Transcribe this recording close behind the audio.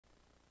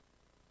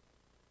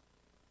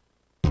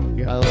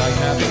go. I like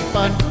having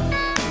fun.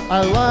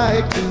 I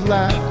like to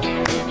laugh.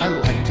 I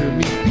like to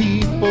meet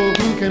people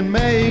who can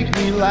make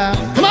me laugh.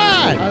 Come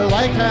on! I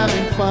like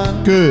having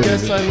fun. Good.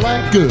 Yes, I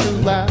like to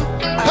laugh.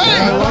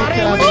 Hey! I like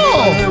having fun.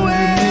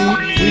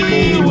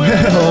 We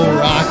will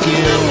rock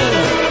you.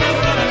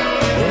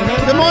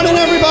 Good morning,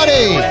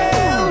 everybody.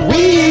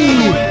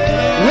 We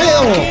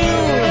will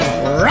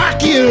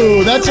rock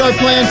you. That's our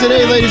plan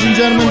today, ladies and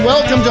gentlemen.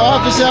 Welcome to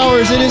Office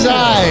Hours. It is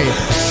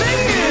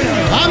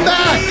I'm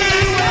back.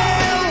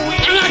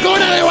 I'm not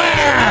going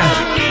anywhere.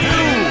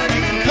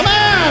 Come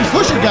on,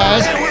 push it,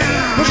 guys.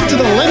 Push it to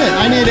the limit.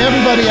 I need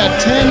everybody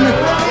at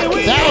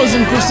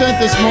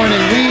 10,000% this morning.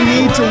 We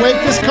need to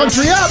wake this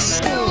country up.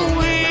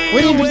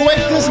 We need to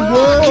wake this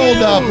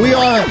world up. We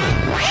are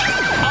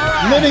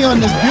living on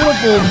this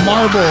beautiful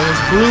marble,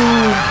 this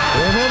blue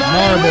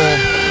marble,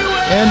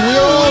 and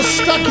we're all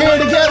stuck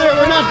here together.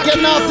 We're not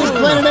getting off this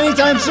planet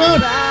anytime soon.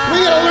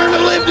 We gotta learn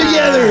to live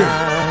together.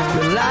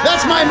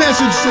 That's my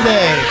message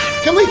today.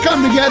 Can we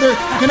come together?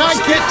 Can I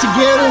get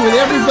together with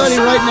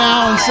everybody right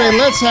now and say,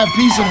 let's have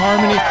peace and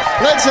harmony.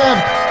 Let's have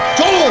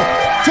total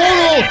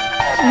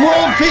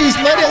world peace.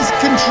 Let us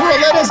control.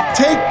 Let us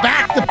take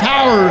back the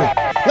power.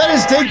 Let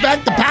us take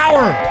back the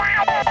power.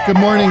 Good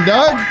morning,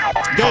 Doug.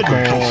 Good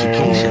morning.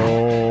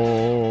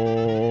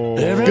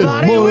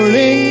 Good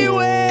morning.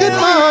 Good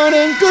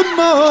morning. Good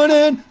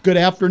morning. Good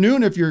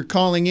afternoon if you're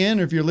calling in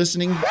or if you're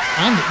listening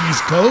on the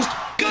East Coast.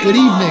 Good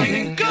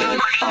evening.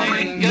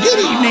 Good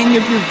evening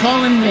if you're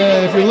calling,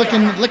 if you're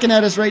looking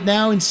at us right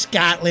now in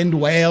Scotland,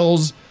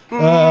 Wales,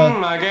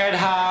 I get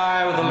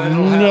high with a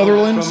little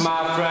Netherlands. help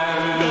from my friend.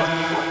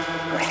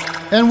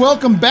 And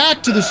welcome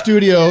back to the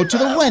studio, to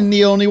the one,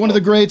 the only, one of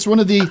the greats, one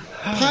of the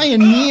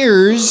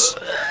pioneers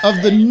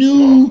of the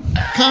new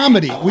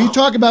comedy. We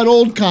talk about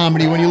old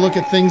comedy when you look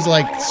at things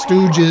like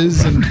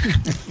Stooges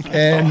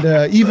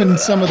and even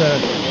some of the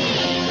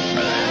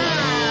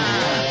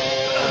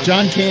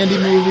John Candy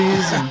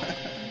movies and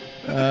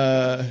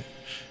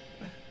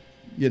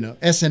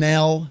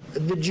SNL.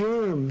 The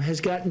germ has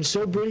gotten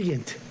so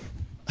brilliant.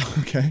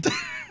 Okay.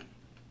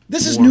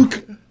 This is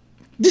Nuke.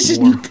 This is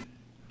Nuke.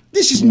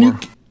 This is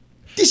Nuke.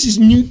 This is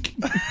Nuke.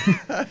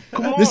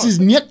 This is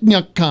Nyuk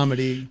Nyuk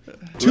Comedy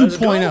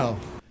 2.0.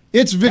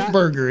 It's Vic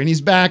Berger, and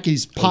he's back.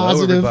 He's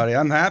positive. Hello, everybody.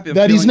 I'm happy.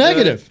 That he's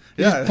negative.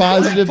 Yeah, he's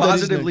positive.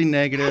 Positively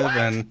negative,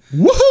 and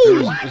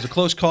woohoo! It was a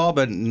close call,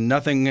 but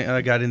nothing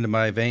got into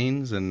my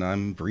veins, and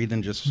I'm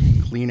breathing just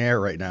clean air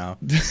right now.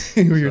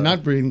 You're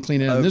not breathing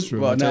clean air in this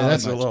room. Well, no,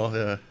 that's a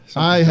little.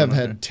 I have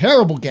had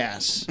terrible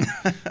gas.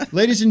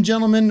 Ladies and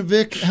gentlemen,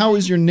 Vic, how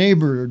is your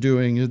neighbor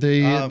doing? Are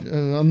they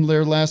on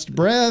their last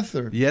breath?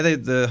 Or? Yeah,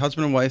 the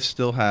husband and wife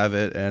still have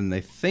it, and they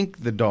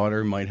think the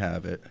daughter might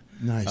have it.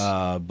 Nice.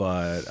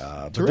 But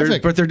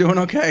they're doing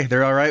okay.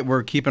 They're all right.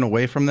 We're keeping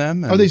away from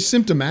them. Are they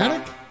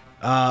symptomatic?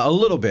 A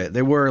little bit.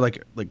 They were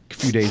like a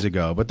few days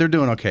ago, but they're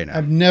doing okay now.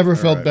 I've never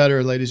felt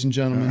better, ladies and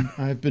gentlemen.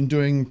 I've been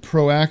doing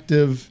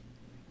proactive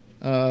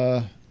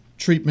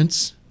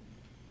treatments,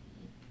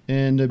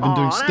 and I've been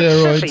doing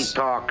steroids. That's sissy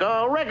talk.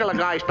 Regular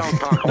guys don't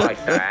talk like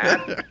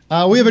that.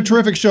 We have a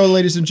terrific show,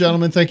 ladies and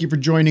gentlemen. Thank you for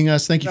joining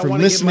us. Thank you for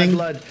listening.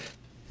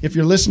 If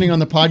you're listening on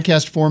the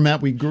podcast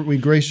format, we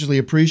graciously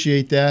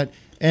appreciate that.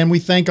 And we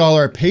thank all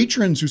our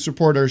patrons who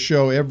support our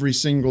show every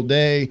single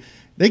day.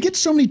 They get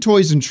so many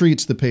toys and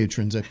treats, the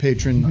patrons, at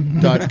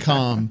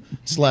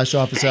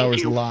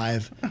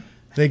patreon.com/officeHoursLive.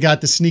 They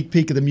got the sneak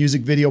peek of the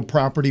music video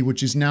property,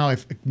 which is now,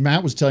 if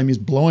Matt was telling me, is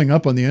blowing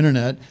up on the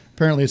internet.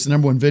 Apparently, it's the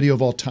 #1 video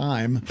of all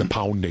time. The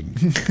pounding.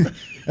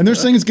 And they're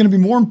saying it's going to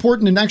be more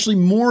important and actually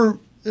more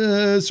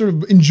sort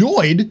of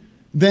enjoyed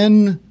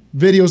than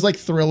videos like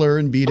Thriller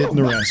and Beat It and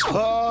the rest.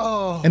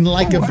 And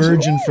Like a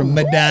Virgin from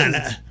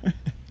Madonna.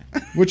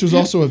 Which was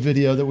also a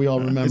video that we all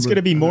remember. It's going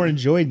to be more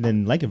enjoyed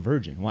than Like a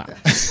Virgin. Wow.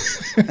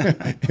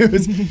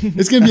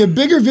 It's going to be a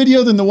bigger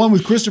video than the one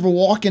with Christopher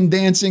Walken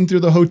dancing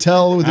through the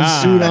hotel with his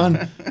suit on.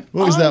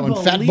 What was that one?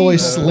 Fat Boy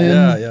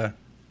Slim? Yeah.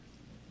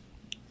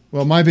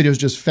 Well, my video is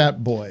just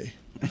Fat Boy.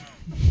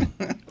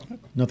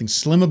 Nothing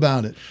slim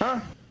about it.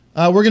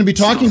 We're going to be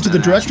talking to the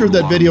director of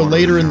that video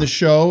later in the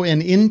show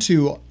and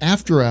into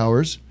After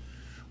Hours.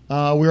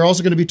 We're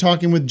also going to be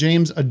talking with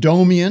James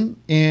Adomian,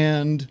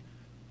 and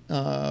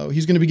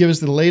he's going to be giving us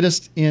the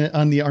latest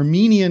on the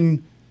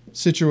Armenian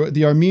situation.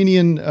 The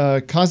Armenian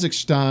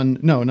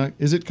Kazakhstan. No,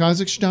 is it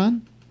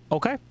Kazakhstan?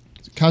 Okay.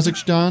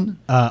 Kazakhstan?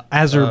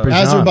 Azerbaijan.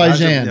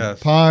 Azerbaijan. Yes.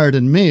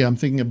 Pardon me. I'm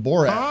thinking of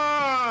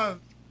Borat.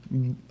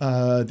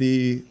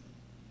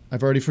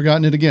 I've already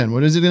forgotten it again.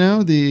 What is it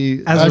now?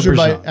 The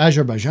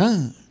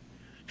Azerbaijan.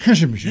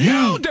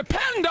 You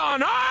depend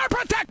on our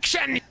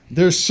protection.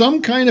 There's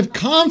some kind of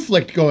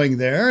conflict going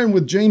there, and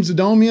with James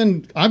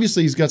Adomian,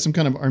 obviously he's got some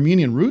kind of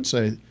Armenian roots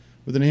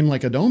with a name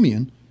like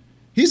Adomian.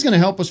 He's going to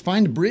help us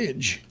find a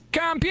bridge.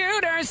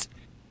 Computers.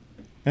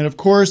 And of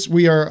course,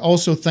 we are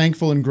also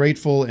thankful and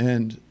grateful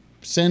and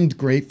send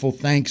grateful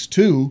thanks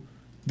to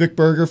Vic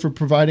Berger for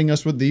providing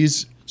us with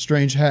these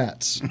strange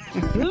hats.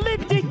 But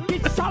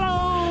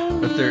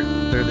they're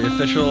the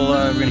official,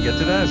 we're going to get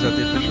to that? Is that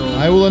the official?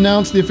 I will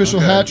announce the official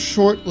hat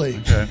shortly.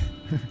 Okay.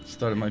 Just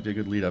thought it might be a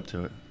good lead up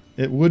to it.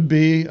 It would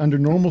be under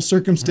normal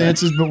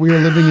circumstances, but we are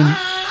living in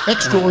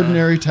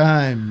extraordinary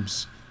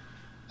times.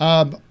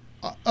 Not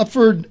up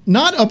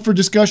for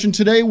discussion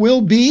today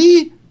will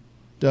be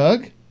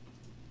Doug.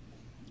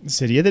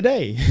 City of the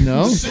day.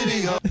 No.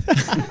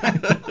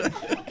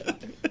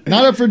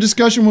 Not up for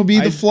discussion will be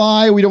The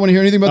Fly. We don't want to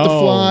hear anything about The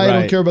Fly. I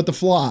don't care about The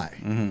Fly.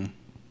 Mm-hmm.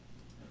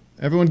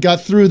 Everyone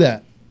got through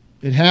that.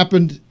 It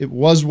happened. It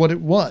was what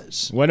it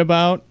was. What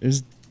about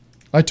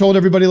I told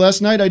everybody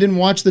last night I didn't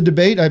watch the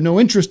debate. I have no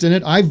interest in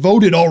it. I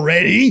voted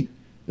already.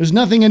 There's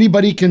nothing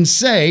anybody can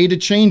say to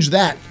change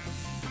that.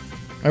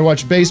 I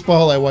watched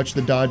baseball. I watched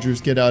the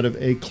Dodgers get out of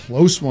a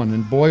close one.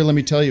 And boy, let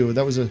me tell you,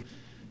 that was a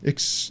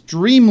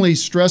extremely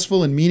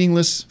stressful and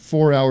meaningless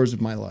 4 hours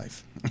of my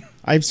life.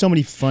 I have so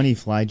many funny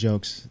Fly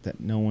jokes that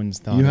no one's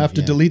thought of. You have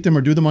to delete them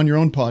or do them on your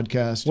own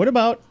podcast. What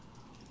about?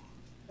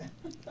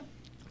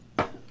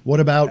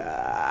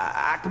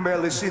 I can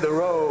barely see the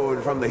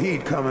road from the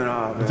heat coming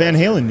off. Van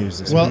Halen news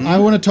this week. I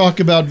want to talk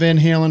about Van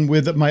Halen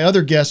with my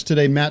other guest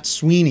today, Matt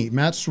Sweeney.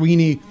 Matt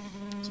Sweeney,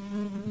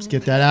 let's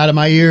get that out of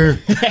my ear.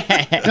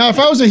 Now, if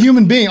I was a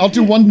human being, I'll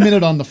do 1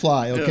 minute on The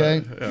Fly,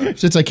 okay? Yeah.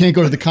 Since I can't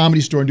go to the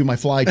Comedy Store and do my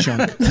Fly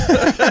chunk.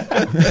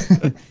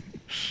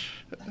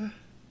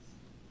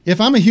 If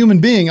I'm a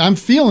human being, I'm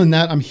feeling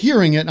that, I'm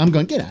hearing it, I'm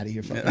going, get out of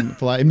here, fucking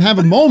Fly. And have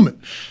a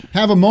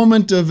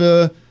moment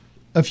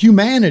of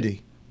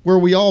humanity where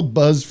we all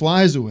buzz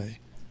flies away.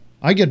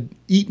 I get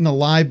eaten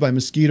alive by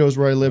mosquitoes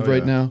where I live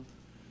right now.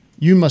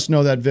 You must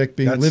know that, Vic,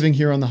 living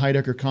here on the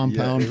Heidecker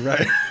compound. Yeah,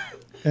 right.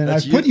 And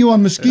I've put you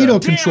on mosquito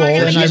control,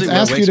 and I've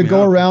asked you to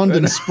go around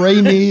and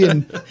spray me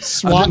and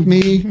swat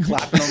me.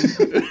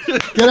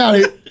 Get out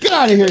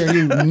of here,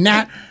 you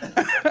gnat.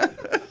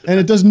 And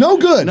it does no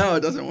good. No, it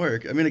doesn't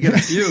work. I mean, I get a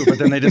few, but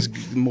then they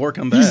just more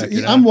come back.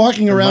 I'm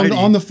walking around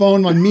on the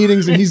phone on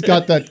meetings, and he's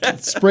got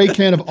that spray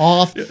can of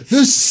off.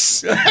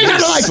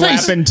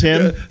 Slapping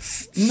Tim.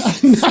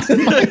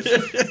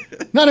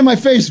 Not in my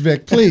face,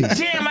 Vic, please.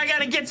 Tim, I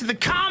gotta get to the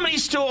Comedy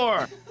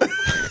Store.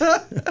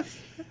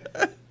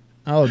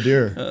 Oh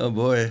dear. Oh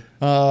boy.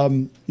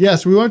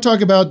 Yes, we want to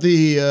talk about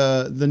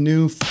the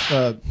new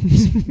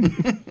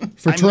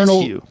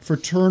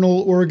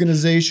fraternal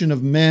organization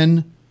of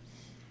men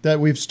that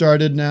we've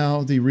started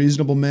now, the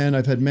Reasonable Men.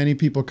 I've had many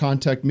people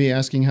contact me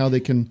asking how they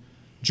can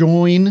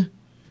join,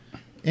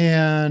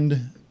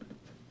 and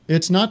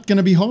it's not going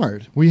to be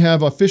hard. We have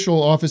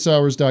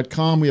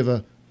officialofficehours.com. We have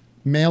a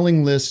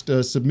mailing list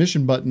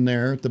submission button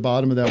there at the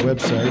bottom of that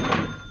website.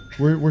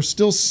 We're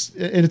still,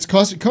 and it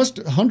cost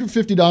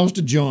 $150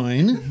 to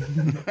join.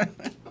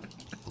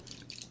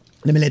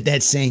 Let me let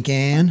that sink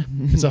in.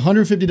 It's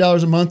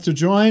 $150 a month to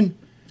join.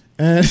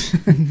 And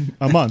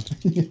a month.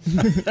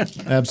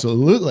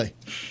 Absolutely.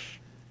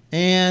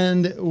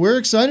 And we're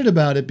excited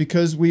about it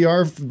because we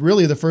are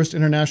really the first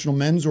international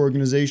men's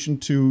organization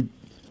to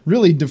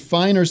really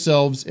define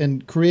ourselves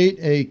and create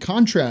a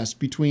contrast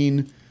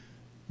between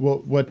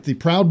what the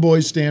Proud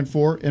Boys stand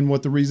for and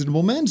what the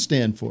Reasonable Men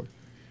stand for.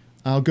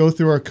 I'll go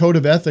through our code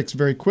of ethics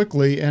very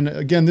quickly. And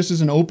again, this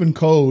is an open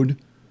code,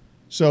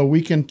 so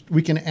we can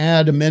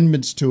add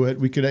amendments to it.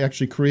 We could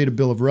actually create a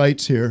Bill of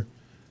Rights here.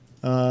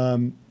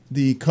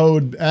 The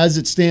code as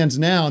it stands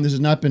now, and this has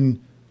not been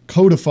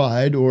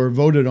codified or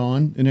voted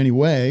on in any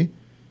way.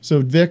 So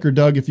Vic or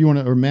Doug, if you want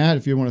to, or Matt,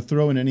 if you want to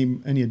throw in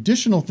any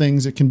additional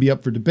things that can be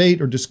up for debate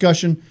or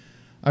discussion,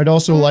 I'd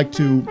also like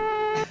to.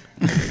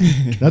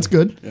 That's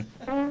good. Yeah.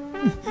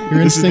 Your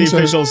instincts are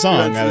official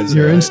song.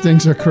 Your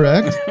instincts are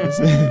correct.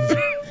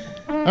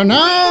 And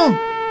now,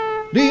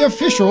 the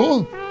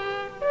official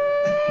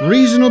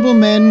Reasonable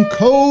Men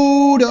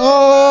Code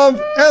of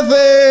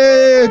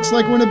Ethics,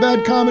 like we're in a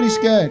bad comedy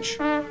sketch.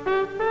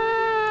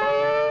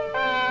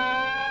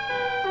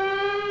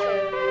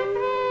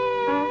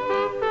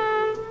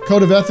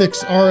 Code of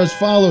ethics are as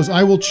follows.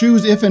 I will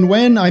choose if and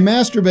when I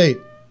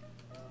masturbate.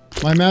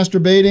 My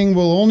masturbating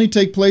will only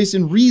take place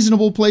in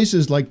reasonable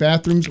places like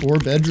bathrooms or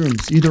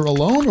bedrooms, either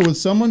alone or with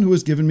someone who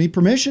has given me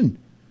permission.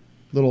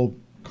 Little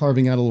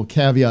carving out a little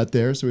caveat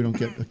there so we don't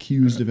get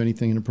accused of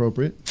anything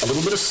inappropriate. A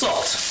little bit of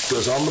salt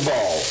goes on the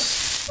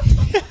balls.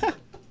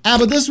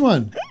 But this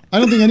one. I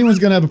don't think anyone's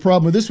going to have a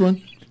problem with this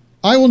one.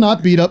 I will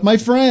not beat up my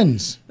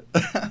friends.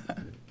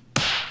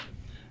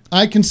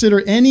 I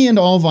consider any and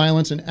all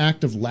violence an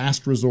act of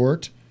last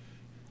resort.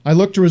 I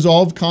look to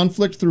resolve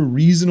conflict through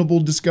reasonable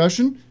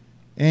discussion,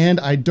 and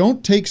I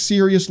don't take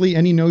seriously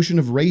any notion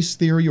of race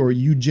theory or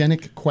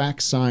eugenic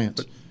quack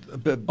science.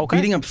 But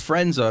beating up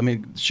friends, though, I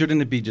mean, shouldn't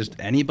it be just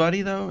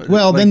anybody, though?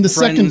 Well, like then the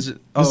friends,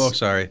 second...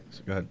 sorry.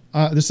 Go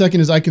ahead. The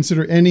second is I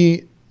consider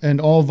any and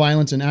all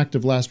violence an act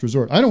of last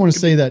resort. I don't want to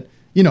say that,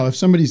 you know, if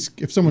someone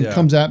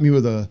comes at me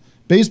with a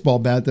baseball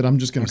bat, that I'm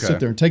just going to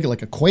sit there and take it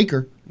like a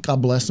Quaker. God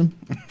bless him.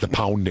 The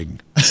pounding.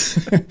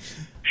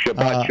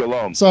 Shabbat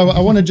shalom. So I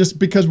want to just,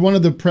 because one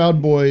of the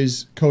Proud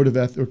Boys code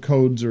of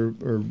codes or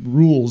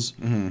rules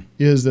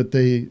is that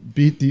they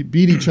beat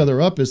each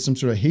other up as some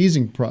sort of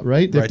hazing,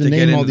 right? They have to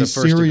name all these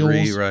cereals.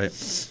 Degree, right.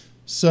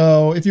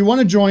 So if you want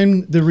to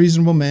join the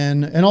Reasonable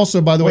Men, and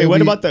also, by the way,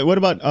 what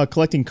about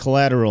collecting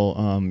collateral?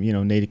 You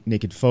know,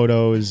 naked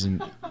photos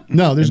and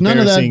no, there's none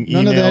of that.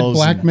 None of that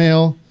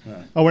blackmail.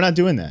 Oh, we're not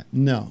doing that.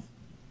 No,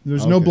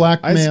 there's no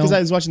blackmail. Because I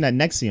was watching that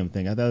Nexium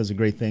thing. I thought it was a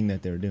great thing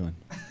that they were doing.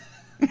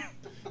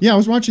 Yeah, I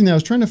was watching that. I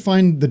was trying to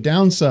find the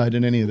downside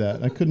in any of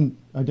that. I couldn't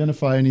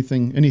identify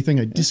anything I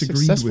disagreed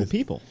successful with.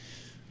 People.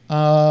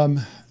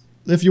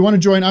 If you want to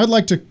join, I'd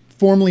like to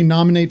formally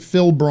nominate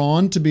Phil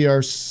Braun to be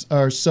our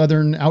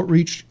Southern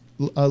outreach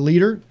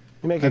leader.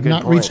 I've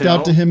not reached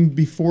out to him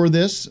before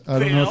this. I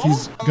don't know if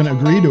he's going to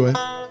agree to it.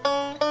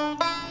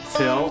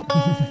 Phil.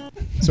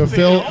 So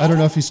Phil, I don't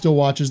know if he still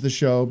watches the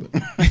show.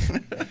 But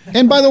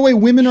and by the way,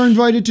 women are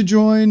invited to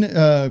join.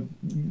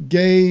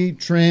 Gay,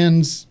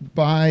 trans,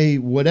 bi,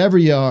 whatever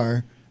you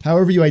are,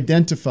 however you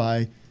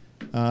identify,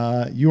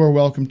 you are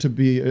welcome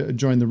to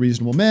join the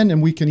Reasonable Men,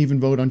 and we can even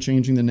vote on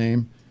changing the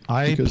name.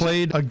 I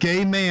played a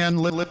gay man.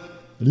 Dong,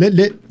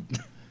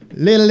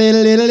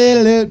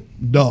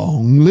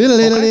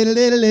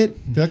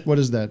 Vic, what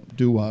is that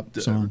doo-wop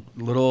song?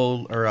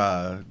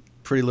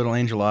 Pretty Little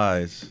Angel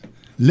Eyes.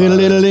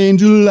 Little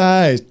angel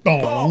eyes,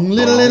 dong,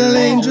 little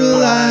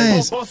angel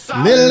eyes, little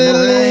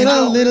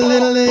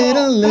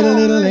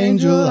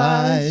angel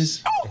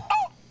eyes.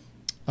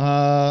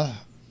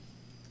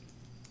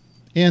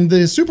 And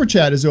the super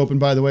chat is open,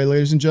 by the way,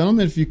 ladies and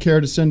gentlemen. If you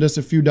care to send us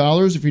a few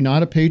dollars, if you're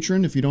not a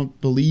patron, if you don't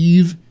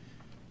believe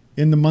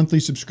in the monthly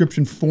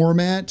subscription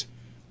format,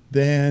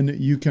 then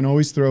you can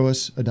always throw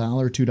us $1,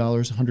 $2,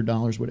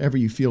 $100, whatever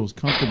you feel is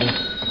comfortable.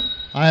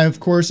 I, of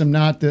course, am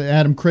not the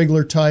Adam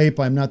Krigler type.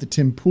 I'm not the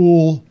Tim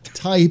Pool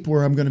type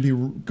where I'm going to be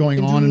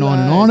going on and on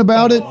and on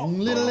about it.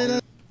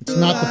 It's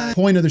not the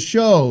point of the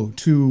show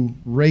to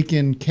rake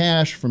in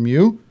cash from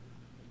you.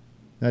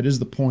 That is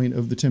the point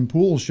of the Tim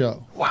Pool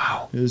show.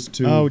 Wow. Is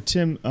to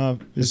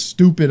his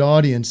stupid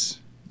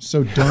audience.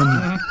 So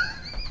dumb.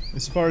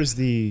 As far as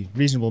the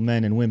Reasonable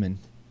Men and Women.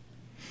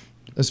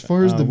 As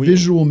far as the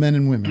visual men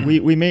and women. We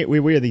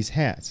wear these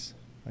hats.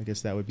 I guess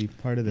that would be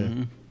part of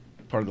the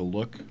part of the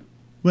look.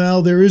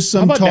 Well, there is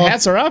some talk. talk. The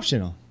hats are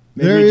optional.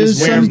 Maybe there is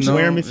just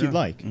wear them if you'd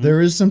like.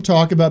 There is some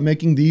talk about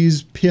making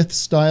these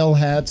pith-style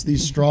hats,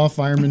 these straw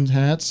fireman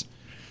hats,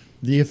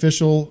 the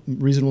official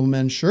Reasonable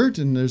Men shirt,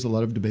 and there's a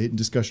lot of debate and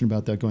discussion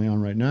about that going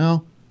on right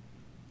now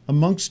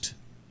amongst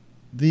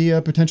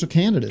the potential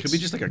candidates. Could be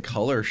just like a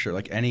color shirt,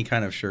 like any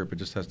kind of shirt, but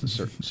just has a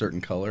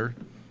certain color.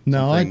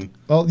 No, you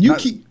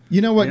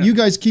know what? Yeah. You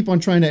guys keep on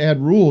trying to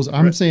add rules.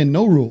 I'm saying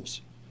no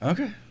rules.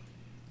 Okay.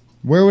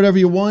 Wear whatever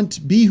you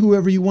want. Be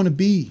whoever you want to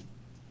be.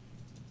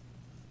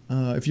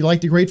 If you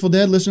like the Grateful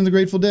Dead, listen to the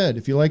Grateful Dead.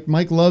 If you like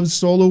Mike Love's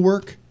solo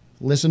work,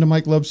 listen to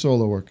Mike Love's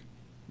solo work.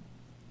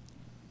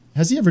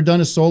 Has he ever done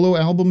a solo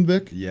album,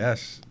 Vic?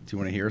 Yes. Do you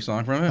want to hear a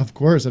song from him? Of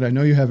course, and I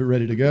know you have it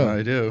ready to go.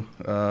 I do.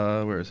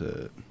 Where is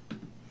it?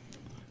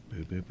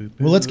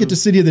 Well, let's get to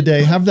City of the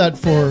Day. Have that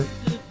for...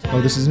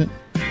 Oh, this is it?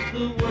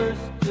 The worst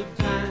of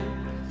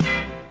times,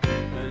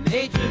 an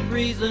age of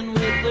reason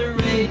with the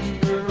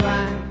rage for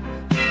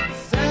rhyme,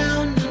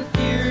 sound and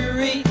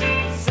fury,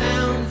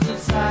 sounds of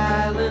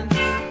silence.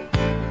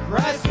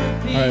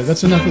 All right,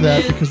 that's enough of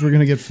that because we're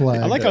going to get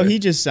flagged. I like how he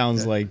just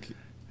sounds like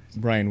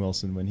Brian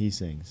Wilson when he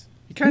sings.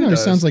 He kind of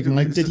sounds like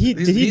Mike. Did he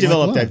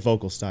develop that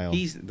vocal style?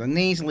 He's the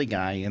nasally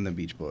guy in the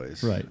Beach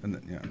Boys, right? And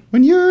then, yeah.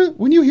 When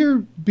you hear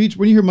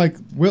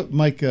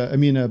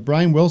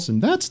Brian Wilson,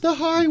 that's the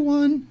high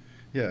one.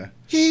 Yeah.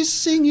 He's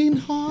singing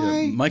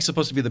high. Yeah. Mike's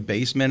supposed to be the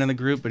bass man in the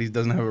group, but he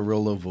doesn't have a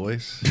real low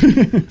voice.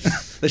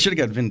 They should have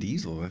got Vin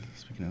Diesel.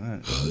 Speaking of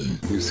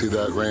that. You see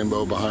that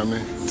rainbow behind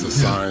me? It's a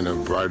sign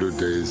of brighter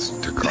days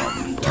to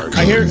come.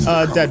 I hear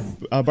that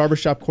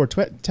barbershop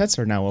quartets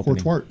are now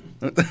opening.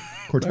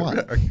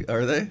 Quartet.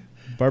 Are they?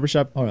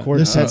 Barbershop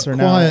quartets are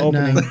now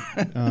opening.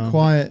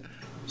 Quiet.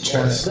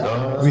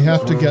 I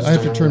have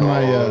to turn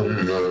my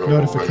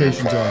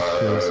notifications off,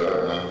 please.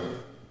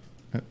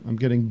 I'm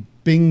getting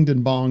binged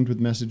and bonged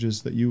with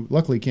messages that you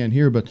luckily can't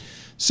hear. But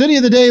City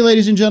of the Day,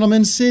 ladies and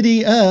gentlemen.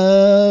 City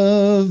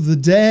of the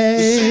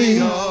Day.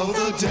 City of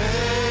the Day.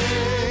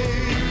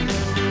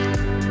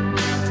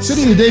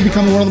 City of the Day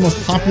becoming one of the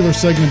most popular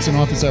segments in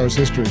Office Hours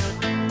history,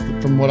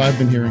 from what I've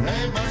been hearing.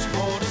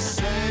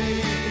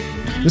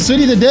 The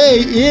City of the Day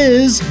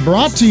is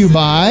brought to you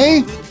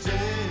by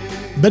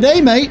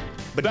Bidet Mate.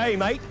 Bidet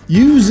Mate.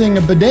 Using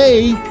a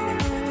bidet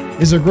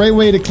is a great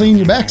way to clean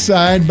your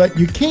backside, but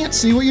you can't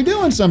see what you're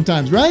doing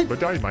sometimes, right?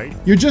 Bidet Mate.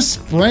 You're just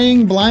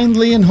spraying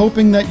blindly and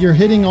hoping that you're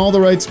hitting all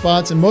the right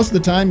spots, and most of the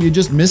time you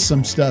just miss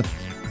some stuff.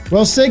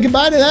 Well, say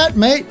goodbye to that,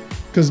 mate,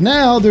 because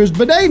now there's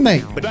Bidet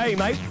Mate. Bidet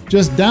Mate.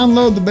 Just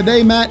download the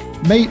Bidet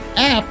Mate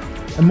app,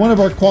 and one of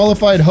our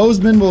qualified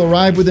hosmen will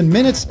arrive within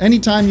minutes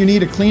anytime you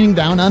need a cleaning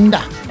down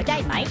under.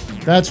 Bidet Mate.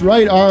 That's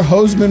right, our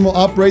hosmen will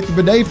operate the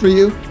bidet for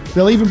you.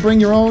 They'll even bring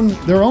their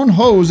own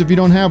hose if you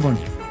don't have one.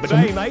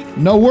 Bidet Mate.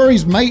 No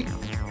worries, mate.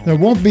 There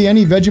won't be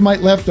any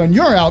Vegemite left on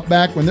your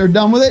Outback when they're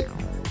done with it.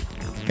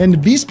 And the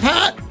Beast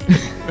Pot,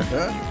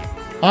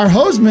 our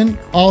hosmen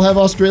all have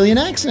Australian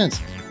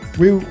accents.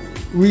 We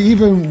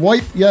even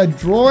wipe ya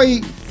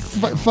droy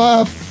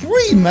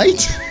free,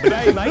 mate.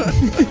 Bidet, mate.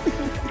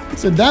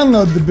 So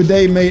download the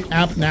Bidet Mate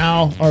app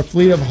now. Our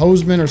fleet of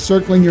hostmen are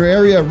circling your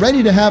area,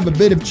 ready to have a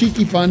bit of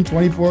cheeky fun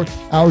 24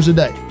 hours a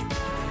day.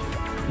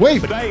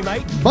 Wait, Bidet,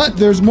 mate. but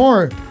there's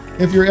more.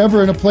 If you're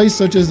ever in a place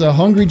such as a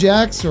Hungry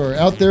Jack's or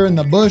out there in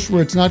the bush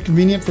where it's not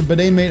convenient for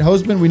Bidet Mate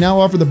hostmen, we now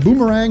offer the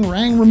Boomerang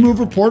Rang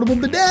Remover Portable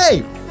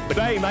Bidet.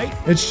 Bidet, mate.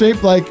 It's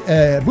shaped like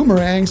a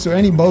boomerang, so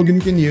any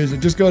bogan can use it.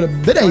 Just go to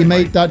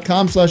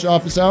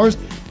bidetmate.com/office hours.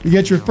 You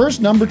get your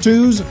first number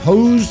 2s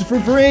hosed for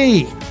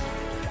free.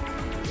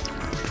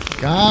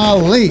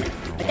 Golly.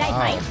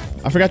 Wow.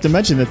 I forgot to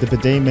mention that the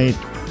Bidet Mate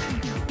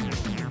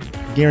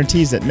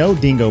guarantees that no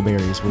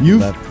dingoberries will be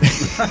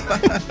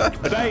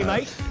left. Bidet,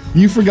 mate.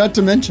 You forgot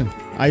to mention.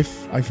 I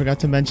forgot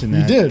to mention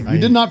that. You did. You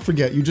did not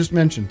forget. You just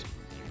mentioned.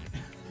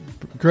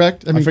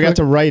 Correct? I forgot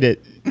to write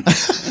it.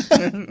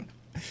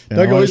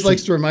 Doug always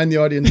likes to remind the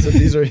audience that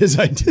these are his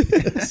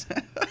ideas.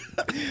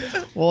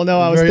 Well, no,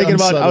 I was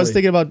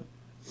thinking about.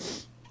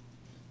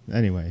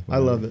 Anyway, I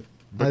love it.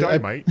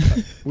 Bidet, mate.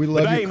 We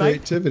love Bidet, your mate.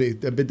 creativity.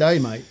 The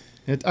Bidet, mate.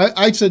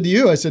 I said to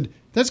you, I said,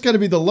 that's got to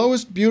be the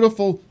lowest,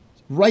 beautiful,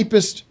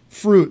 ripest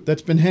fruit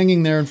that's been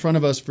hanging there in front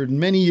of us for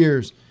many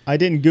years. I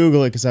didn't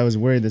Google it because I was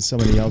worried that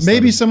somebody else.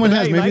 Maybe someone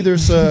has. Bidet, Maybe mate.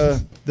 there's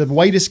the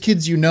whitest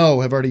kids you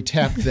know have already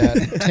tapped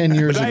that 10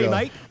 years Bidet, ago.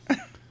 mate.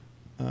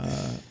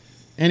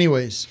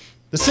 Anyways,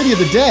 the city of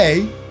the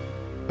day,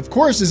 of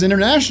course, is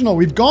international.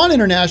 We've gone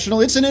international.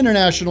 It's an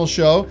international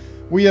show.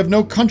 We have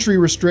no country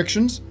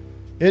restrictions.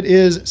 It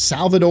is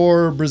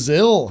Salvador,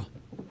 Brazil.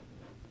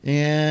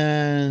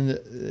 And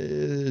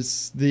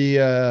it's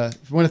I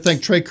want to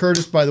thank Trey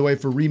Curtis, by the way,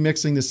 for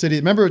remixing the city.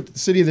 Remember, the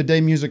City of the Day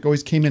music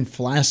always came in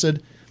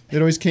flaccid. It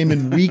always came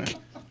in weak.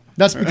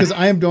 That's because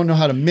I don't know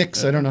how to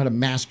mix. I don't know how to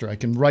master. I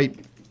can write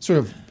sort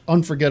of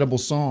unforgettable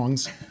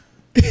songs.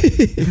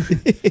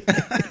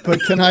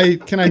 But can I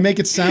make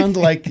it sound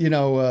like,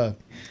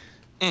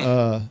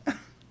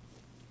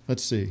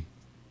 let's see.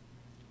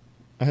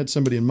 I had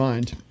somebody in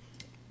mind.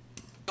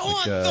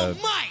 Like,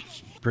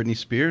 Britney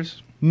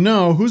Spears?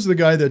 No, who's the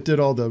guy that did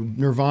all the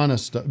Nirvana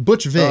stuff?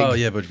 Butch Vig. Oh,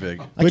 yeah, Butch Vig.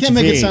 I can't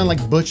make it sound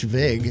like Butch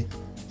Vig.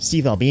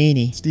 Steve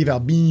Albini. Steve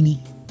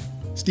Albini.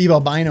 Steve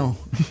Albino.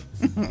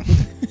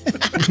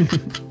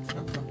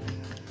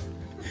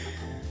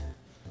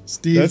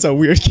 Steve. That's a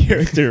weird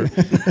character.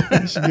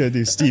 You should go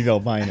do Steve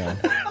Albino.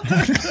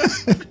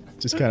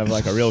 Just kind of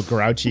like a real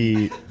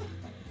grouchy.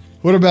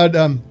 What about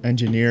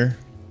engineer?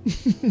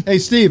 Hey,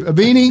 Steve, a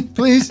beanie,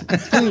 please.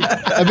 Steve,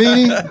 a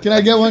beanie. Can I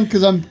get one?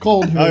 Because I'm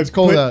cold here. It's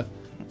cold out.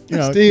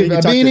 Steve, a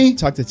beanie.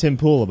 Talk to Tim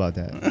Pool about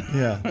that.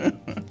 Yeah.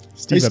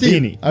 Steve, hey, a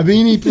beanie. A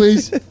beanie,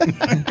 please.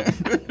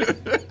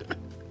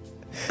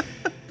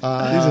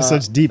 These are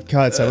such deep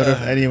cuts. I wonder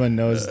if anyone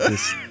knows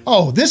this.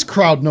 Oh, this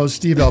crowd knows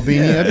Steve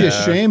Albini. I'd be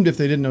ashamed if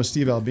they didn't know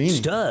Steve Albini.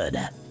 Stud.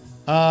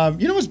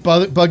 You know what's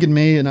bugging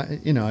me, and I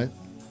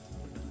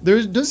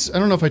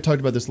don't know if I talked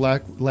about this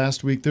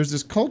last week. There's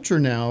this culture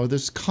now,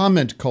 this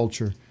comment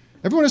culture.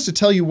 Everyone has to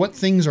tell you what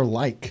things are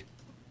like.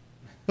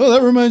 Oh,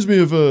 that reminds me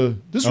of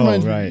this.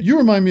 Reminds me. You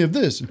remind me of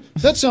this.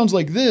 That sounds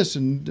like this,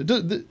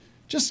 and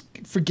just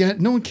forget.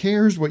 No one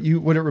cares what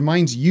it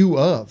reminds you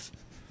of.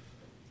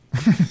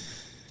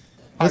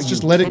 Let's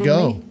just let it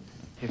go. Me?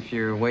 If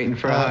you're waiting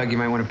for a hug, you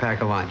might want to pack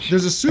a lunch.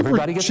 There's a super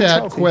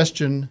chat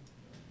question.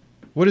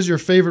 What is your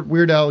favorite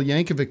Weird Al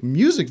Yankovic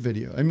music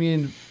video? I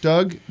mean,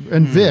 Doug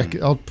and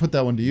Vic, I'll put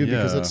that one to you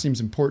because that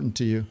seems important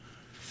to you.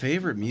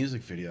 Favorite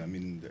music video? I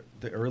mean,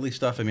 the early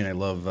stuff. I mean, I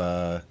love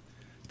the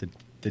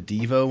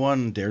Devo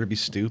one, Dare to Be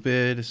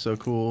Stupid is so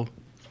cool.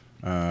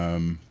 I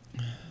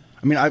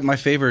mean, my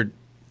favorite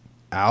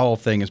Al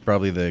thing is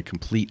probably the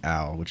Complete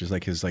Al, which is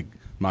like his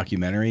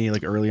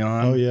mockumentary early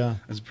on. Oh yeah,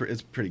 it's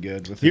pretty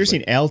good. Have you ever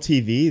seen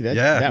LTV?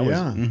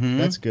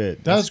 That's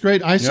good. That was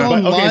great. I saw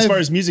him live. Okay, as far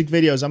as music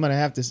videos, I'm gonna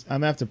have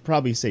to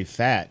probably say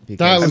Fat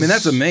because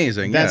that's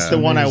amazing. That's the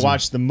one I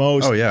watched the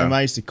most. Oh yeah, and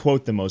I used to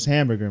quote the most.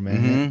 Hamburger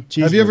Man.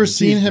 Have you ever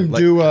seen him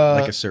do?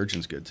 Like a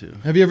Surgeon's good too.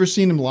 Have you ever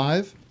seen him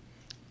live?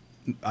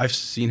 I've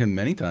seen him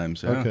many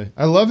times. Yeah. Okay,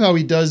 I love how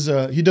he does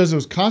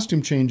those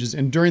costume changes,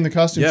 and during the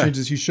costume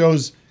changes, he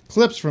shows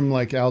clips from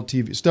Al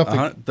TV stuff.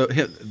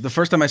 The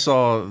first time I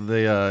saw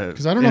the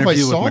because I don't know if I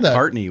saw with that.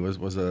 McCartney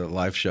was a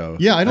live show.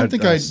 Yeah, I don't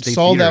think I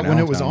saw that when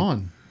it was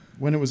on.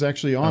 When it was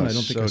actually on, I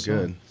don't think I saw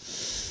good.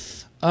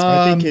 It.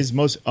 I think his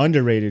most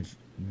underrated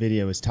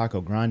video is Taco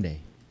Grande.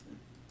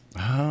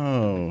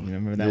 Oh, you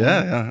remember that one?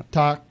 Yeah.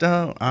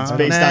 Taco. It's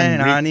based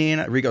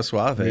on Rico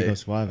Suave. Rico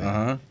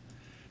Suave.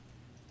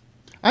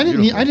 I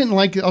didn't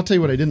like. I'll tell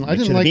you what I didn't. I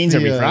didn't like beans are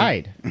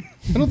refried.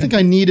 I don't think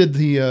I needed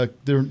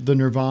the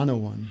Nirvana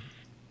one.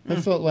 I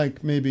felt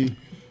like maybe.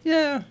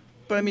 Yeah,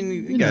 but I mean,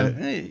 you got it.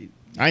 Hey,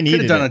 I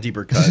needed could have done a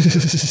deeper cut.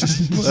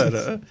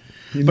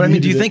 but I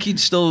mean, do you think he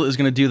still is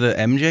going to do the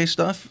MJ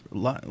stuff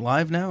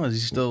live now? Is he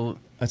still?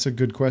 That's a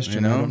good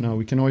question. I don't know.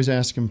 We can always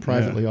ask him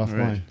privately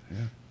offline.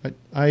 Right.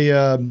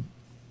 Yeah.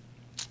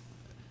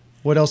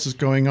 What else is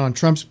going on?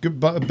 Trump's.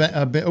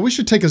 We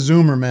should take a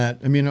Zoomer, Matt.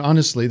 I mean,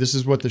 honestly, this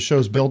is what the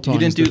show's built on. You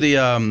didn't do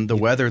the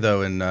weather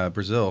though in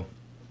Brazil.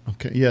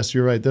 Okay. Yes,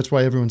 you're right. That's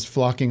why everyone's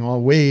flocking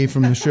away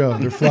from the show.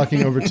 They're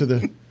flocking over to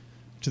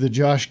the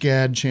Josh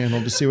Gad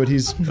channel to see what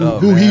he's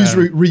he's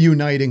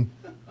reuniting.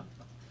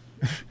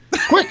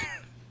 Quick,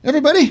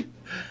 everybody!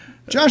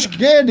 Josh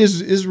Gad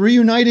is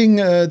reuniting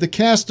the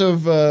cast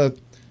of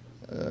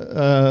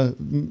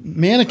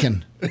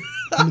Mannequin.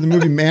 Remember the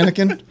movie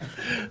Mannequin?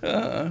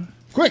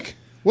 Quick!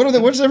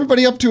 What's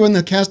everybody up to in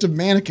the cast of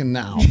Mannequin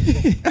now?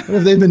 What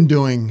have they been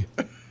doing?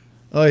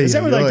 Is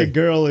that where like the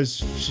girl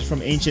she's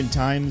from ancient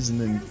times and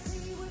then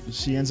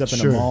she ends up in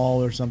a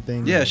mall or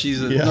something? Yeah,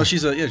 she's a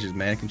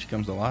mannequin. She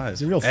comes to life.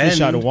 It's a real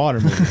fish out of water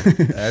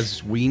movie.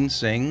 As Ween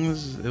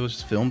sings, it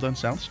was filmed on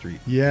South Street.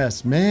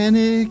 Yes,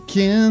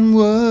 Mannequin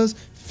was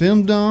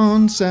filmed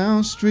on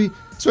South Street.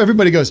 So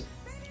everybody goes,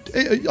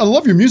 hey, I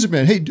love your music,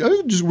 man. Hey,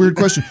 just a weird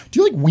question. Do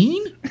you like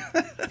Ween?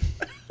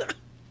 Who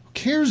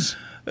cares?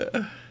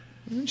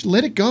 Just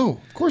let it go.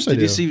 Of course I do.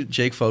 Did you see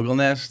Jake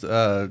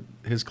Fogelnest?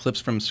 His clips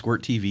from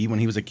Squirt TV when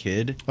he was a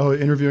kid. Oh,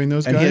 interviewing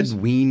those guys? And he had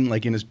Ween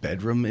like in his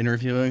bedroom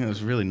interviewing. It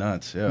was really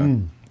nuts. Yeah,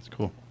 it's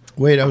cool.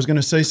 Wait, I was going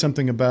to say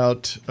something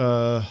about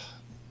the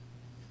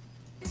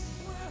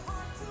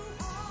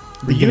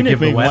unit.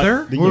 The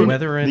weather? The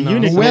weather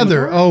and the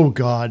weather. Oh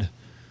God,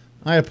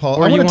 I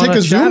apologize. I want to take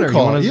a Zoom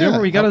call.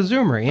 We got a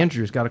Zoomer.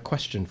 Andrew's got a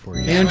question for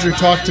you. Andrew,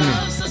 talk to me.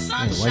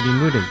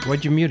 Hey,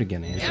 why'd you mute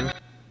again, Andrew?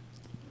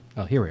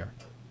 Oh, here we are.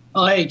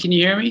 Oh, hey, can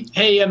you hear me?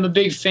 Hey, I'm a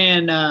big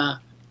fan.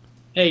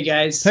 Hey,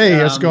 guys. Hey,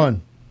 how's it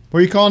going?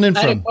 Where are you calling in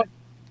from?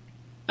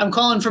 I'm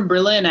calling from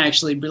Berlin,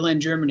 actually. Berlin,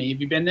 Germany.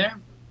 Have you been there?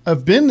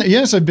 I've been there.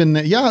 Yes, I've been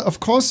there. Yeah, of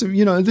course.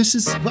 You know, this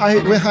is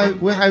where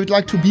I would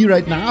like to be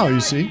right now,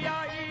 you see.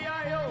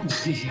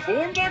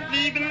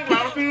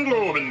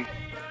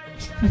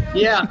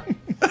 Yeah.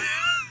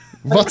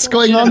 What's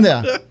going on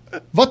there?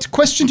 What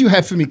question do you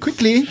have for me?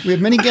 Quickly, we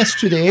have many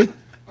guests today.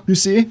 You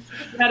see?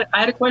 I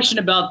had a question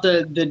about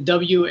the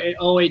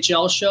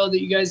WOHL show that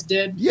you guys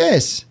did.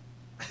 Yes.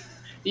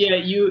 Yeah,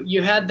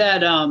 you had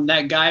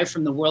that guy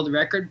from the World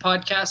Record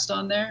podcast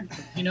on there.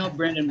 You know,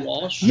 Brendan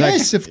Walsh.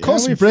 Yes, of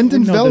course,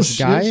 Brendan Walsh.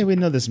 Yes. We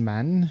know this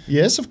man.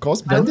 Yes, of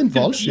course, Brendan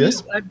Walsh.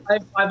 Yes.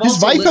 I've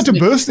his wife had a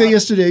birthday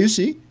yesterday. You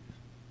see?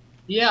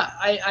 Yeah,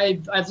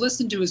 I've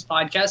listened to his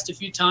podcast a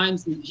few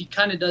times, and he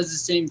kind of does the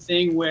same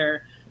thing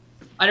where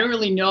I don't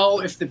really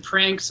know if the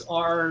pranks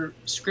are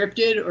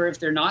scripted or if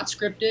they're not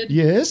scripted.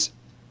 Yes.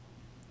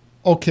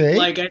 Okay.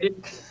 Like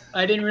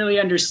I didn't really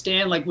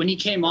understand. Like when he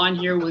came on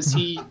here, was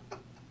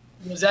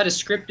that a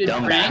scripted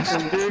prank?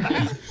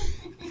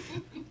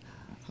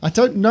 I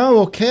don't know.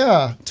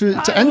 Okay.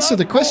 To answer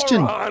the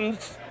question,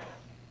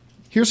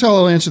 here's how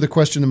I'll answer the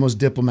question the most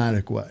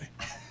diplomatic way.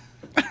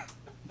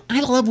 I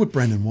love what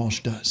Brendan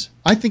Walsh does.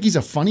 I think he's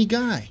a funny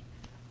guy.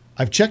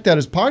 I've checked out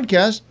his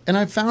podcast, and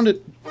I've found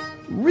it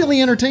really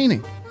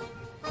entertaining.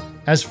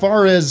 As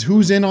far as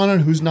who's in on it,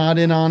 who's not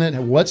in on it,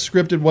 what's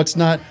scripted, what's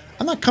not,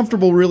 I'm not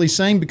comfortable really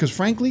saying because,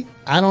 frankly,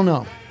 I don't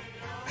know.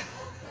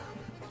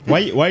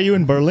 Why are you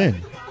in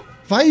Berlin?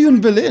 Why are you in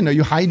Berlin? Are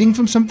you hiding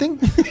from something?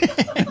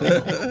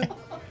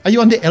 Are you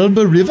on the Elbe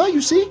River,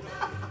 you see?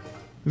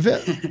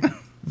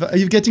 Are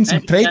you getting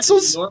some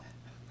pretzels?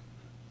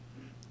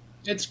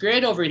 It's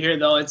great over here,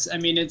 though. It's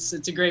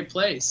a great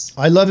place.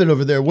 I love it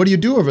over there. What do you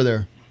do over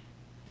there?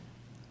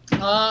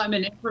 I'm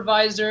an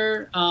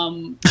improviser.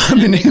 I'm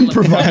an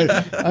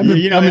improviser. I'm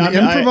an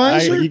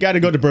improviser. You got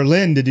to go to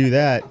Berlin to do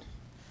that.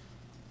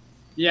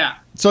 Yeah.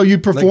 So you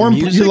perform?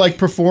 You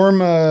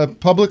perform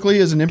publicly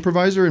as an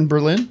improviser in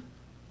Berlin?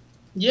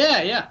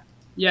 Yeah.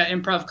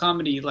 Improv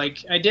comedy.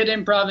 Like I did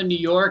improv in New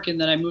York,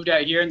 and then I moved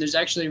out here. And there's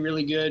actually a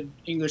really good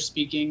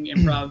English-speaking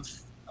improv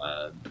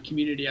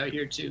community out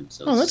here too.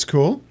 So that's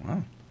cool.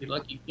 Wow. Be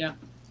lucky. Yeah.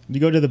 You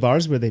go to the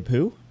bars where they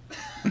poo?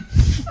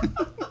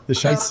 The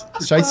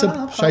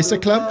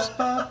Scheisse clubs?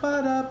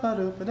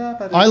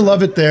 I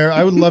love it there.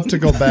 I would love to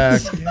go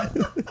back.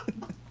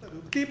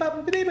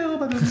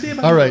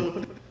 All right.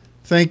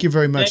 Thank you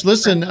very much.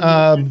 Listen,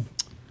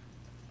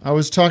 I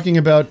was talking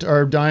about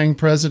our dying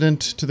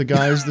president to the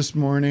guys this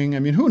morning. I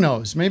mean, who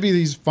knows? Maybe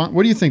he's fine.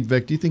 What do you think,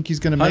 Vic? Do you think he's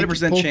going to make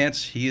 100%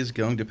 chance he is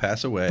going to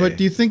pass away. But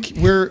do you think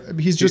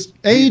he's just,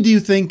 do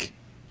you think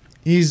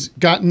he's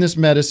gotten this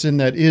medicine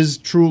that is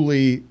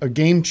truly a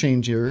game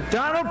changer?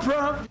 Donald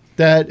Trump.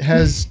 That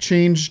has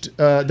changed,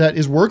 that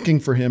is working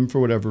for him for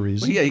whatever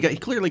reason. Well, yeah, he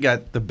clearly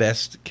got the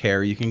best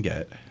care you can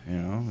get. You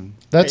know,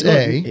 that's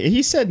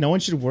He said no one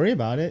should worry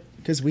about it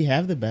because we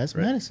have the best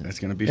medicine. It's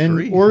going to be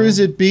free. Or is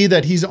it B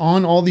that he's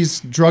on all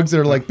these drugs that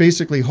are like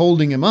basically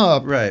holding him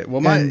up? Right.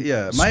 Well,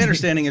 my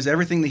understanding is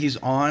everything that he's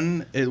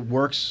on, it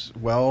works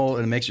well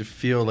and it makes you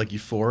feel like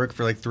euphoric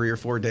for like 3 or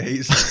 4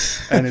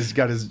 days. And he's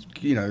got his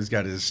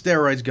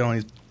steroids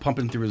going. He's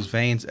pumping through his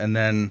veins, and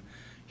then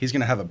he's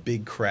going to have a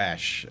big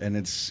crash, and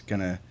he's going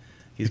to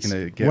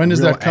get when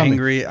is real that coming?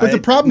 Angry. But the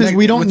problem is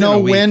we don't know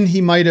when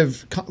he might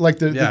have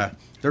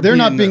they're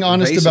not being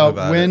honest about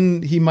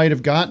when he might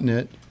have gotten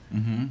it.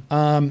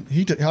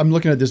 I'm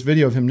looking at this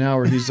video of him now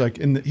where he's like,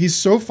 he's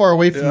so far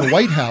away from the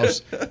White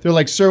House. They're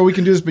like, sir, we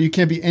can do this, but you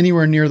can't be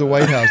anywhere near the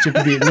White House. You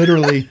have to be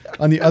literally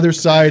on the other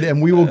side,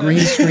 and we will green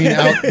screen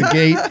out the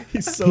gate.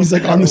 He's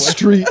like on the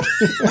street.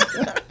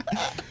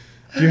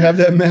 Do you have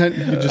that, Matt?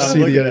 You can just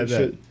see the other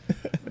shit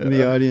in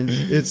the audience.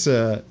 It's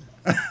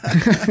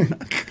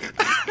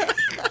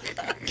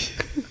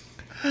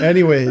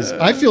Anyways,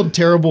 I feel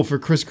terrible for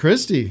Chris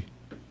Christie.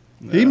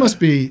 He must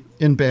be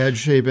in bad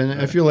shape, and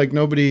I feel like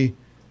nobody.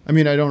 I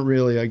mean, I don't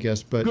really, I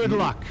guess, but Good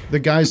luck. The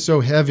guy's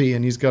so heavy,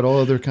 and he's got all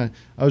other kind.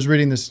 I was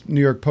reading this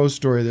New York Post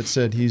story that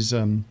said he's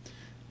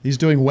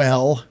doing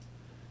well.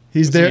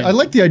 He's there. I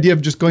like the idea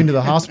of just going to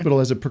the hospital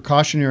as a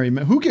precautionary.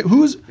 Who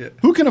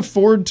can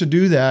afford to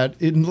do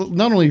that?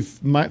 Not only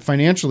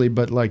financially,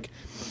 but like,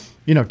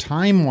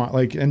 time,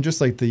 like, and just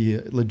like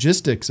the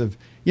logistics of,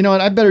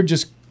 what, I better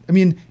just. I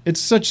mean,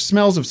 it's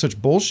smells of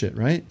such bullshit,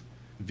 right?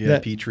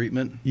 VIP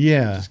treatment.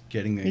 Yeah. Just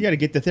getting you got to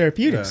get the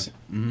therapeutics. Yeah.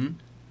 Mm-hmm.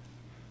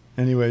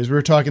 Anyways, we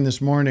were talking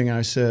this morning, and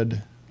I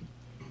said,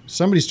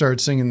 somebody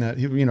started singing that.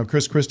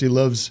 Chris Christie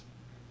loves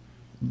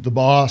the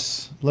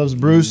boss, loves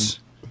Bruce,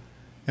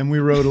 and we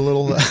wrote a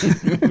little.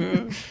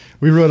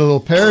 We wrote a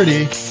little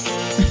parody.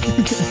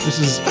 This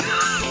is.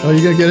 Oh,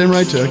 you gotta get in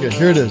right to it. Okay,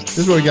 here it is. This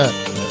is what we got.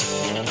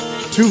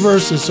 2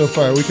 verses so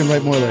far. We can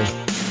write more later.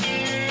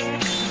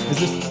 Is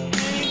this?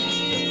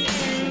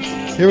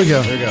 Here we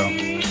go. There we go.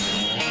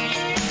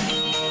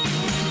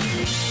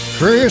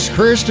 Chris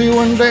Christie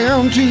went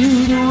down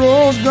to the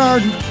Rose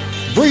Garden,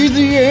 breathed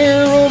the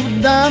air of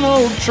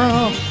Donald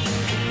Trump,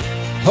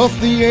 puffed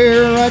the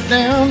air right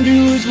down to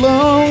his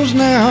lungs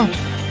now.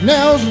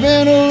 Now his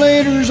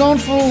ventilator's on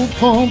full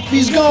pump.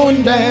 He's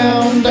going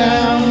down,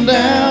 down,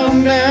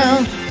 down,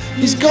 down.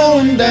 He's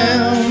going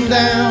down,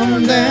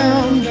 down,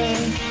 down,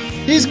 down.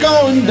 He's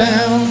going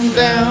down,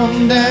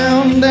 down,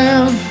 down,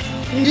 down.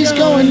 He's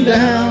going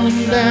down,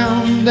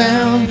 down,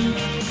 down.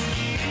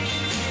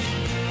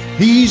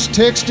 He's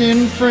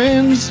texting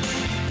friends,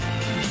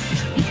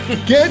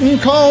 getting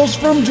calls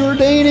from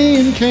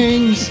Jordanian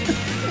kings.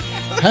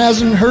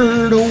 Hasn't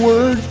heard a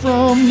word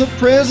from the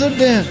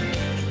president.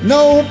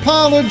 No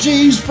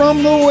apologies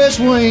from the West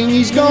Wing.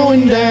 He's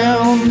going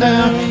down,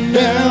 down,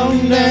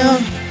 down,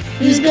 down.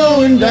 He's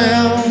going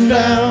down,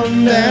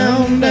 down,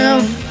 down,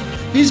 down.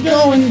 He's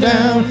going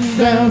down,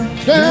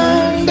 down,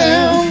 down,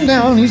 down,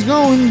 down. He's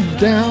going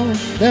down,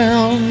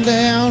 down,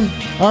 down.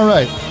 All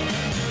right.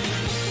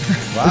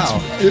 Wow.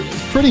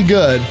 It's pretty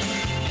good.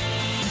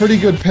 Pretty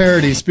good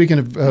parody, speaking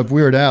of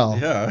Weird Al.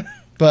 Yeah.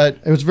 But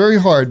it was very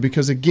hard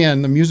because,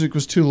 again, the music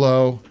was too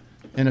low,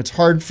 and it's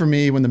hard for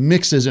me when the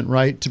mix isn't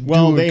right to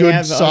do a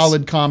good,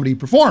 solid comedy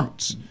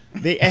performance.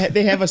 They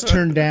have us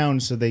turned down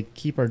so they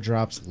keep our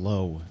drops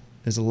low.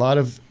 There's a lot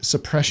of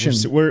suppression.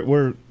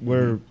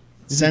 We're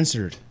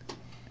censored.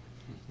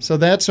 So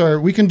that's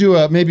we can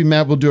do maybe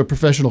Matt will do a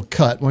professional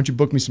cut. Why don't you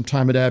book me some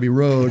time at Abbey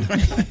Road?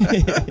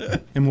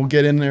 And we'll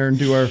get in there and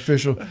do our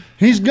official.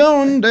 He's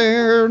going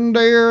down,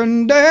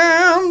 down,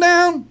 down,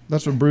 down.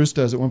 That's what Bruce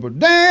does at one point.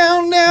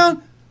 Down,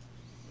 down.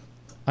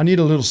 I need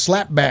a little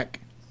slap back.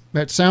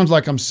 That sounds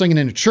like I'm singing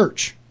in a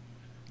church.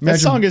 That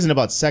song isn't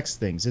about sex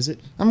things, is it?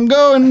 I'm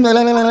going.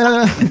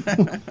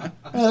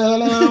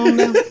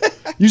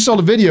 You saw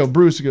the video,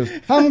 Bruce goes,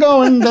 I'm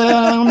going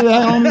down,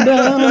 down,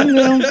 down,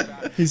 down.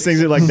 He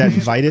sings it like that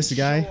Vitus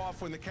guy.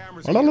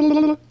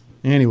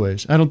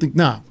 Anyways, I don't think,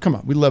 come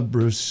on. We love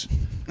Bruce.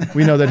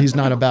 We know that he's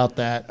not about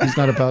that. He's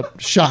not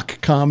about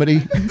shock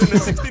comedy.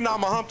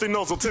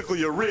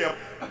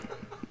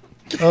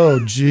 Oh,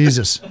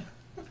 Jesus.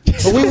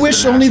 But we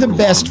wish only the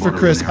best for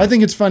Chris. I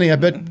think it's funny. I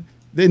bet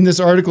in this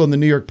article in the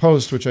New York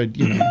Post, which when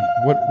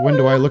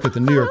do I look at the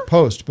New York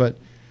Post? But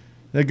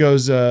that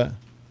goes, an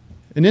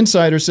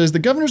insider says the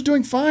governor's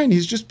doing fine.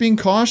 He's just being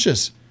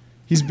cautious.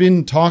 He's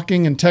been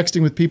talking and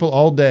texting with people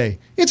all day.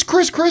 It's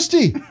Chris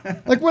Christie.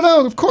 Like, what?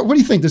 Of course. What do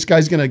you think? This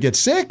guy's going to get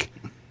sick?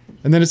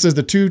 And then it says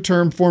the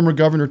 2-term former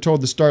governor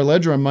told the Star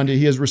Ledger on Monday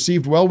he has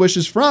received well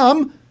wishes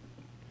from,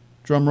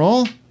 drum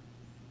roll.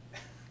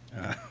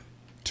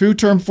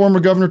 2-term former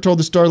governor told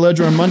the Star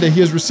Ledger on Monday he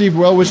has received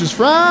well wishes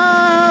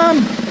from,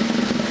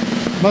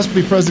 must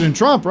be President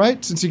Trump,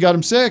 right? Since he got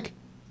him sick.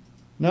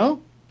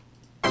 No?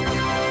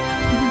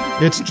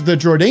 It's the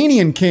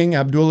Jordanian king,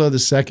 Abdullah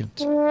II.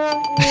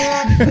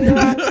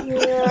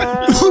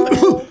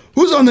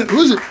 Who's on the?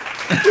 Who's it?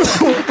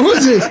 Who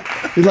is this?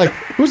 He's like,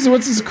 what's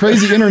this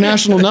crazy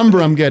international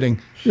number I'm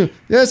getting?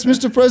 Yes,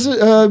 Mr.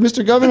 President,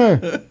 Mr.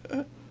 Governor.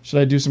 Should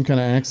I do some kind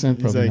of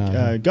accent? He's Probably like,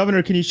 not.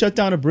 Governor, can you shut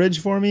down a bridge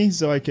for me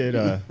so I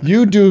could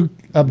you do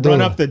Abdullah.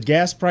 run up the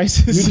gas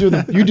prices? You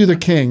do the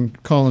king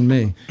calling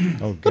me.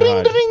 Oh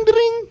God!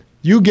 Ding.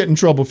 You get in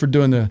trouble for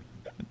doing the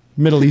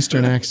Middle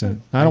Eastern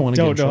accent. I don't want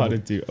to get in trouble. Know how to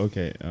do.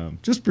 Okay.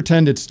 Just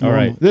pretend it's all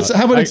normal. right.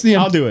 How about it's the?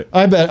 I'll do it.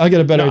 I bet I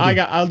get a better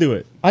idea. I'll do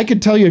it. I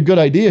could tell you a good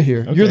idea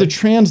here. Okay. You're the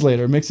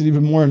translator. It makes it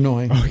even more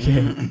annoying.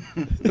 Okay.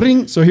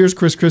 Ring. So here's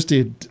Chris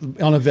Christie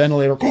on a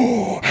ventilator.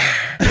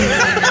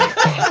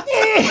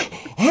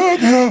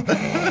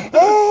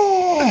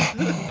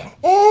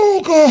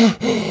 Oh God!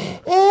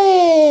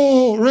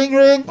 Oh, ring.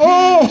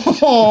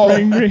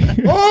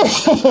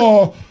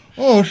 Oh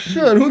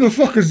shit! Who the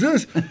fuck is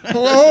this?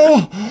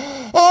 Hello?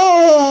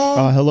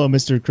 Oh. Hello,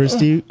 Mr.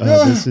 Christie.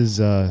 This is.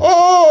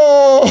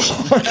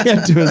 Oh, I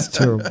can't do it. It's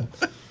terrible.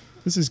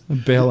 This is.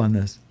 Bail on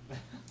this.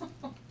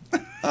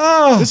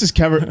 This is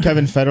Kevin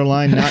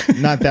Federline,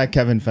 not that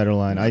Kevin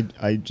Federline.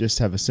 I just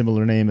have a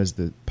similar name as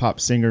the pop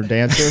singer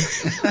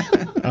dancer.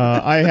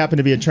 I happen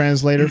to be a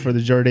translator for the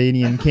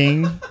Jordanian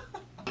king.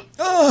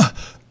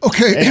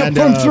 Okay, and,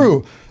 put him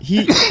through.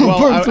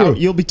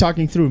 You'll be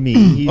talking through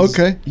me.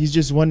 Okay. He's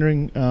just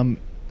wondering,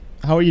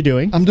 how are you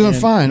doing? I'm doing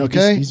fine.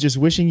 Okay. He's just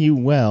wishing you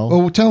well.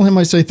 Oh, tell him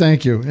I say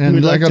thank you. And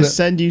we'd like to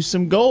send you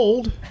some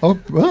gold. Oh,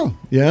 well,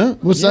 yeah.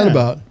 What's that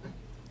about?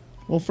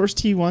 Well, first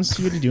he wants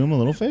you to do him a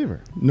little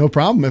favor. No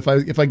problem.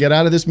 If I get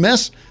out of this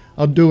mess,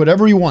 I'll do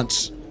whatever he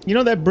wants. You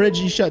know that bridge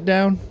you shut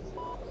down?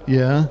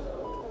 Yeah.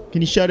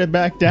 Can you shut it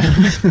back down?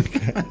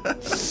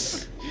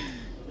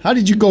 How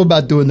did you go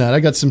about doing that? I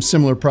got some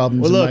similar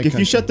problems. Well, in look, my if country.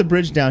 you shut the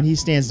bridge down, he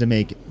stands to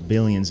make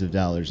billions of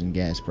dollars in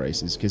gas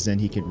prices because then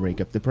he could rake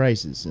up the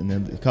prices and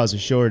then cause a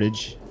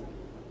shortage.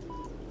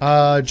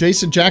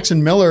 Jason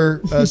Jackson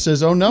Miller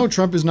says, "Oh no,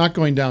 Trump is not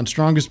going down.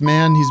 Strongest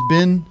man he's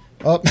been."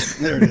 Up.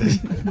 There it is.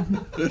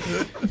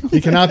 He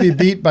cannot be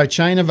beat by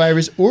China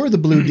virus or the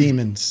blue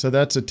demons. So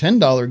that's a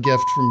 $10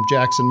 gift from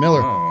Jackson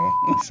Miller.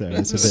 Oh. Sorry,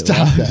 that's a bit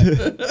Stop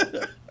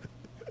that.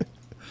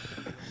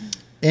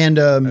 And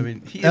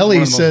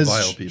Ellie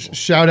says,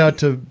 shout out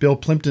to Bill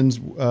Plimpton's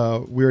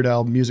Weird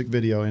Al music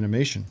video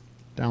animation.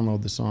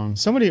 Download the song.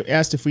 Somebody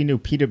asked if we knew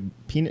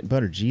peanut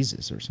butter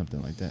Jesus or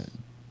something like that.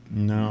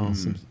 No.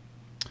 Who's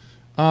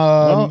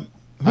on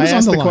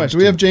the line? Do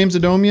we have James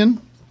Adomian?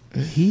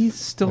 He's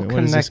still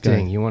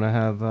connecting. You want to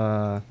have?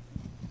 You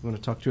want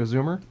to talk to a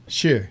Zoomer?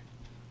 Sure.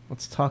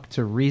 Let's talk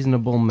to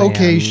reasonable man.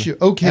 Okay, sure.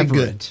 Okay, Everett.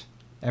 good.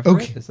 Everett,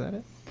 okay. Is that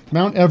it?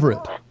 Mount Everett.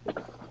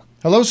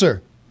 Hello,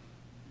 sir.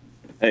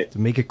 Hey. To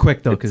make it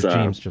quick though, because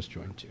James just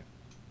joined you.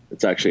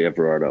 It's actually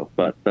Everardo,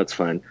 but that's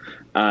fine.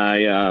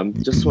 I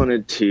just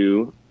wanted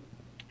to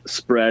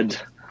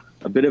spread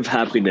a bit of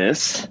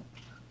happiness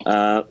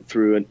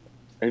through.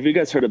 Have you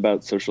guys heard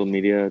about social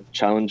media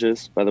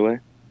challenges? By the way.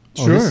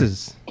 Sure.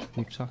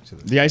 You've talked to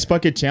them. The Ice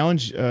Bucket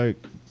Challenge,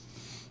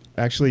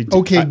 actually.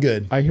 Okay,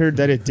 good. I heard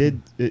that it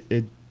did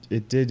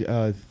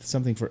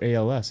something for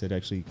ALS. It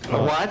actually.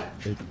 What?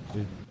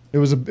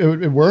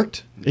 It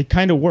worked. It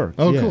kind of worked.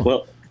 Oh, yeah.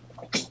 cool.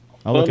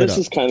 Well, this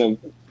is kind of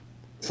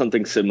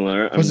something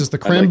similar. Was this the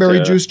cranberry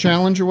juice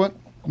challenge or what?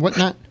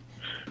 Whatnot?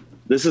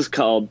 This is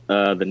called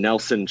the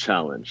Nelson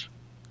Challenge,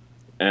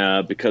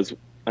 because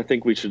I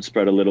think we should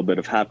spread a little bit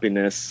of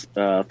happiness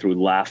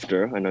through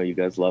laughter. I know you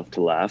guys love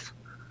to laugh.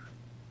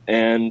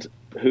 And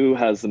who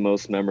has the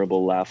most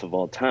memorable laugh of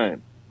all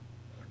time?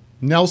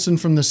 Nelson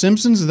from The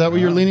Simpsons? Is that what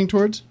you're leaning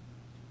towards?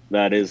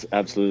 That is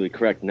absolutely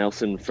correct.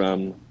 Nelson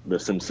from The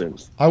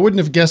Simpsons. I wouldn't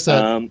have guessed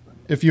that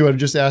if you had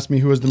just asked me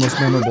who was the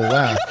most memorable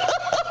laugh.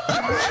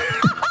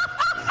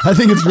 I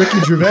think it's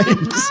Ricky Gervais.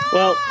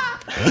 Well,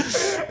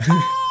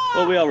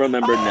 we all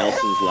remember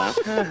Nelson's laugh.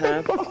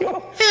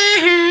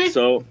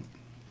 So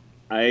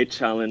I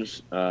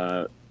challenged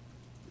 3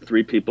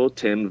 people,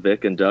 Tim,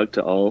 Vic, and Doug,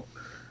 to all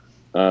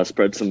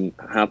spread some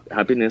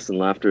happiness and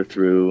laughter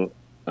through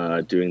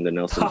doing the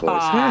Nelson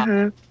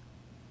voice.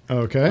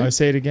 Okay. I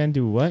say it again.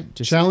 Do what?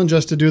 Just challenge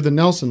us to do the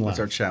Nelson laugh. What's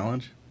our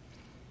challenge?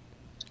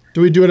 Do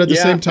we do it at the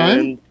same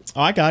time?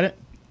 Oh, I got it.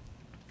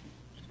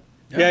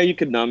 Yeah, you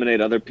could nominate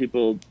other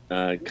people.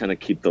 Kind of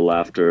keep the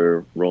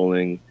laughter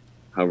rolling,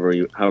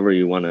 however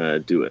you want to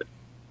do it.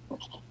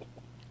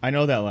 I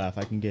know that laugh.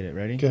 I can get it.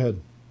 Ready? Go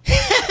ahead.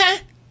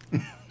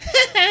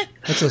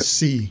 That's a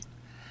C.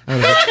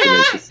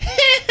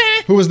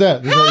 Who was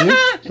that? Is that you?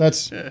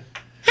 That's.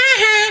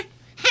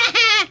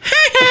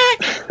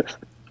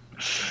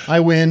 I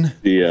win.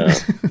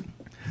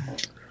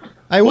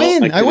 I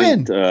win. I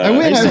win. I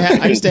win.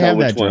 I used to have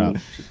that drop.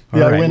 All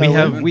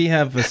right, we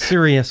have a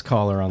serious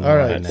caller on the line.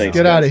 All right,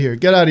 get out of here.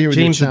 Get out of here with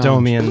James your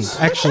challenge.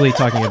 Adomian, actually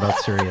talking about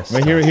serious.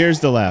 Wait,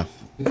 here's the laugh.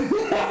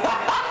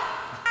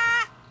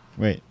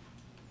 Wait.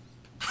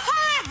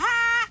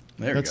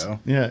 There we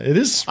go. Yeah, it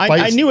is.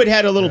 I knew it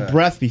had a little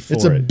breath before.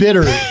 It's a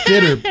bitter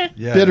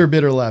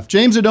laugh.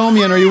 James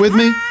Adomian, are you with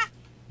me?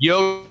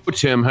 Yo,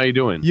 Tim, how you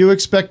doing? You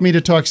expect me to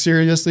talk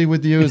seriously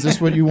with you? Is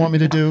this what you want me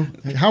to do?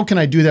 How can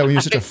I do that when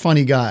you're such a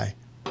funny guy?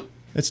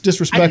 It's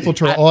disrespectful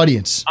to our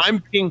audience.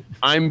 I'm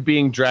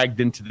being dragged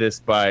into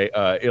this by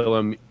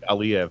Ilham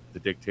Aliyev, the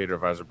dictator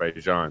of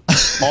Azerbaijan.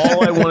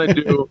 All I want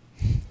to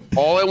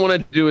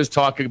do is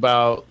talk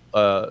about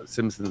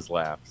Simpsons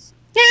laughs.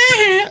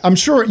 I'm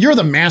sure you're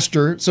the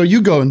master, so you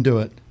go and do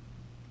it.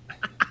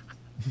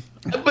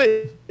 But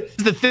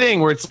it's the thing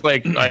where it's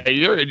like,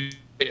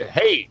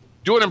 hey,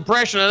 do an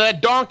impression of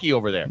that donkey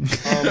over there.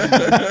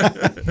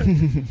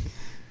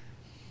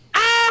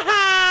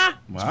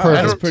 Wow,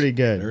 that's pretty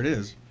good. There it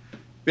is.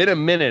 Been a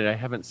minute. I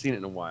haven't seen it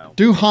in a while.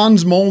 Do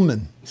Hans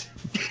Molman.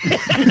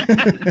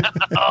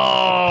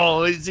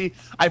 Oh, see,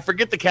 I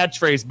forget the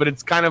catchphrase, but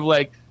it's kind of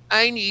like,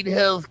 I need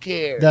health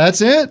care.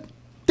 That's it.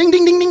 Ding,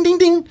 ding, ding, ding, ding,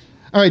 ding.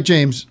 All right,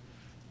 James.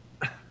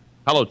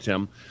 Hello,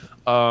 Tim.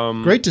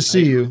 Great to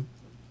see you.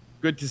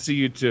 Good to see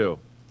you too.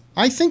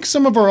 I think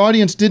some of our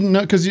audience didn't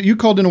know, because you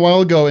called in a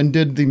while ago and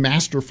did the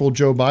masterful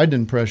Joe Biden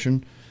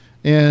impression,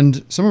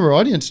 and some of our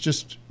audience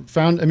just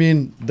found, I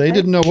mean, they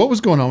didn't know what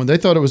was going on. They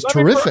thought it was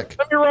terrific.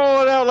 Let me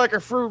roll it out like a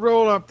fruit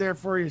roll up there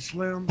for you,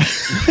 Slim.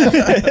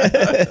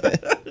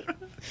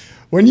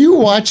 When you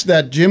watch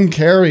that Jim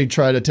Carrey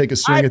try to take a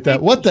swing at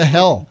that, what the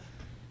hell?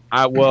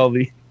 I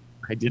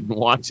didn't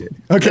watch it.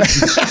 Okay.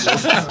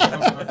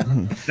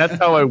 That's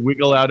how I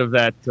wiggle out of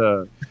that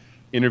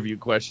interview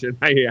question.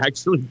 I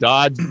actually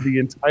dodged the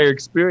entire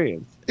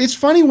experience. It's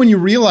funny when you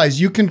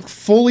realize you can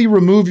fully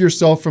remove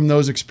yourself from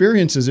those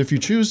experiences if you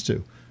choose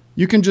to.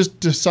 You can just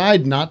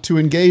decide not to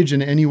engage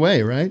in any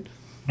way, right?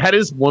 That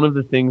is one of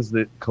the things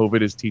that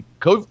COVID is teaching.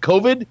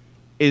 COVID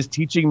is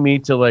teaching me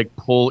to like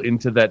pull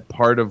into that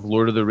part of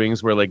Lord of the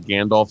Rings where like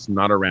Gandalf's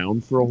not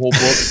around for a whole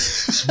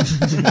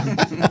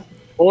book.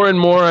 More and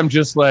more, I'm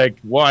just like,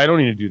 well, I don't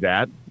need to do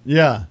that.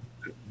 Yeah.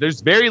 There's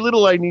very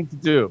little I need to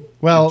do.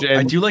 Well,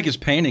 I do like his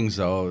paintings,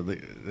 though.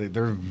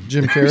 They're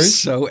Jim Carrey?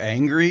 so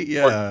angry.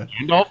 Yeah.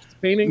 Gandalf's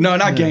painting? No,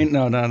 not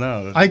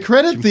No. I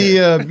credit the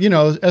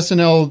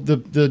SNL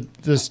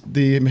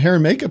the hair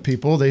and makeup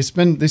people. They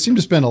seem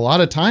to spend a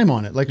lot of time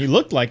on it. Like he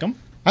looked like him.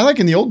 I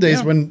like in the old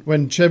days when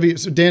Dan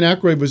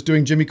Aykroyd was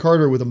doing Jimmy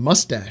Carter with a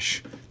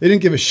mustache. They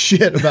didn't give a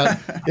shit about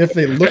if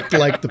they looked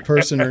like the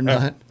person or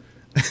not.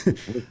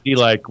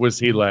 Was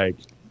he like,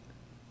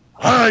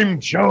 I'm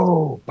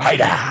Joe Biden?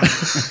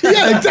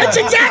 Yeah, that's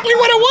exactly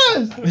what it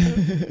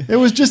was. It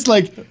was just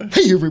like,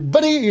 hey,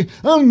 everybody,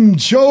 I'm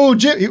Joe.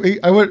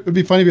 It would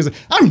be funny if he was like,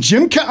 I'm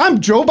Joe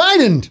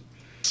Biden.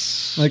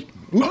 Like,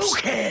 oops.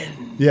 Okay.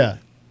 Yeah.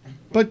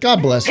 But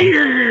God bless him.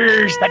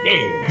 Here's the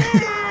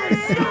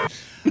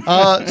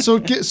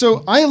deal.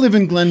 So I live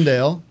in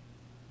Glendale,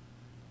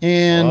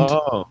 and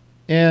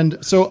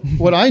so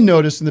what I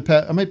noticed in the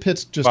past, my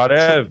pits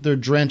they're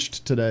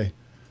drenched today.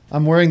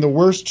 I'm wearing the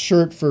worst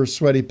shirt for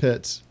sweaty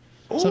pits.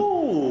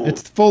 So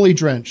it's fully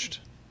drenched.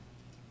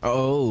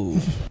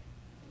 Oh.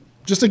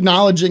 Just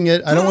acknowledging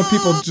it. I don't want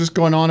people just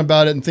going on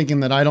about it and thinking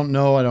that I don't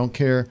know, I don't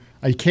care.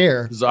 I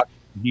care.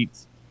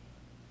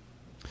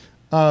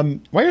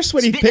 Why are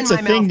sweaty pits a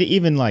thing to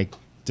even like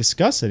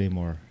discuss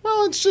anymore?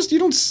 Well, it's just you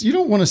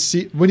don't want to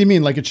see. What do you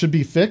mean? Like it should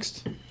be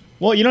fixed?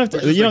 Well, you don't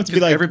have to. You don't have to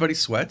be like everybody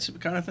sweats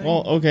kind of thing.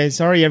 Well, okay,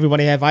 sorry,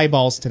 everybody have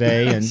eyeballs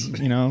today,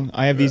 and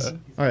I have these. All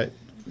right,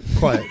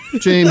 quiet,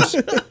 James.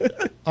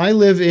 I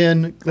live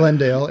in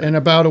Glendale, and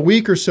about a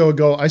week or so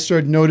ago, I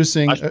started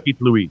noticing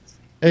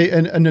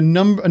a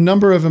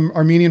number of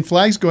Armenian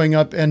flags going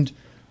up, and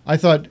I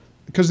thought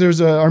because there's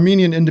an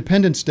Armenian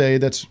Independence Day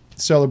that's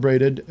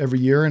celebrated every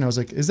year, and I was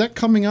like, is that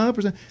coming up?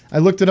 I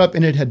looked it up,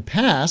 and it had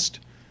passed.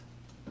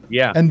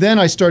 Yeah. And then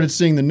I started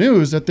seeing the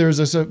news that there's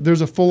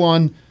a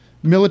full-on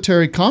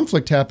military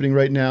conflict happening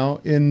right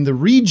now in the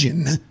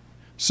region.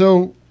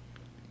 So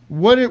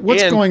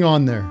what's going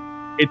on there?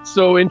 It's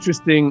so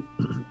interesting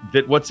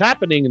that what's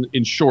happening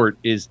in short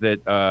is that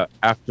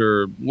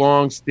after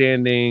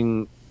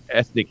long-standing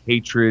ethnic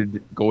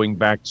hatred going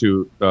back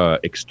to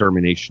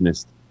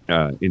exterminationist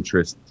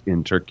interests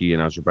in Turkey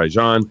and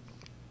Azerbaijan,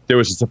 there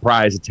was a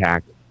surprise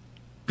attack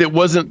that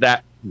wasn't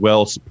that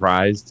well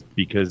surprised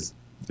because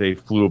they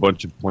flew a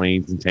bunch of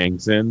planes and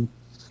tanks in.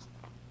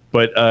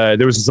 But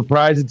there was a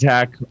surprise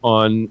attack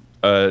on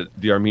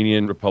the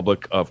Armenian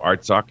Republic of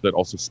Artsakh that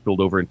also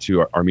spilled over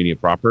into Armenia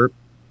proper.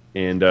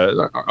 And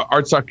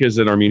Artsakh is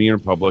an Armenian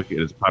republic.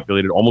 It is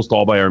populated almost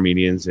all by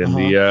Armenians. And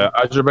the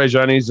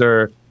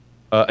Azerbaijanis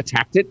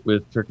attacked it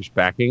with Turkish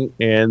backing.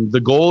 And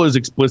the goal is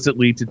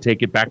explicitly to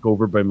take it back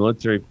over by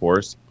military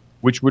force,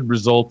 which would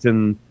result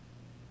in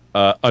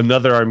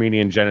another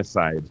Armenian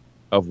genocide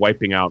of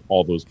wiping out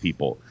all those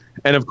people.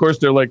 And of course,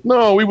 they're like,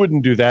 no, we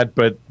wouldn't do that.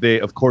 But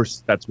of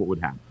course, that's what would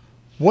happen.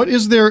 What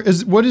is there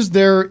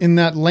in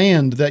that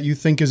land that you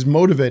think is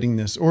motivating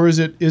this, or is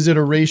it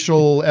a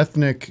racial,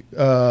 ethnic,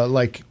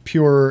 like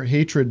pure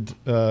hatred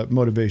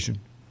motivation?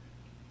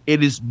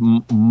 It is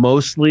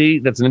mostly.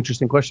 That's an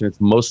interesting question.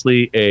 It's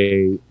mostly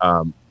a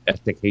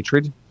ethnic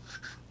hatred.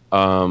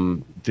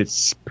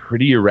 That's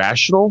pretty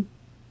irrational.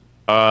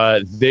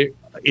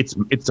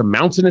 It's a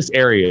mountainous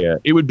area.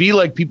 It would be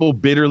like people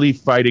bitterly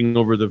fighting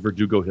over the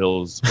Verdugo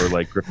Hills or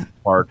like Griffith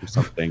Park or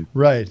something.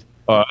 Right.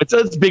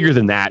 It's bigger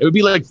than that. It would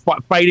be like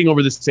fighting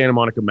over the Santa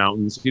Monica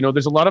Mountains.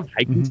 There's a lot of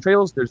hiking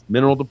trails. There's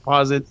mineral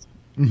deposits.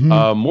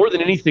 More than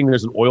anything,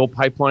 there's an oil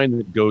pipeline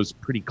that goes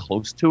pretty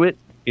close to it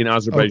in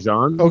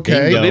Azerbaijan.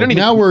 Okay.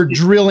 Now we're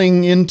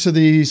drilling into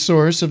the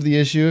source of the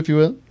issue, if you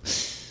will.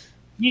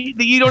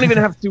 You don't even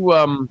have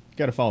to.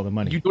 Got to follow the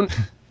money. You don't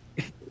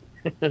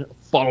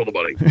follow the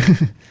money.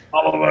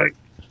 Follow the money.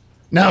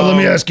 Now let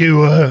me ask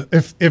you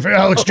if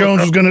Alex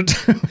Jones was going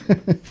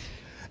to.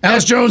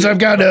 Alex Jones, I've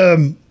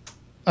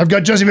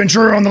got Jesse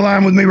Ventura on the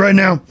line with me right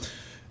now,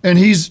 and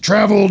he's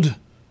traveled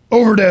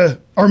over to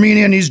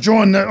Armenia and he's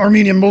joined the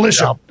Armenian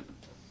militia.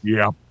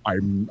 Yep.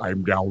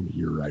 I'm down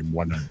here.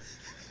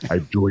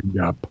 I've joined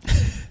up.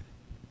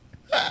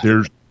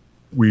 There's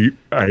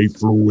I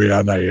flew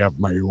in. I have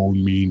my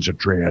own means of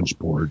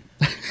transport.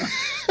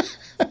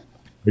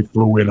 I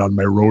flew in on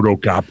my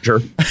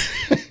rotocopter.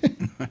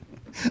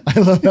 I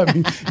love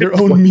having your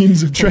own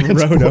means of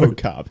transport.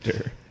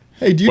 Rotocopter.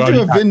 Hey, do you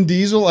do a Vin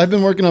Diesel? I've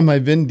been working on my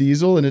Vin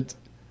Diesel, and it's.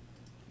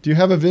 Do you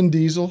have a Vin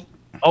Diesel?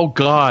 Oh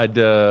God!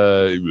 He's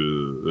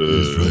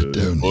right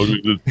down.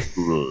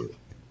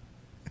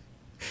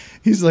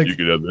 He's like, you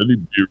can have any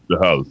beer in the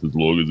house as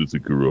long as it's a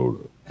Corona.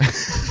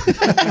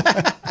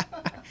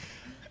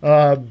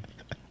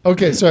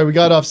 Okay, sorry, we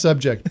got off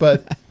subject,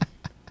 but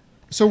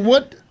so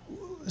what?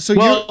 So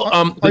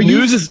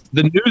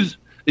the news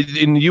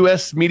in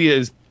U.S. media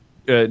is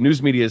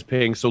news media is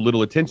paying so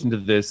little attention to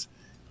this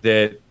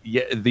that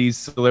these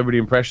celebrity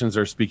impressions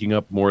are speaking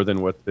up more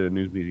than what the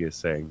news media is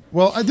saying.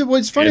 Well,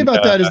 what's funny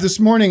about that is this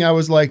morning I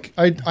was like,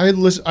 I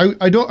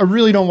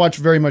really don't watch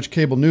very much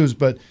cable news,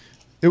 but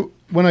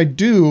when I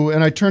do,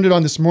 and I turned it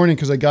on this morning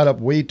because I got up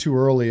way too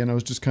early and I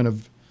was just kind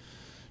of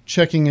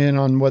checking in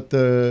on what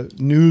the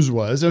news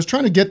was. I was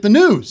trying to get the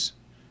news.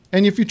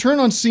 And if you turn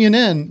on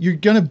CNN, you're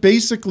going to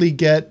basically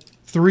get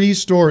 3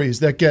 stories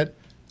that get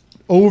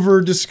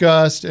over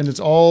discussed, and it's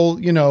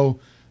all, you know,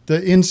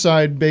 the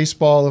inside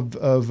baseball of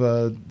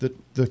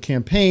the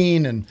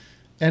campaign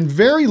and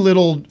very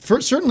little,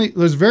 certainly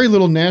there's very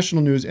little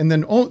national news, and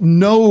then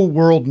no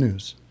world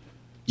news.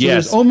 So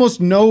there's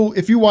almost no,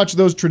 if you watch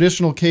those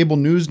traditional cable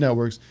news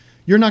networks,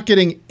 you're not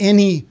getting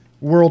any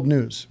world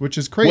news, which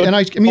is crazy. And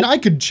I mean, I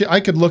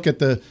could look at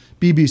the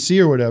BBC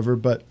or whatever,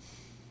 but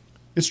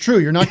it's true.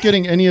 You're not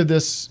getting any of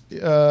this.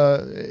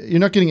 You're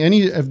not getting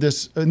any of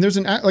this. And there's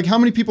like, how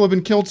many people have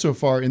been killed so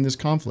far in this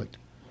conflict?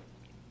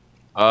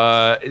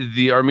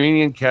 The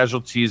Armenian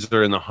casualties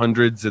are in the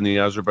hundreds, and the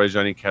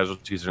Azerbaijani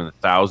casualties are in the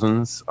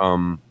thousands.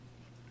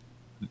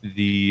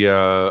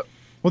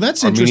 Well,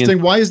 that's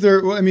interesting. Why is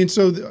there? I mean,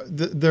 so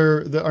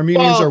the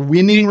Armenians are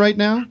winning right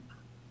now.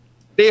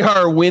 They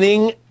are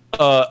winning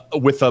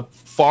with a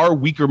far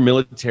weaker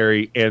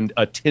military and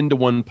a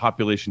 10-to-1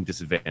 population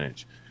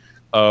disadvantage.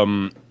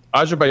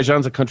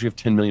 Azerbaijan's a country of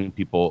 10 million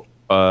people,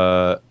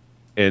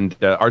 and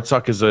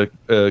Artsakh is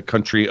a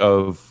country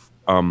of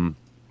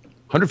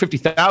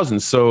 150,000.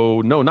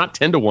 So no, not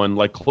 10-to-1,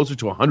 like closer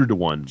to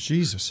 100-to-1.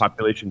 Jesus,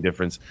 population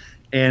difference,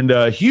 and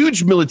a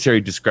huge military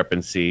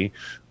discrepancy.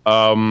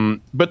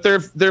 But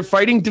they're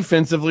fighting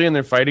defensively and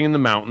they're fighting in the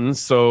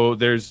mountains, so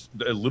there's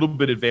a little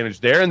bit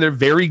advantage there, and they're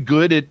very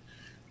good at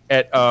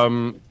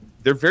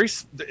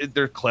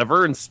they're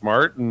clever and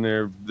smart, and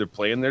they're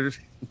playing their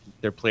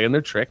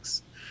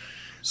tricks.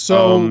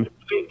 So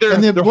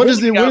what is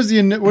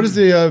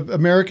the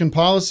American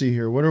policy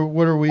here? What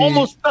are we?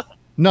 Almost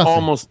nothing.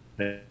 Almost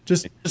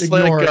just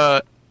ignore.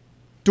 Like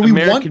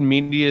American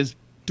media's.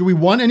 Do we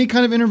want any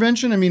kind of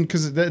intervention? I mean,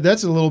 because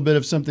that's a little bit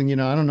of something, you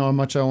know, I don't know how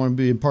much I want to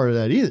be a part of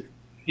that either.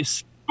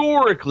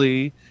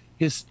 Historically,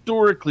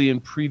 in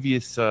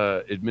previous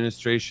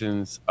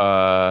administrations,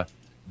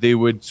 they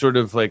would sort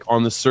of like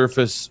on the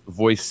surface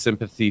voice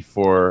sympathy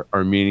for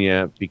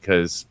Armenia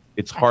because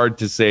it's hard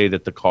to say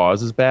that the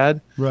cause is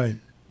bad. Right.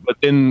 But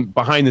then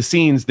behind the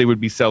scenes, they would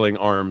be selling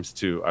arms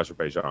to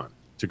Azerbaijan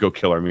to go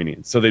kill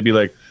Armenians. So they'd be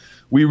like,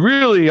 we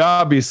really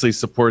obviously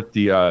support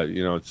the,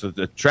 so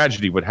the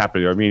tragedy would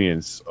happen to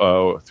Armenians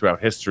throughout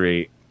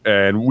history,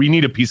 and we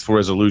need a peaceful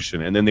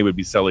resolution. And then they would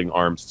be selling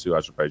arms to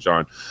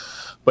Azerbaijan.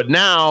 But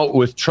now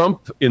with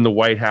Trump in the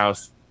White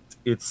House,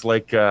 it's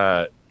like he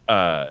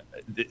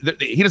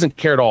doesn't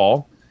care at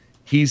all.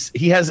 He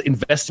has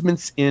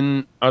investments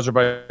in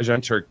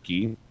Azerbaijan,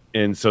 Turkey.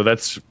 And so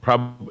that's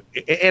probably,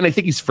 and I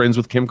think he's friends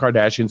with Kim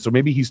Kardashian. So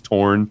maybe he's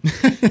torn.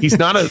 He's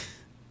not a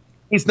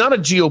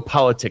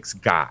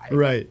geopolitics guy.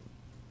 Right.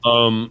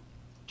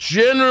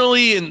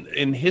 Generally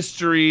in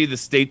history, the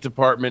State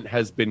Department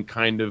has been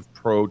kind of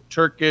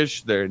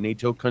pro-Turkish. They're a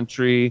NATO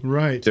country.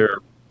 Right. They're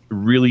a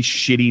really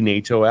shitty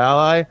NATO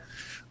ally.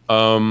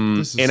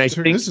 This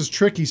is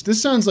tricky.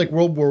 This sounds like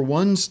World War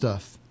I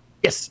stuff.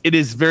 Yes, it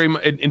is very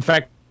much. In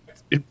fact,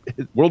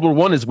 World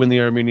War I is when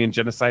the Armenian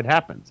genocide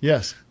happened.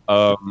 Yes.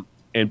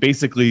 And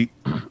basically,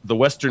 the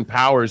Western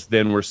powers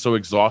then were so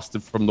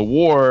exhausted from the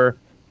war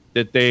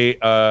that they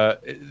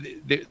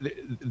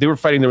were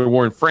fighting their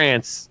war in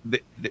France.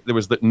 There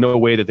was no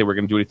way that they were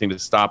going to do anything to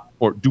stop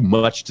or do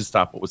much to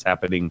stop what was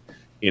happening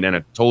in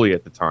Anatolia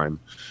at the time.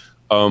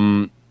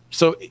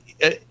 So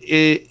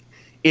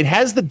it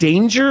has the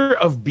danger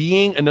of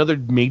being another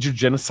major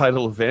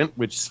genocidal event,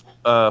 which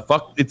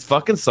it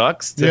fucking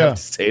sucks to have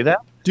to say that.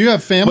 Do you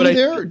have family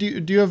there? Do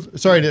you have?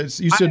 Sorry, you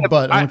said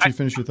but. I want you to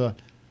finish your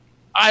thought.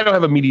 I don't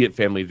have immediate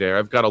family there.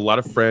 I've got a lot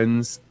of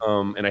friends,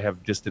 and I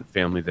have distant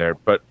family there.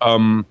 But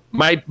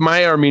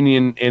my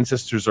Armenian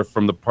ancestors are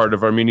from the part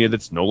of Armenia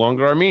that's no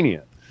longer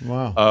Armenia.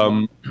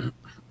 Wow.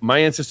 My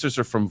ancestors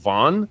are from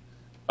Van,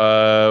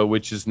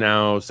 which is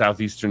now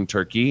southeastern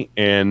Turkey,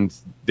 and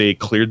they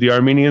cleared the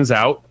Armenians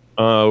out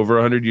over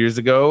 100 years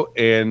ago.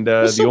 And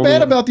what's so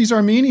bad about these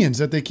Armenians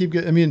that they keep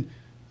getting? I mean,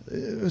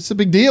 it's a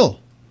big deal.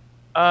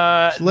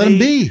 Let them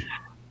be.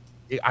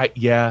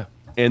 Yeah.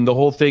 And the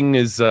whole thing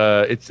is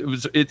it's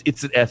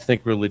an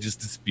ethnic religious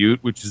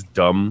dispute, which is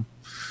dumb.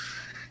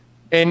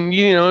 And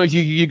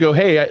you go,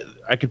 hey,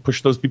 I could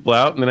push those people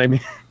out, and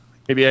then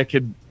maybe I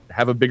could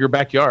have a bigger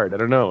backyard. I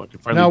don't know.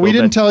 Now, we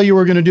didn't tell you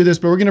we're going to do this,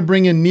 but we're going to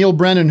bring in Neil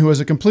Brennan, who has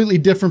a completely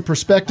different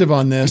perspective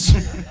on this.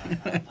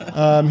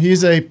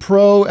 He's a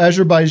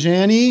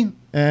pro-Azerbaijani,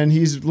 and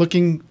he's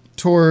looking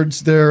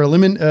towards their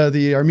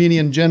the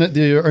Armenian genocide.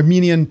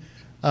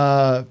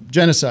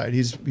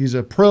 He's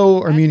a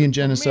pro-Armenian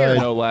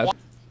genocide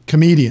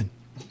comedian.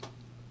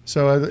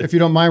 So if you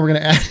don't mind, we're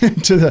going to add him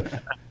to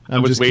the... I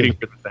was waiting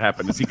for this to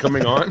happen. Is he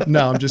coming on?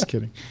 No, I'm just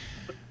kidding.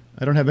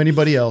 I don't have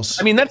anybody else.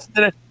 I mean, that's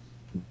the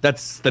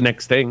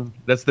next thing.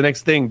 That's the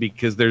next thing,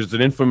 because there's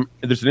an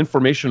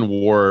information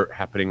war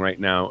happening right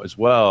now as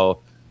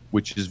well,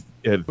 which is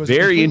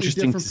very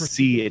interesting to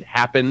see it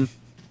happen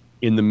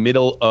in the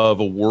middle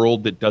of a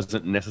world that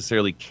doesn't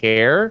necessarily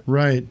care.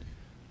 Right.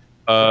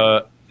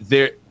 The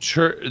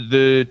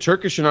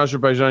Turkish and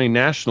Azerbaijani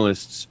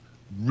nationalists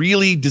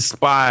really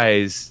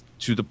despise,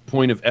 to the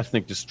point of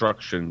ethnic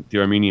destruction, the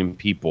Armenian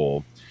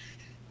people.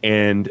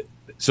 And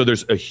so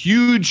there's a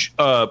huge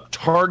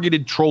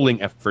targeted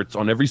trolling efforts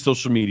on every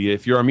social media.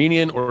 If you're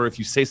Armenian, or if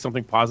you say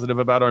something positive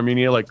about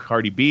Armenia, like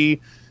Cardi B,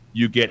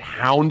 you get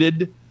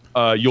hounded.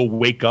 You'll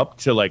wake up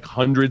to like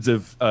hundreds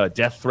of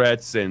death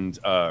threats and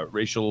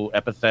racial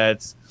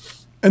epithets.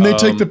 And they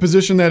take the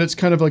position that it's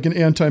kind of like an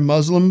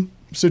anti-Muslim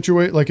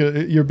situation, like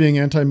you're being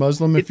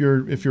anti-Muslim if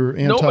you're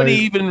anti. Nobody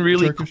even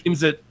really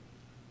claims it.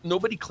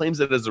 Nobody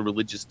claims it as a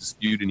religious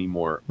dispute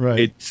anymore.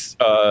 Right.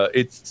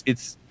 It's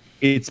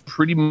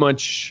pretty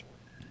much,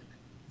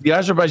 the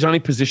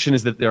Azerbaijani position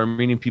is that the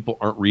Armenian people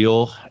aren't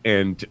real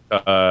and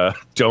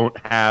don't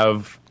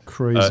have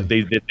crazy.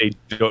 They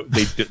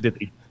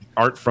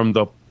aren't from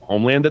the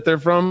homeland that they're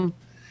from.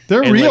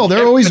 They're real.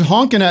 They're always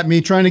honking at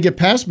me, trying to get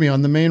past me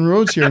on the main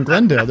roads here in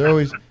Glendale. They're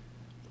always,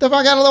 the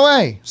fuck out of the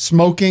way,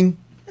 smoking.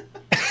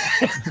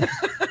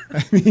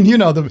 I mean, you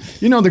know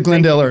the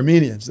Glendale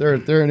Armenians. They're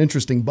an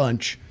interesting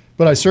bunch,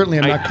 but I certainly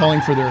am not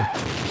calling for their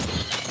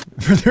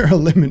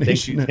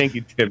elimination. Thank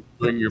you, Tim.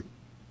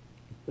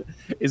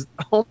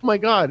 Oh my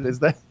God,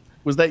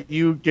 was that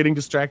you getting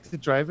distracted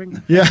driving?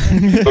 Yeah.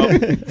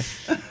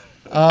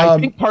 I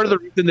think part of the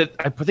reason that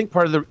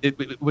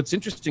what's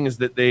interesting is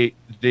that there's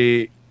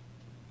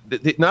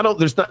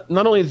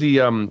not only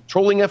the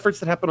trolling efforts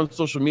that happen on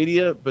social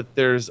media, but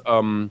there's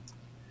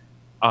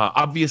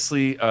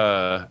obviously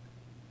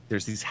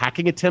there's these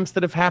hacking attempts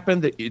that have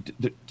happened.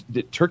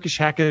 That Turkish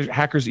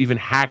hackers even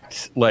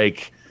hacked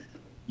like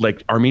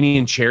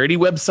Armenian charity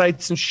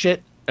websites and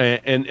shit.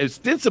 And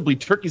ostensibly,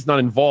 Turkey's not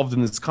involved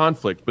in this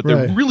conflict, but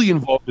they're really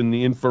involved in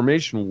the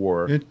information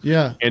war.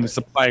 And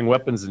supplying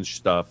weapons and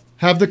stuff.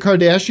 Have the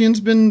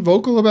Kardashians been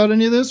vocal about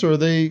any of this, or are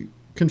they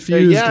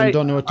confused and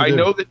don't know what to do?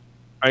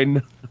 I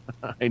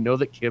know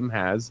that Kim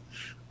has.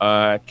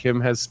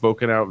 Kim has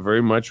spoken out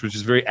very much, which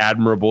is very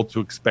admirable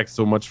to expect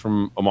so much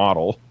from a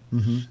model.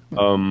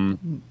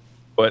 Mm-hmm.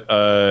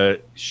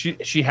 But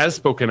she has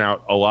spoken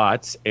out a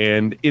lot,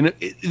 and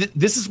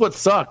this is what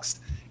sucks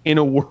in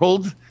a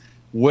world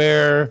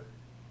where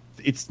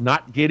it's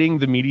not getting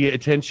the media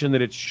attention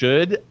that it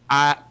should.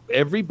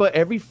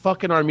 Every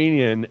fucking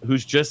Armenian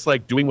who's just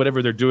like doing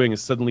whatever they're doing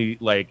is suddenly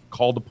like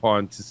called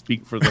upon to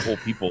speak for the whole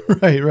people.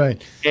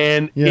 Right.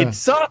 And it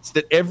sucks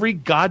that every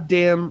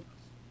goddamn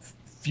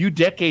few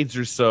decades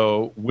or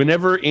so,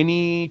 whenever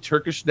any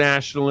Turkish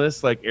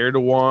nationalist like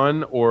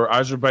Erdogan or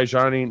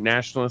Azerbaijani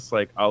nationalist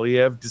like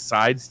Aliyev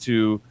decides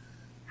to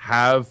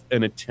have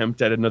an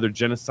attempt at another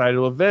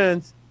genocidal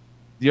event,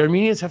 the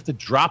Armenians have to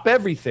drop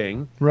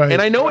everything. Right.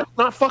 And I know it's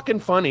not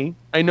fucking funny.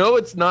 I know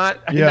it's not.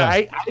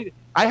 Yeah.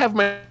 I have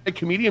my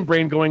comedian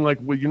brain going like,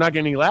 well, you're not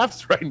getting any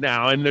laughs right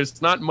now, and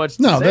there's not much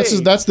to say.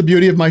 That's the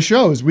beauty of my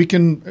shows. We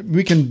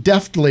can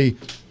deftly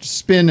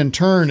spin and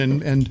turn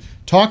and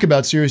talk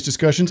about serious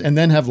discussions and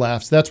then have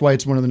laughs. That's why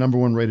it's one of the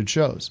 #1 rated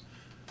shows.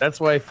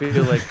 That's why I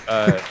feel like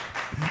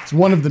it's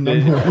one of the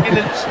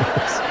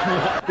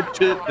 #1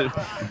 shows.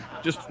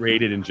 Just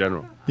rated in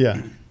general.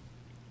 Yeah.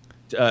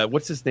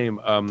 What's his name?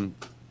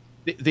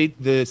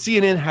 The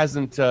CNN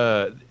hasn't.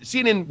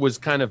 CNN was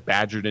kind of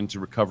badgered into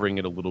recovering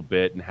it a little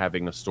bit and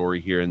having a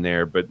story here and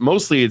there, but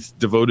mostly it's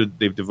devoted.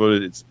 They've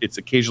devoted. It's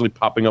occasionally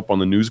popping up on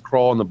the news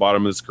crawl on the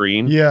bottom of the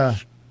screen. Yeah.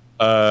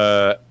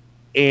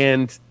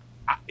 And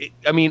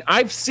I mean,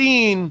 I've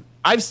seen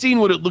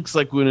what it looks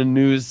like when a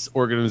news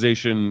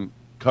organization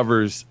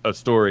covers a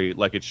story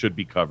like it should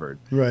be covered.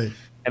 Right.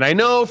 And I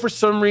know for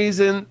some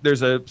reason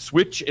there's a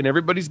switch in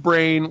everybody's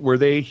brain where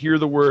they hear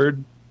the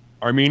word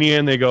Armenia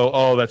and they go,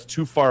 "Oh, that's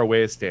too far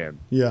away to stand."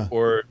 Yeah.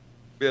 Or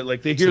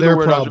like they hear the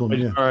word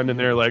Azerbaijan and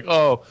they're like,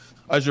 "Oh,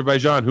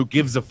 Azerbaijan, who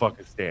gives a fuck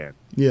a stand?"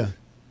 Yeah.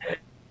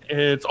 And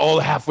it's all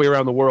halfway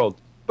around the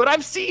world. But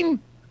I've seen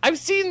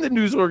the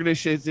news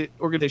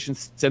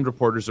organizations send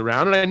reporters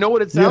around, and I know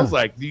what it sounds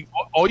like.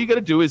 All you got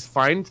to do is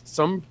find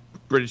some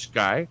British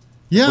guy,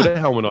 put a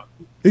helmet on,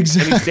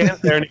 exactly, and he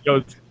stands there and he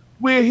goes,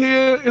 "We're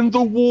here in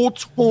the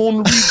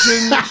war-torn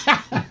region."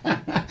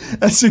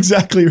 That's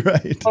exactly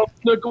right. Of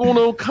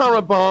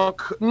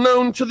Nagorno-Karabakh,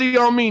 known to the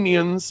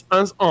Armenians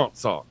as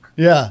Artsakh.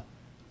 Yeah.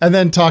 And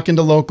then talking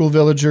to local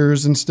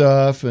villagers and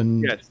stuff.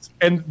 And yes.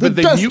 And the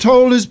death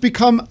toll has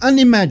become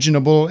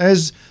unimaginable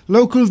as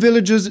local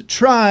villagers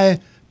try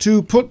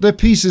to put their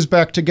pieces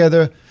back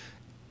together.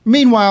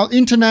 Meanwhile,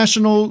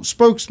 international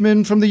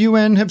spokesmen from the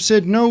UN have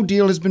said no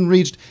deal has been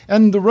reached,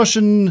 and the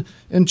Russian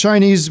and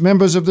Chinese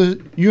members of the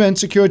UN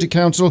Security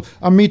Council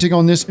are meeting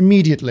on this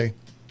immediately.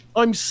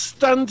 I'm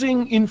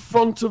standing in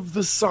front of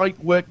the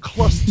site where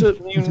cluster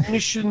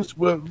munitions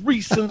were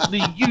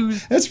recently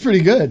used. That's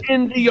pretty good.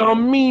 In the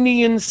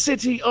Armenian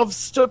city of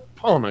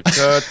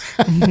Stepanakert.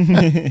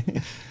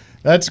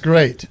 That's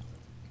great.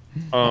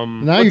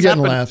 Now you're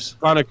getting laughs.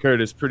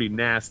 Stepanakert is pretty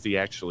nasty,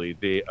 actually.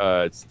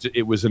 It's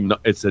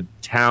a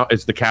town.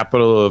 It's the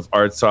capital of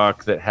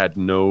Artsakh that had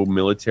no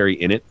military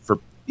in it.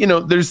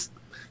 There's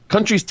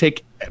countries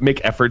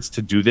make efforts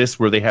to do this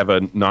where they have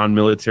a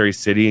non-military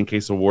city in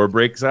case a war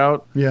breaks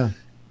out. Yeah.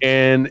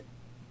 And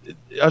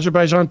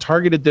Azerbaijan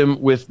targeted them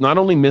with not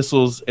only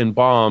missiles and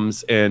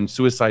bombs and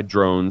suicide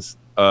drones,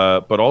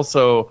 but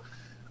also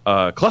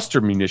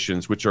cluster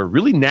munitions, which are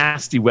really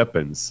nasty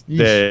weapons.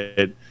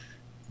 That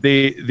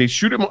they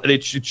shoot them.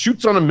 It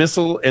shoots on a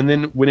missile, and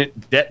then when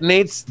it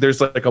detonates, there's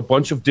like a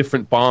bunch of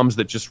different bombs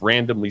that just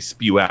randomly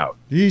spew out.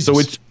 Jesus. So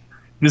it's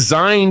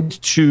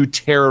designed to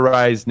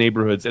terrorize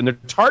neighborhoods, and they're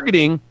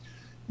targeting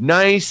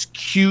nice,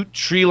 cute,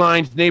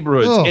 tree-lined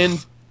neighborhoods. Oh.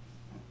 And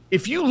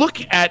if you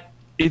look at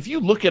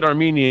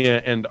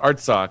Armenia and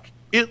Artsakh,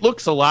 it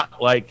looks a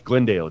lot like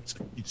Glendale.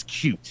 It's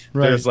cute.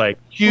 Right. There's like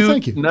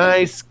cute,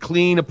 nice,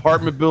 clean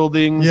apartment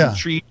buildings, and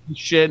trees and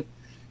shit.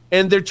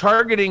 And they're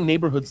targeting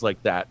neighborhoods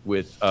like that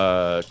with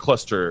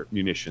cluster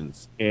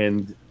munitions.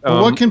 And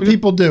what can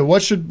people do?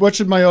 What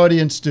should my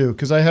audience do?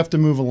 Because I have to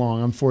move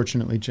along,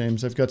 unfortunately,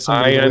 James. I've got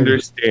somebody. I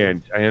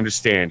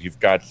understand. You've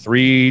got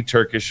 3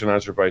 Turkish and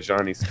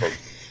Azerbaijani spokesmen.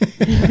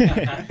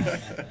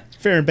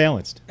 Fair and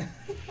balanced.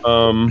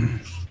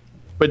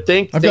 But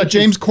I've got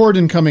James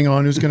Corden coming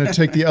on, who's going to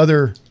take the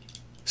other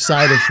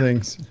side of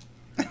things.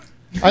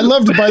 I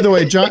loved, by the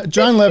way, John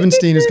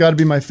Levenstein has got to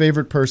be my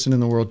favorite person in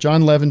the world.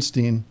 John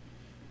Levenstein.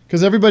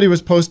 Because everybody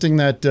was posting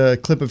that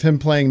clip of him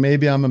playing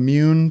 "Maybe I'm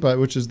Immune,"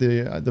 which is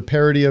the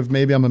parody of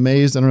 "Maybe I'm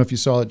Amazed." I don't know if you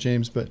saw it,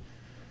 James, but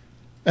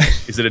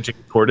is it a James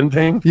Corden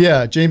thing?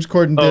 Yeah, James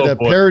Corden did a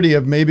parody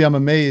of "Maybe I'm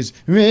Amazed."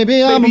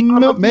 Maybe I'm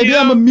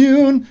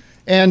immune,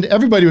 and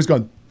everybody was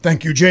going,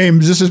 "Thank you,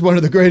 James. This is one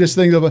of the greatest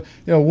things of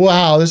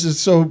wow, this is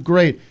so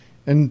great."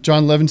 And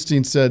John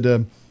Levenstein said,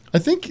 "I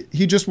think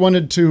he just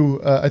wanted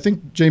to. I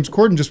think James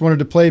Corden just wanted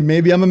to play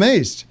 "Maybe I'm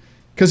Amazed."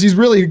 Because he's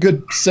really a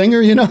good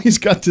singer, he's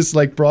got this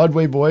like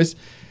Broadway voice,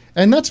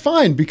 and that's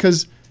fine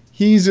because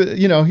he's,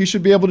 he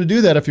should be able to do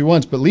that if he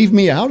wants. But leave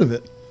me out of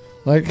it.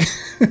 Like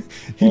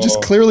he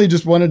just clearly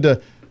just wanted to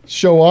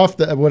show off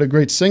what a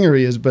great singer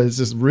he is, but it's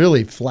this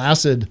really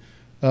flaccid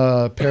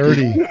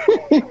parody.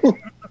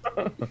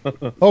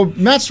 Oh,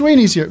 Matt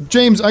Sweeney's here.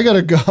 James, I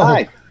gotta go.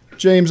 Hi.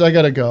 James, I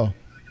gotta go.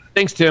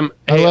 Thanks, Tim.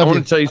 Hey, I want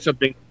to tell you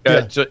something.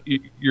 So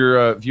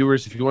your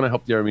viewers, if you want to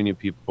help the Armenian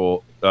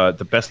people,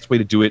 the best way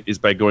to do it is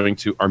by going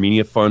to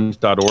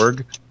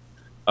armeniafund.org.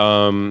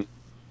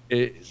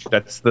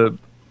 That's the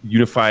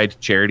unified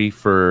charity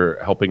for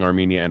helping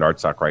Armenia and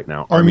Artsakh right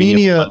now.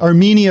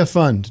 Armenia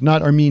Fund,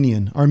 not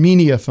Armenian.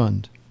 Armenia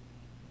Fund.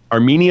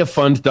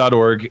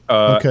 Armeniafund.org.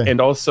 Okay.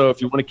 And also, if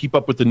you want to keep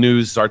up with the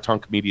news,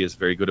 Zartank Media is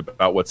very good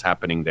about what's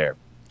happening there.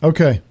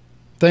 Okay.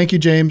 Thank you,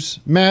 James.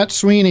 Matt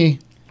Sweeney.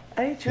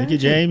 Thank you,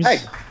 James. Hey.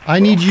 I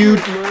need you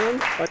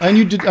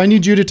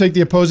to take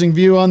the opposing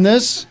view on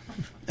this.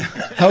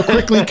 How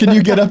quickly can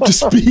you get up to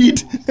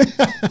speed?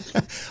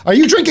 Are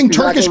you drinking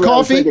Turkish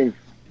coffee?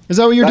 Is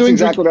that what you're doing?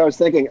 That's exactly what I was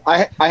thinking.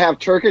 I have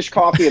Turkish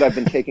coffee and I've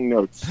been taking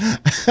notes.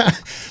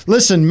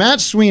 Listen, Matt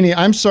Sweeney,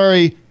 I'm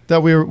sorry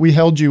that we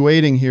held you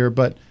waiting here,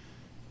 but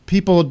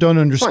people don't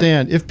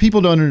understand. If people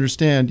don't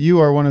understand, you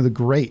are one of the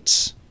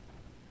greats.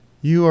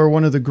 You are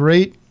one of the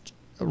great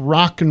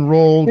rock and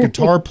roll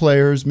guitar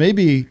players,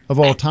 maybe of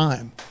all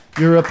time.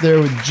 You're up there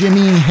with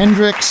Jimi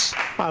Hendrix.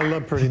 I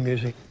love pretty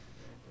music.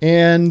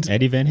 And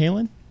Eddie Van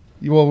Halen?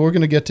 Well, we're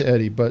going to get to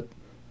Eddie, but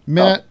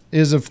Matt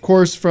is, of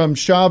course, from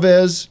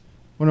Chavez,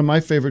 one of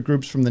my favorite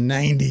groups from the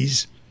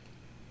 90s.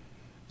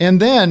 And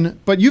then,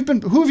 but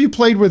who have you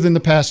played with in the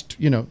past,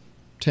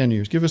 10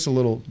 years? Give us a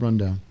little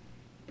rundown.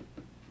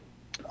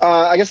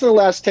 I guess in the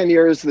last 10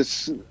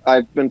 years,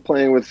 I've been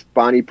playing with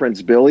Bonnie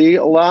Prince Billy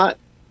a lot.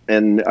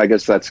 And I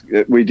guess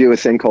we do a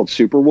thing called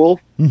Superwolf.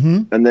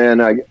 Mm-hmm. And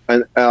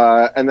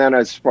then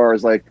as far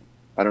as like,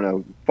 I don't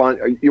know,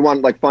 fun, you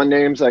want like fun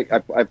names? I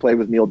played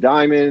with Neil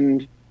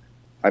Diamond.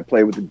 I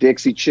played with the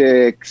Dixie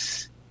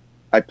Chicks.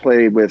 I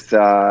played with,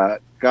 God,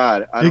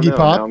 I don't Iggy know.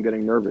 Pop? Now I'm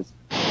getting nervous.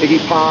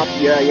 Iggy Pop.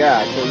 Yeah.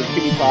 I played with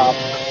Iggy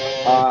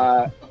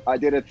Pop. I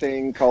did a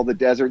thing called the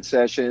Desert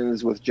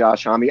Sessions with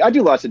Josh Homme. I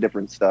do lots of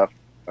different stuff.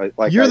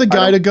 You're the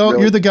guy to go.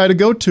 You're the guy to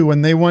go to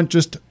when they want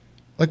just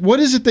like, what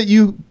is it that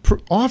you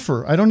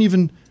offer?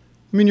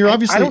 You're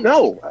obviously. I don't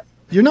know.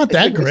 You're not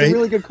that great. It's a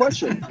really good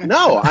question.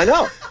 No, I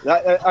know.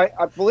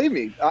 I believe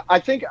me. I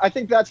think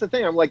that's the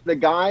thing. I'm like the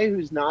guy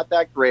who's not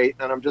that great,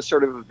 and I'm just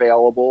sort of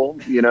available,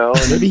 you know.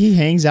 And maybe he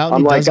hangs out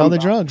and does all the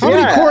drugs.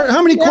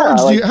 How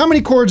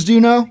many chords do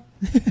you know?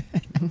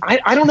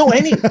 I don't know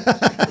any.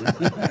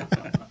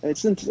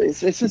 It's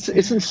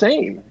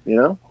insane, you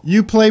know.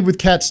 You played with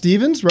Cat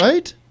Stevens,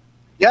 right?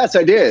 Yes,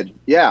 I did.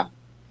 Yeah.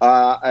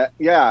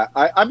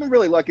 I've been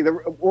really lucky.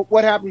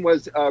 What happened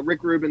was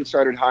Rick Rubin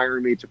started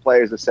hiring me to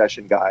play as a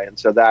session guy, and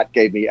so that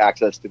gave me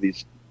access to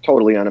these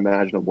totally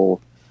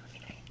unimaginable,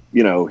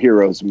 you know,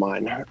 heroes of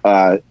mine.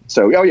 Like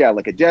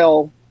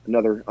Adele,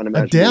 another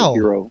unimaginable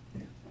hero.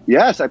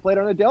 Yes, I played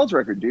on Adele's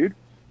record, dude.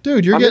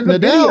 Dude, you're getting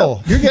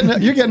Adele. You're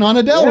getting on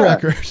Adele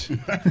record.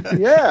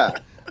 Yeah.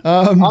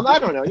 I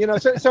don't know, you know.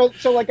 So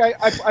like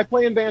I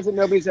play in bands that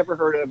nobody's ever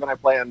heard of, and I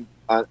play on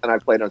and I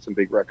played on some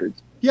big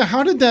records. Yeah,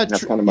 how did that?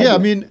 That's kind of my deal. I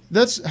mean,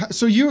 that's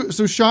so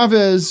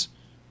Chavez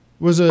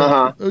was an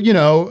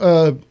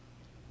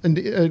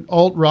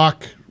alt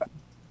rock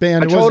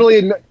band.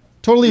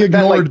 Totally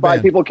ignored by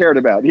people cared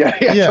about. Yeah,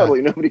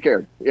 totally. Nobody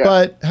cared. Yeah.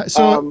 But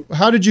so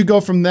how did you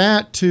go from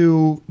that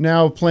to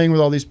now playing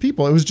with all these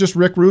people? It was just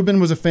Rick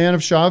Rubin was a fan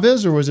of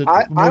Chavez, or was it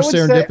more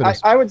serendipitous?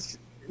 I would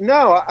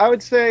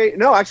say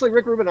no. Actually,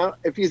 Rick Rubin,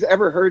 if he's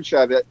ever heard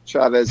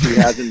Chavez, he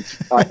hasn't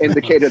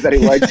indicated that he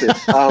likes it.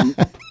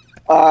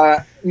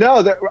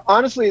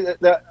 Honestly,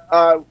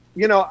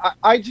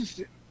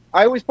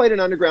 I always played in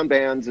underground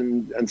bands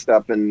and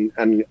stuff,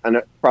 and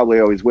probably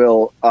always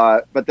will.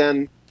 But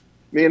then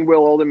me and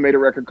Will Oldham made a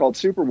record called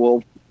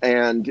Superwolf,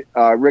 and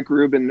Rick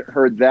Rubin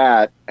heard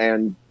that,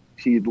 and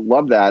he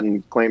loved that,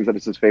 and claims that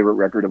it's his favorite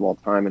record of all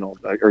time,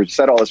 or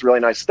said all this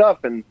really nice stuff,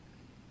 and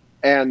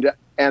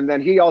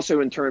then he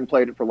also in turn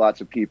played it for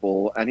lots of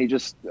people, and he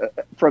just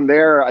from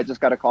there I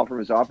just got a call from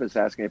his office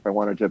asking if I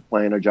wanted to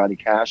play in a Johnny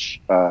Cash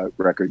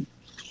record.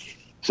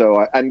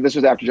 So and this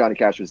was after Johnny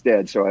Cash was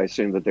dead, so I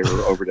assumed that they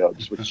were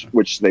overdubs,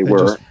 which they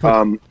were.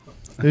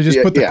 They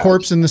just put the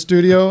corpse in the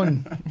studio,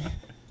 and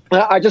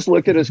I just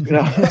looked at his.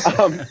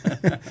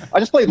 I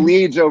just played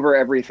leads over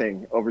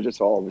everything, over just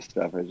all this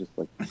stuff. I just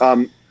like.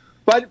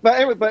 But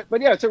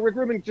yeah, so Rick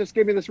Rubin just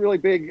gave me this really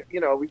big, you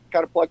know, he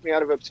kind of plucked me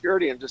out of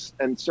obscurity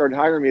and started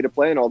hiring me to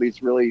play in all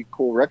these really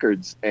cool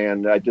records,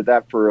 and I did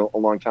that for a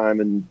long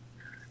time, and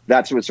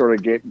that's what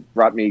sort of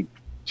brought me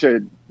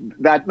to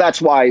that.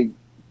 That's why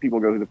people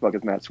go, who the fuck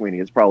is Matt Sweeney?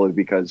 It's probably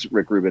because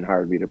Rick Rubin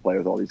hired me to play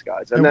with all these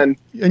guys, and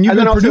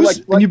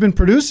you've been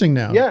producing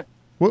now. Yeah,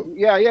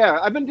 yeah.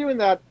 I've been doing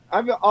that.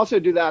 I've also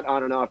do that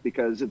on and off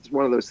because it's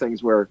one of those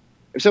things where.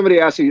 If somebody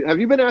asks you, have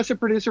you been asked to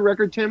produce a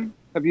record, Tim?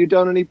 Have you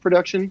done any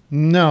production?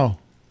 No.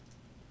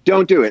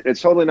 Don't do it.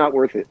 It's totally not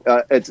worth it.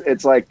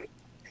 It's like,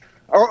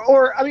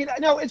 or I mean,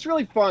 no, it's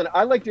really fun.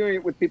 I like doing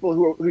it with people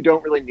who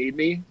don't really need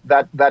me.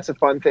 That's a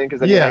fun thing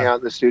because then you hang out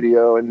in the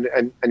studio and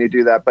you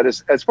do that. But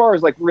as far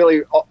as like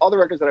really all the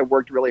records that I've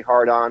worked really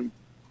hard on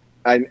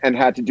and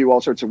had to do all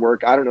sorts of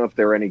work, I don't know if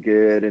they're any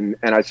good, and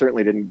I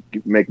certainly didn't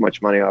make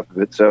much money off of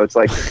it. So it's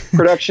like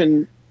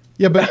production.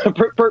 Yeah,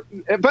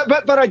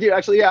 but I do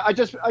actually. Yeah, I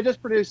just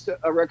produced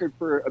a record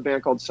for a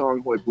band called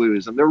Songhoy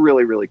Blues, and they're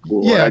really, really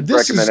cool. Yeah, I'd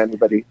recommend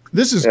anybody.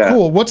 This is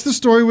cool. What's the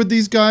story with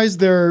these guys?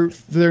 They're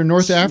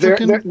North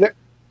African. They're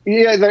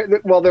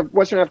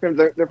Western African.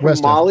 They're from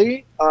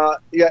Mali.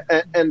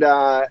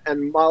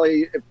 And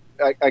Mali.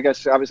 I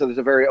guess obviously there's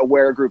a very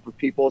aware group of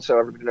people, so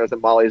everybody knows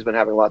that Mali has been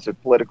having lots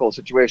of political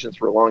situations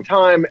for a long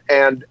time.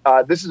 And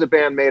this is a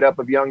bband made up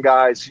of young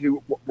guys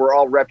who were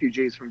all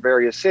refugees from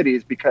various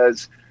cities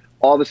because.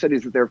 All the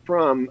cities that they're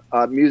from,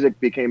 music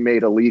became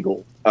made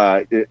illegal.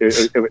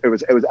 It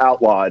was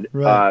outlawed,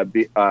 right.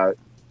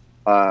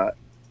 By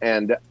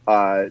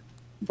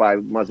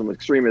Muslim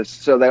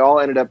extremists. So they all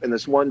ended up in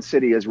this one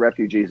city as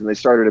refugees, and they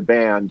started a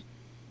band,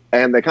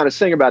 and they kind of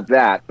sing about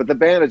that. But the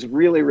band is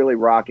really, really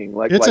rocking.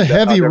 It's a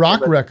heavy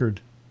rock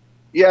record.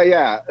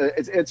 Yeah,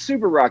 it's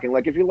super rocking.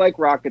 Like if you like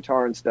rock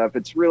guitar and stuff,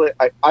 it's really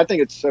I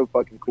think it's so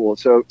fucking cool.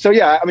 So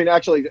yeah, I mean,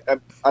 actually,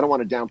 I don't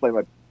want to downplay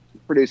my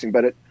producing,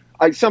 but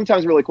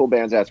sometimes really cool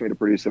bands ask me to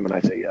produce them, and I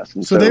say yes.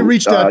 And so they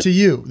reached out to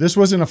you. This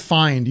wasn't a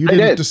find. You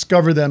didn't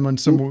discover them on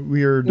some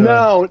weird.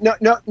 No.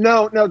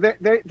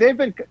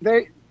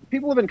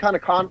 People have been kind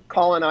of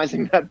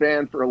colonizing that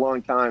band for a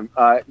long time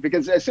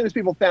because as soon as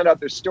people found out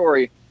their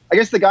story, I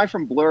guess the guy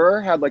from Blur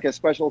had like a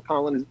special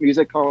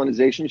music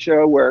colonization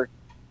show where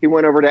he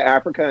went over to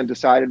Africa and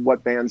decided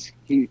what bands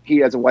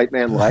he as a white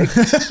man liked,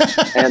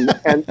 and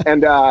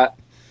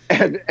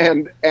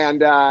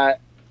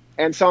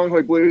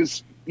Songhoy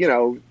Blues, you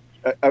know.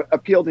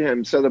 Appealed to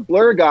him, so the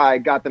Blur guy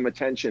got them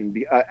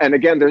attention. And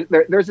again,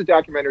 there's a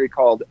documentary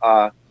called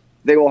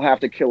 "They Will Have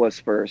to Kill Us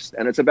First,"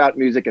 and it's about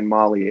music in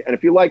Mali. And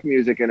if you like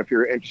music, and if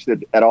you're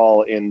interested at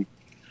all in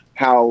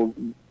how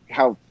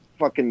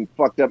fucking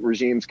fucked up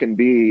regimes can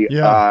be,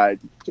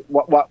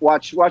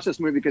 watch this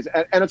movie because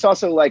and it's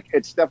also like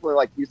it's definitely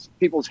like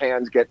people's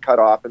hands get cut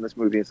off in this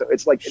movie, so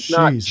it's like it's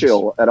not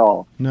chill at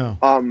all. No,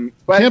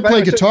 can't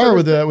play guitar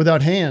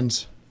without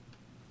hands.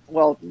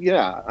 Well,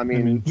 yeah. I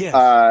mean,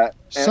 yes.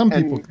 Some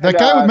people. That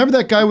guy. Remember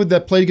that guy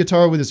that played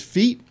guitar with his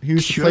feet? He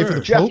used to play for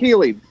the Jeff Pope?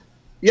 Healy.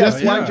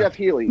 Yes, blind Jeff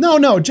Healy.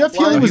 No. Jeff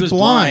Healy was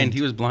blind.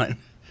 He was blind.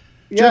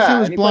 Jeff Healy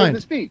was and he blind. played with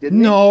his feet, didn't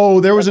he?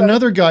 No, there was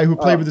another guy who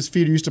played with his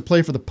feet who used to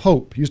play for the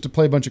Pope. He used to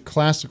play a bunch of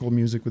classical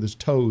music with his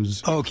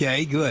toes.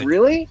 Okay, good.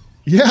 Really?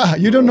 Yeah,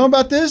 you don't know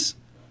about this?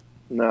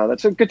 No,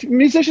 that's so good.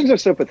 Musicians are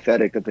so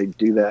pathetic that they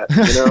do that.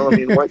 You know, I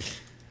mean, what?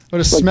 What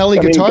a smelly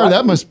guitar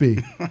that must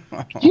be.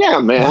 Yeah,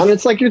 man.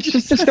 It's like it's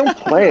just don't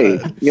play.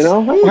 You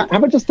know, how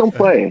about just don't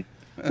play?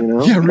 You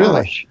know? Yeah,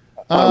 really.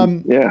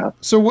 Gosh. Yeah.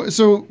 So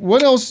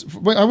what else?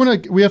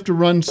 We have to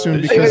run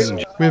soon because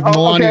we have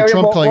Melania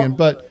Trump calling in.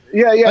 But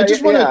I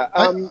just want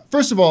to.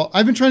 First of all,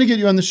 I've been trying to get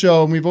you on the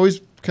show, and we've always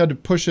kind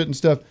of push it and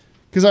stuff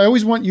because I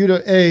always want you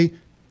to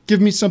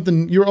give me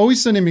something. You're always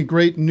sending me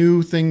great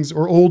new things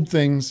or old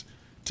things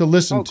to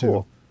listen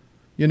to.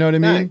 You know what I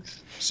mean?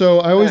 Thanks. So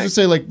I always would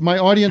say, like, my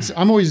audience,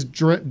 I'm always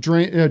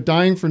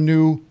dying for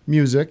new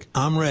music.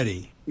 I'm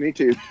ready. Me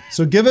too.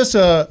 So give us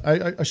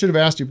I should have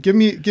asked you. Give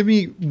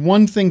me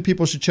one thing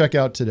people should check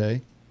out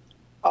today.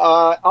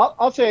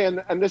 I'll say,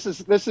 and this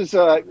is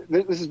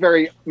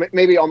very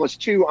maybe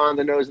almost too on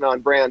the nose and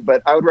on brand,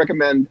 but I would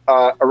recommend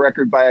a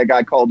record by a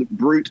guy called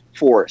Brute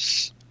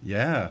Force.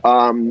 Yeah.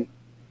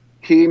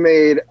 He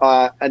made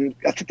and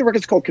I think the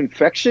record's called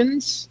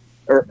Confections.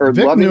 Or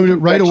Vic knew it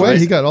right away.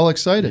 He got all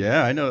excited.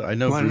 Yeah, I know.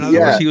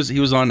 Yeah. He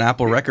was on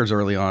Apple Records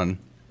early on.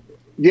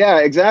 Yeah,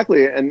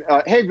 exactly. And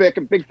hey, Vic,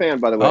 I'm a big fan,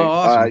 by the way. Oh,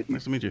 awesome.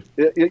 Nice to meet you.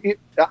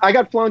 I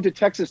got flown to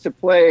Texas to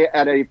play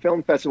at a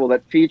film festival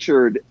that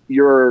featured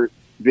your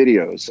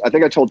videos. I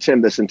think I told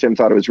Tim this, and Tim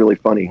thought it was really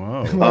funny.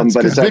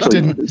 But it's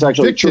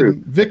actually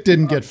true. Vic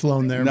didn't get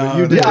flown there, but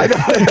you did. Yeah,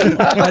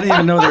 I didn't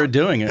even know they were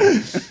doing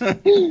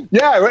it.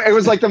 Yeah, it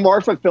was like the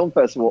Marfa Film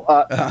Festival.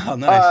 Oh,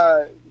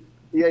 nice.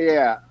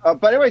 Yeah.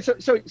 But anyway, so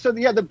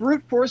the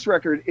Brute Force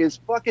record is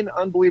fucking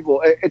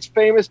unbelievable. It's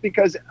famous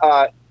because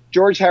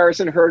George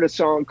Harrison heard a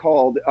song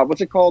called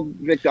what's it called,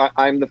 Vic?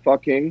 I'm the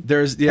Fuck King.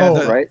 There's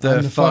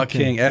the Fuck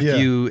King,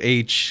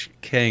 F-U-H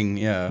King,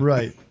 yeah.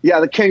 Right. Yeah,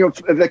 the King of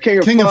Fuck.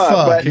 King of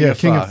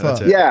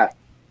Fuck. Yeah.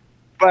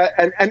 But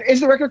and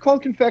is the record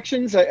called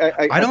Confections?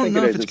 I don't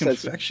know think if it's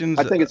Confections.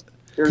 I think it's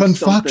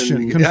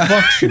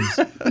Confections.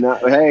 No,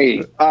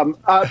 hey,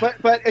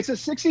 but it's a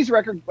 '60s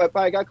record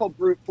by a guy called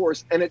Brute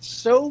Force, and it's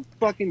so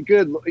fucking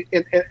good.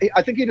 And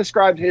I think he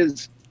described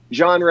his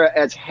genre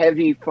as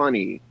heavy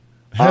funny.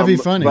 Heavy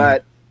funny.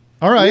 But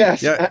all right,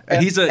 yes, yeah,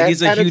 he's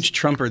a huge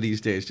Trumper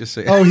these days. Just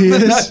say. Oh, he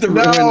is.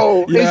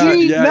 No, yeah, is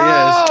he? Yeah,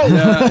 no.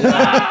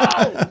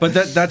 Yeah. But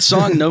that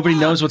song, Nobody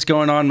Knows What's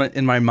Going On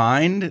in My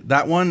Mind.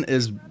 That one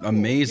is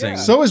amazing. Yeah.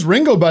 So is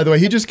Ringo, by the way.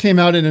 He just came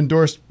out and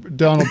endorsed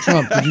Donald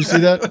Trump. Did you see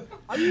that?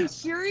 Are you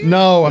serious?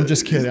 No, I'm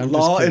just kidding.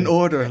 Law and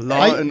Order.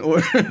 Law and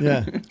Order.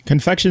 Yeah.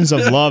 Confections of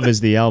Love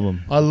is the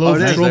album. I love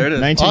Trump.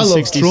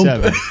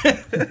 1967.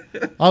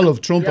 I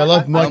love Trump. I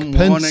love Mike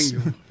Pence.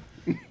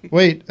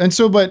 Wait,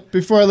 but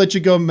before I let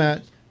you go,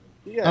 Matt.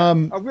 Yeah,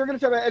 we were going to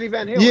talk about Eddie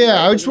Van Halen. Yeah,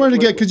 right? I just wanted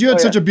to get, because you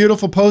had such a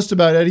beautiful post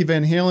about Eddie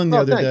Van Halen the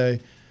other day,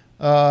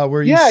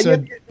 where you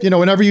said,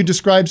 whenever you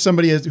describe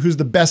somebody who's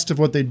the best of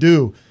what they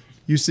do,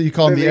 you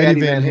call him the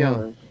Eddie Van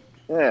Halen.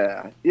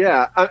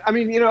 Yeah. I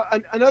mean,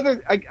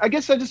 another. I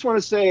guess I just want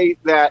to say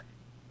that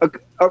a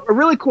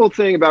really cool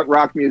thing about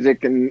rock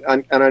music, and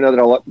I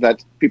know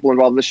that people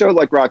involved in the show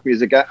like rock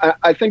music.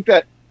 I think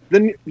that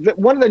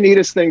one of the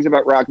neatest things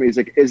about rock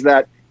music is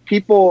that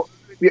people,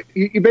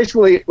 you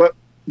basically,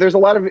 there's a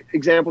lot of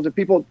examples of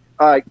people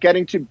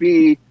getting to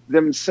be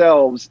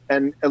themselves,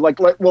 and like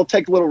we'll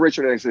take Little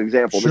Richard as an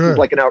example. Sure. This is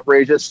like an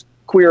outrageous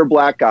queer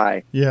black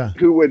guy,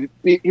 who would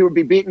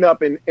be beaten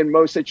up in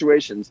most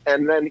situations,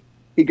 and then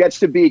he gets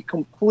to be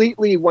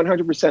completely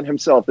 100%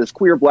 himself. This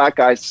queer black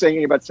guy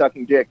singing about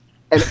sucking dick,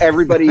 and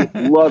everybody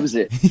loves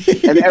it,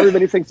 and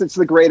everybody thinks it's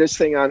the greatest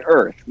thing on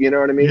earth. You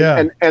know what I mean?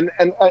 Yeah.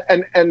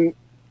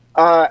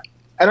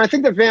 And I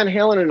think that Van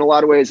Halen, in a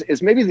lot of ways,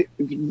 is maybe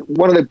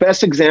one of the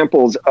best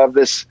examples of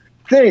this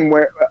thing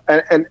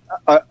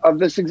of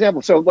this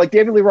example. So, like,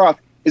 David Lee Roth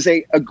is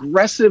a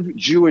aggressive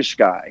Jewish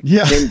guy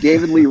named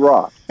David Lee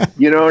Roth.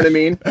 You know what I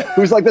mean?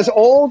 Who's like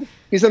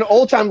he's an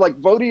old time like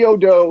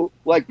Vodiodo,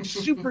 like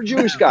super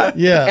Jewish guy.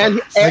 Yeah.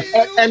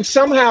 And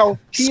somehow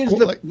he is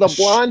the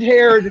blonde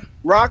haired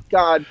rock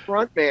god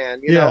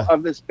frontman, you know,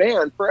 of this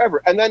band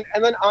forever. And then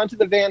on to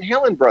the Van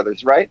Halen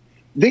brothers, right?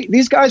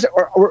 These guys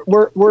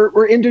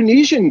were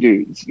Indonesian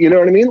dudes, you know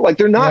what I mean? Like,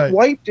 they're not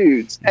white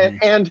dudes,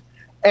 and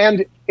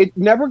it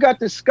never got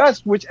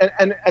discussed.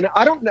 And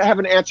I don't have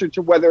an answer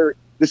to whether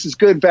this is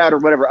good, bad, or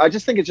whatever. I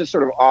just think it's just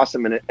sort of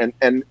awesome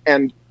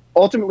and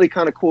ultimately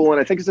kind of cool. And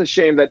I think it's a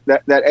shame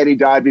that Eddie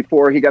died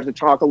before he got to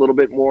talk a little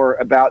bit more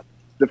about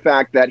the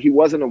fact that he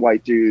wasn't a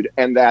white dude,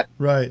 and that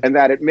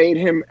it made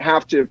him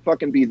have to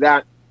fucking be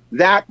that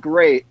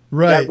great,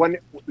 right?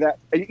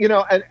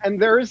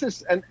 And there is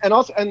this, and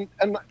also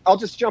I'll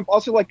just jump.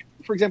 Also, like,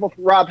 for example,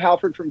 Rob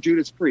Halford from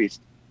Judas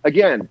Priest.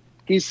 Again,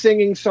 he's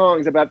singing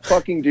songs about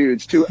fucking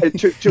dudes to a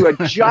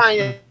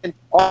giant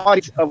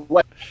audience of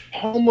like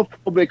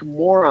homophobic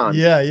morons.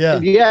 Yeah, yeah.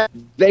 And yet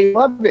they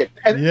love it.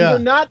 And Yeah. they're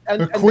not.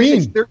 And, A and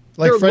queen,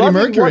 like Freddie loving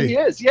Mercury. What he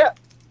is. Yeah.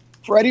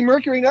 Freddie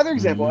Mercury, another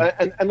example.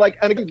 And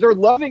again, they're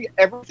loving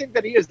everything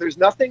that he is. There's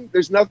nothing.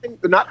 They're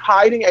not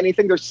hiding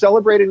anything. They're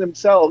celebrating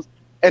themselves,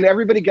 and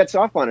everybody gets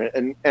off on it.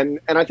 And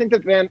I think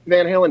that Van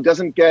Halen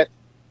doesn't get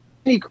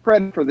any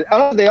credit for the.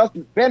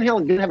 Van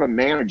Halen didn't have a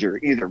manager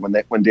either when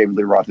David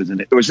Lee Roth was in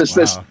it. It was just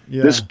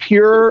this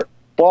pure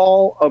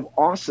ball of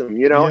awesome,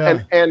 you know,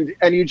 and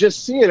you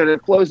just see it and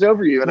it flows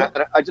over you. And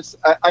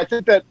I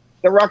think that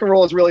rock and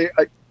roll is really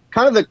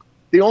kind of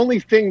the only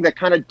thing that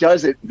kind of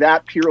does it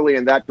that purely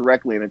and that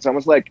directly. And it's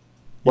almost like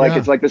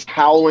it's like this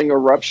howling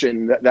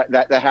eruption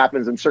that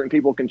happens, and certain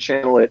people can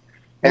channel it,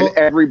 and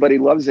everybody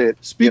loves it.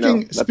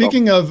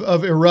 Speaking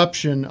of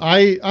eruption,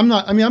 I'm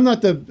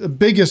not the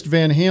biggest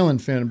Van Halen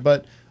fan,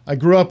 but I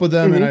grew up with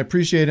him and I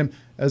appreciate him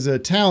as a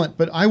talent.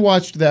 But I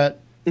watched that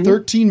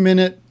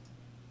 13-minute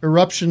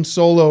eruption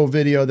solo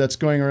video that's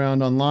going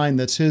around online.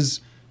 It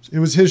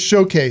was his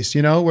showcase,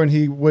 you know, when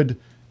he would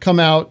come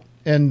out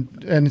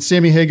and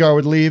Sammy Hagar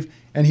would leave,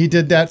 and he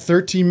did that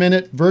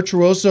 13-minute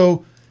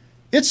virtuoso.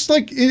 It's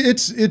like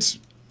it's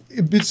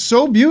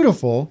so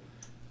beautiful.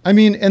 I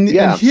mean, and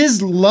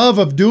his love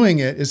of doing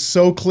it is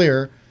so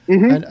clear,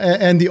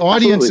 and the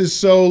audience is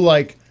so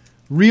like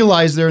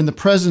realize they're in the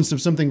presence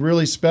of something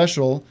really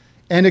special,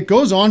 and it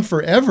goes on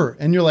forever.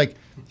 And you're like,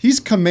 he's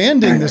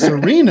commanding this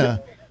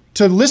arena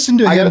to listen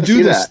to him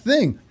do this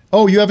thing.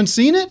 Oh, you haven't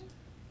seen it?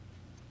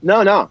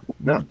 No.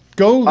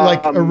 Go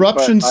like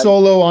eruption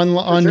solo on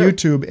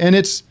YouTube, and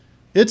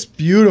it's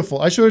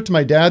beautiful. I showed it to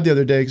my dad the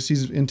other day because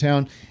he's in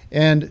town,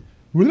 and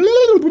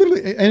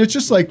it's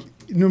just like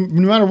no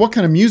matter what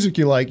kind of music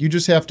you like, you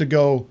just have to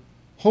go,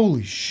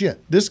 holy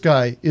shit, this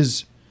guy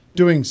is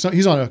doing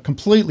he's on a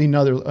completely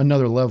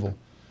another level.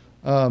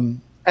 And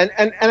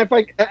if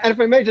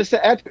I may just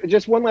to add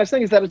just one last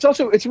thing is that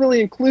it's really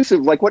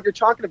inclusive. Like what you're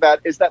talking about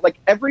is that like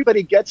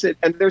everybody gets it,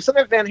 and there's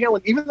something Van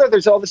Halen, even though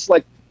there's all this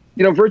like,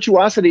 you know,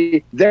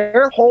 virtuosity,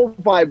 their whole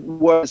vibe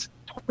was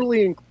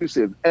totally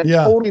inclusive and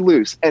totally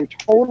loose and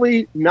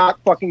totally not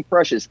fucking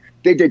precious.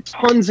 They did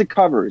tons of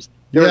covers.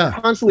 They're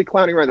constantly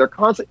clowning around.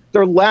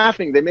 They're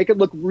laughing. They make it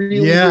look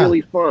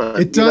really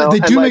fun. It does. They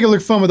do make it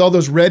look fun with all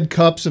those red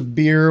cups of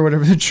beer or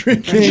whatever they're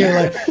drinking.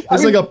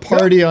 It's like a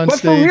party on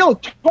stage.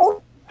 But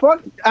for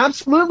real,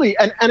 absolutely.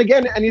 And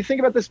again, and you think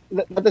about this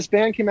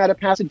band came out of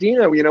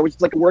Pasadena, you know, which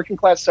is like a working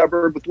class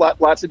suburb with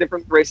lots of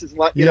different races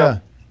and you know,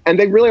 and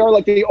they really are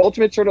like the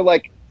ultimate sort of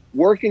like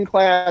working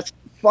class,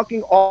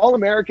 fucking all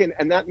American,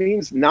 and that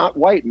means not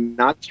white,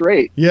 not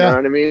straight. Yeah, you know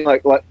what I mean?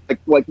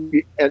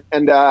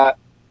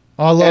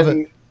 I love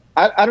it.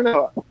 I don't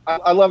know.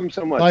 I love him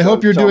so much. I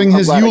hope you're doing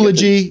his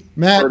eulogy,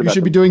 Matt. You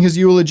should be doing his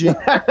eulogy.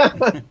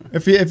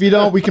 If you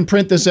don't, we can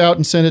print this out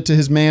and send it to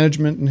his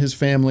management and his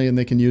family, and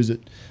they can use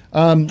it.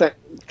 I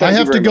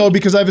have to go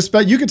because I have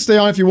you could stay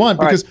on if you want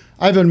because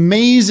I have an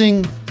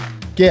amazing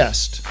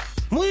guest.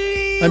 What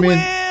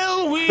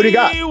do you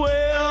got?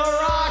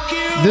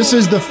 This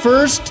is the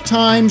first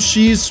time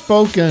she's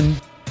spoken,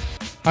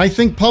 I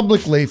think,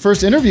 publicly.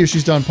 First interview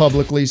she's done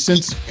publicly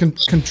since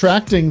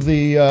contracting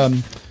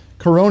the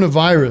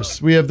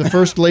coronavirus. We have the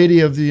First Lady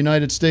of the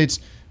United States,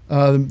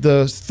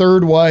 the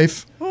third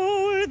wife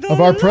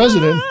of our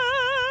president,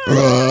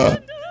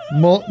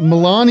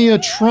 Melania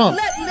Trump.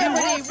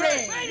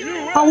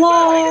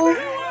 Hello.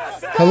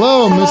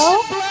 Hello,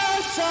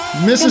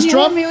 Mrs.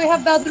 Trump. Can you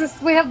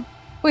hear me?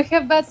 We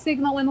have bad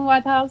signal in the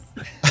White House.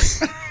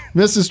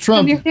 Mrs.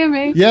 Trump. Can you hear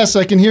me? Yes,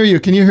 I can hear you.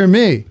 Can you hear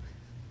me?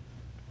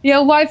 Yeah,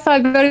 Wi-Fi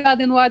very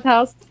bad in the White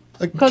House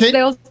because they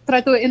also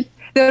try to.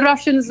 The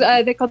Russians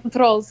they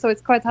control, so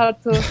it's quite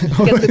hard to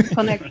get the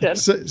connection.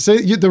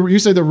 You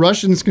say the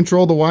Russians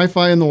control the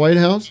Wi-Fi in the White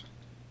House?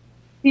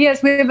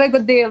 Yes, we have a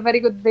good deal,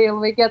 very good deal.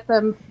 We get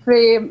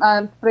free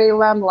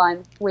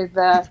landline with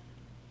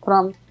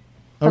from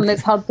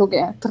it's hard to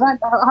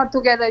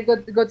get a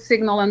good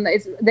signal, and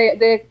it's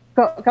the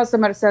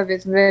customer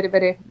service very,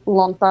 very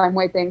long time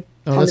waiting.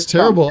 Oh, that's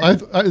terrible.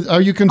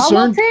 Are you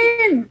concerned?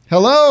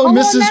 Hello,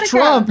 Mrs.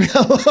 Trump.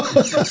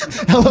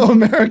 Hello,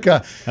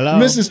 America. Hello.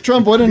 Mrs.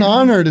 Trump, what an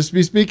honor to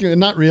be speaking.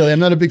 Not really. I'm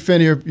not a big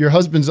fan of your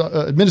husband's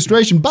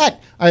administration,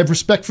 but I have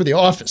respect for the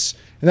office.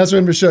 And that's what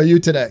I'm going to show you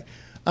today.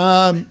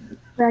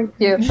 Thank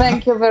you.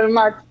 Thank you very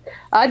much.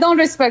 I don't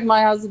respect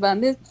my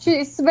husband.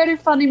 He's a very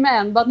funny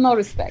man, but no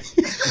respect.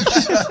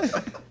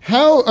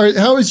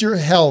 How is your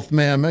health,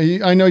 ma'am?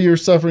 I know you're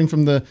suffering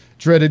from the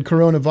dreaded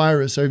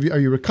coronavirus. Are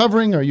you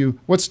recovering?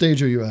 What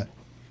stage are you at?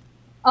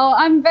 Oh,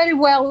 I'm very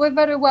well. We're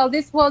very well.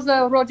 This was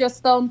a Roger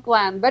Stone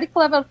plan, very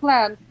clever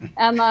plan,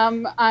 and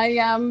I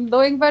am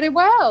doing very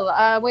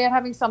well. We are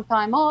having some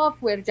time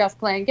off. We're just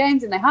playing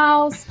games in the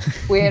house.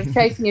 We're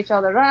chasing each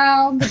other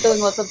around,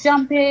 doing lots of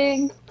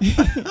jumping.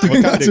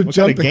 What kind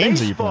of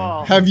games are you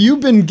playing? Have you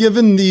been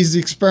given these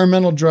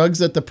experimental drugs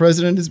that the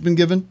president has been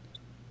given?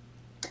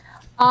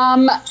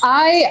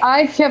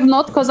 I have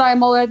not, because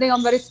I'm already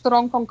on very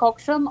strong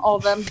concoction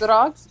of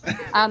drugs,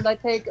 and I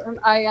take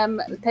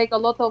a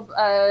lot of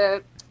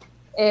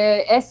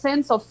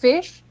essence of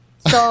fish.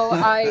 So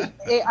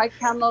I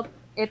cannot.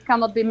 It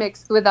cannot be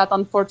mixed with that,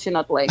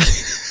 unfortunately.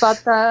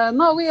 But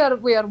no, we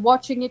are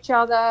watching each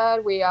other.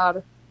 We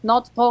are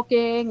not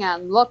talking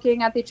and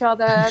looking at each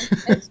other.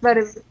 It's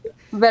very,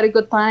 very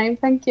good time.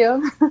 Thank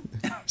you.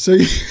 So,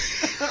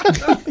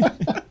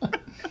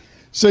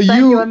 thank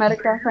you,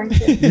 America.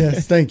 Thank you.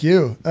 Yes, thank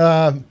you.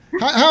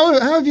 How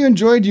have you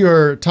enjoyed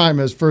your time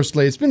as First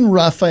Lady? It's been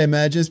rough, I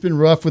imagine. It's been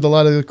rough with a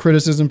lot of the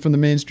criticism from the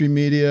mainstream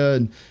media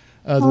and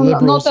the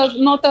liberals.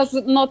 Not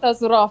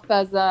as rough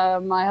as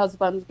my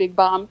husband's big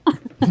bum.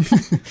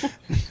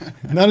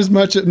 Not as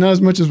much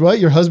as what?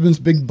 Your husband's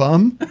big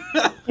bum?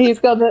 He's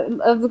got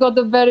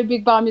a very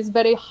big bum. It's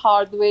very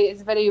hard.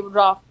 It's very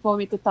rough for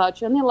me to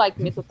touch, and he likes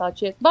me to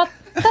touch it. But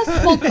that's a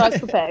small price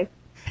to pay.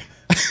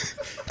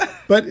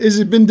 But has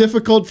it been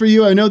difficult for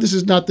you? I know this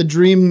is not the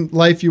dream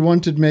life you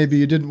wanted. Maybe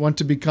you didn't want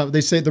to become.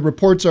 They say the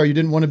reports are you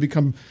didn't want to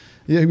become.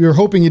 You were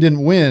hoping you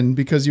didn't win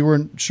because you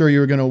weren't sure you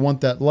were going to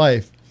want that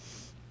life.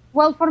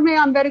 Well, for me,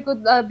 I'm very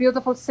good,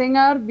 beautiful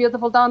singer,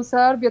 beautiful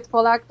dancer,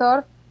 beautiful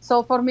actor.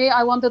 So for me,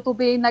 I wanted to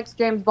be next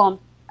James Bond.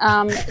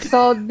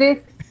 So this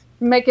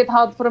make it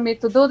hard for me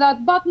to do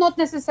that, but not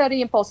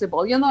necessarily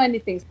impossible. You know,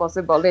 anything's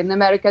possible in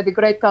America, the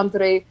great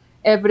country.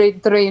 Every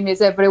dream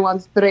is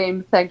everyone's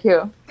dream. Thank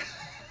you.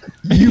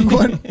 You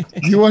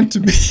want to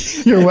be.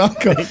 You're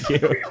welcome.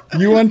 Thank you.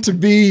 You want to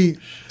be.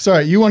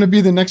 Sorry, you want to be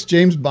the next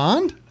James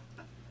Bond?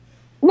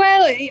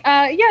 Well,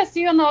 yes,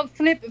 you know,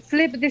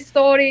 flip the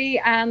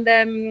story and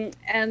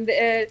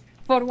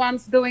for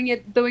once doing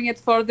it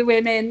for the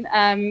women.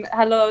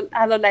 Hello,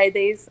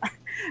 ladies,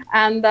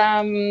 and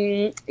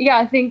yeah,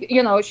 I think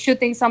you know,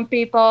 shooting some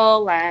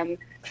people and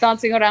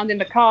dancing around in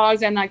the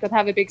cars, and I could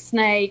have a big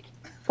snake,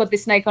 put the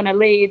snake on a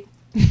lead.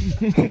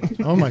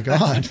 Oh my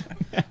God,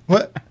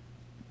 what?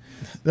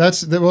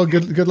 Well,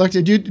 good luck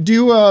to you. Do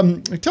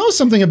you tell us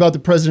something about the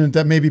president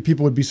that maybe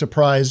people would be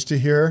surprised to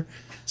hear?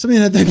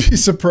 Something that they'd be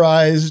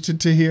surprised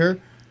to hear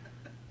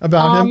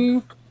about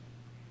him?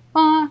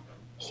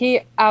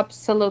 He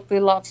absolutely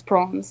loves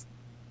prawns.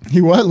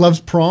 He what? Loves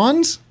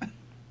prawns?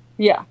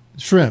 Yeah.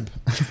 Shrimp.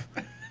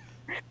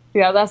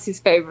 Yeah, that's his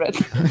favorite.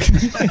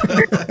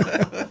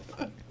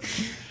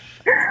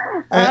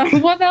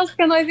 What else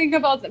can I think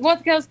about?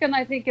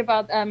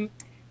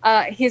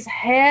 His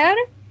hair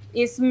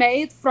is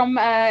made from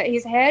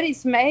bags.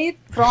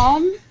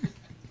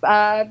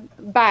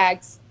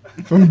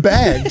 From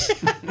bags?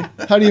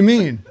 How do you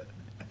mean?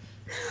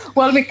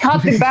 Well, we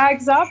cut the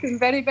bags up in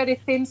very, very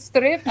thin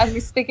strip and we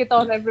stick it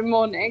on every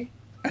morning.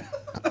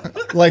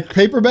 Like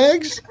paper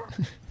bags?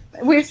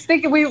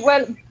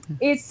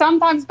 It's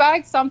sometimes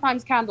bags,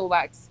 sometimes candle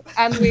wax,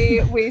 and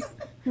we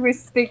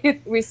stick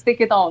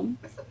it on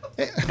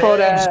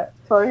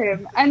for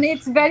him, and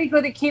it's very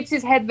good. It keeps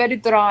his head very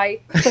dry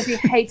because he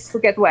hates to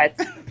get wet.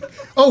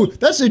 Oh,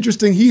 that's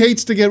interesting. He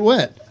hates to get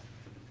wet.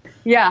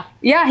 Yeah,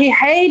 he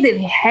hates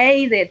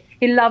it.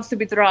 He loves to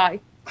be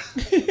dry.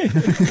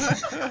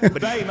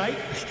 Good day, mate.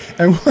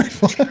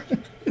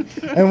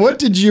 And what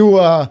did you?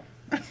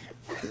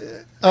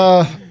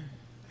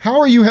 How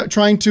are you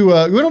trying to?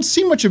 We don't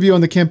see much of you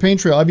on the campaign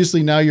trail.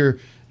 Obviously, now you're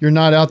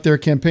not out there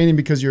campaigning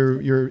because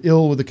you're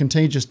ill with a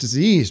contagious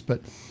disease.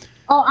 But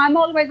I'm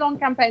always on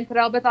campaign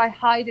trail, but I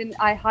hide in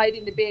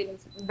the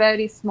bins,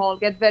 very small,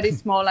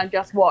 and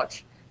just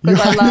watch. You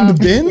hide in the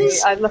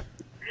bins?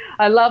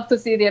 I love to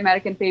see the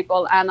American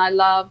people, and I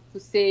love to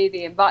see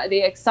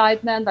the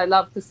excitement. I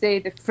love to see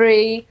the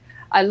free.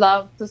 I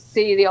love to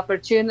see the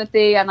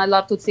opportunity, and I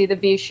love to see the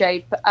V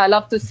shape. I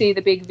love to see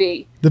the big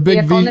V. The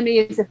economy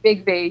is a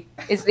big V.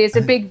 It's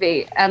a big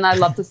V, and I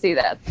love to see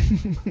that.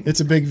 It's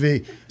a big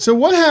V. So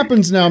what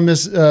happens now,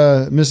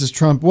 Mrs.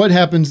 Trump? What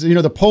happens? You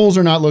know, the polls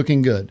are not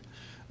looking good.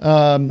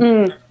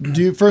 Do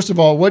you, first of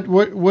all,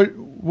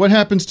 what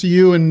happens to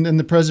you and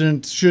the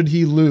president should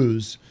he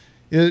lose?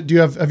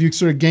 Have you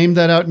sort of gamed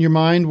that out in your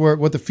mind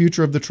what the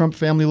future of the Trump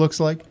family looks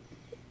like?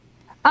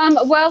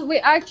 Well, we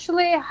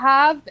actually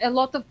have a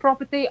lot of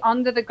property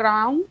under the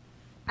ground,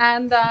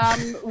 and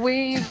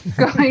we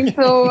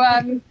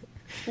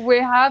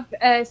have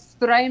a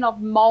strain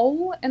of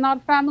mole in our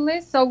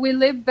family, so we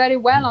live very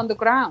well on the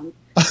ground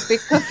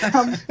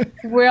because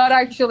we are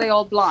actually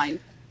all blind.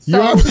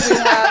 So we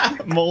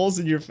have moles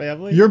in your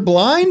family? You're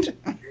blind?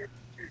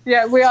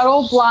 Yeah, we are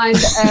all blind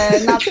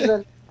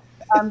naturally.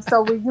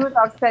 So we use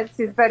our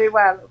senses very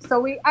well. So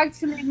we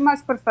actually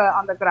much prefer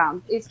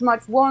underground. It's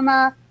much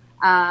warmer,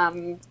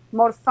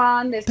 more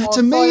fun. There's That's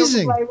more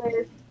amazing. soil to play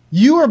with.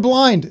 You are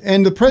blind,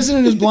 and the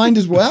president is blind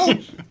as well?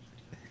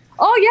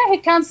 Oh, yeah,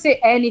 he can't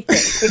see anything.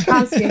 He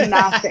can't see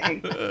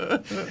nothing.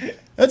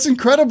 That's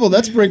incredible.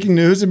 That's breaking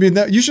news. I mean,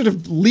 you should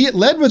have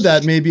led with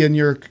that maybe in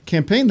your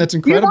campaign. That's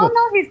incredible. You don't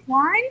know he's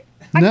blind?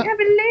 I can't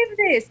believe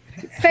this.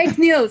 Fake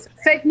news.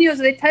 Fake news.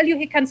 They tell you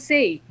he can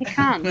see. He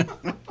can't.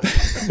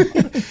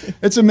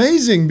 It's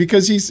amazing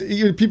because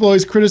people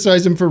always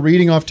criticize him for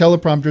reading off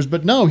teleprompters,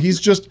 but no, he's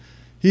just.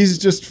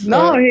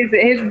 No, he's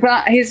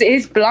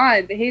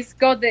blind. He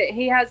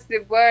has the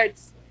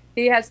words.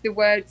 He has the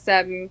words.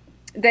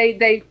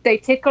 They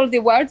tickle the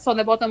words on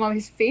the bottom of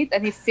his feet,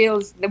 and he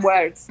feels the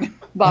words.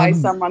 by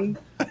someone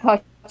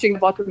touching the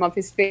bottom of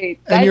his feet.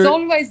 That's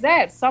always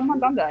there.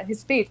 Someone under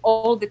his feet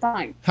all the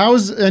time.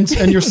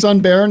 And your son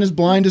Baron is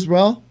blind as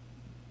well?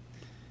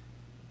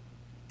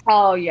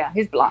 Oh yeah,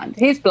 he's blind.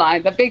 He's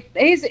blind.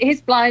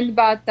 He's blind,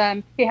 but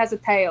he has a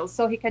tail,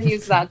 so he can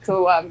use that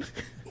to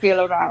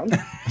feel around.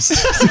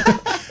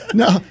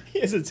 No, he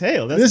has a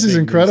tail. This is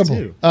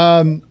incredible.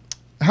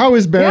 How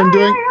is Baron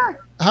doing? Yeah.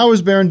 How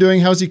is Baron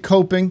doing? How's he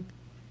coping?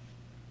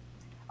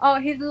 Oh,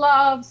 he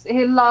loves it.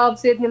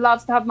 He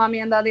loves to have mommy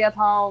and daddy at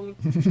home,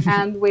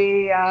 and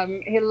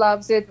he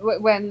loves it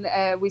when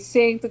we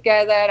sing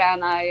together,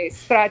 and I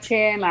scratch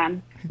him,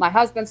 and my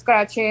husband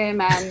scratch him,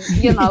 and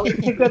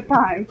it's a good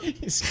time.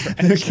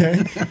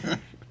 Okay.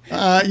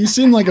 You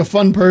seem like a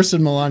fun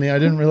person, Melania.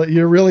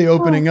 You're really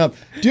opening up.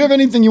 Do you have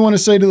anything you want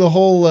to say to the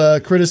whole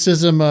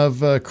criticism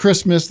of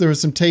Christmas? There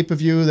was some tape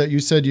of you that you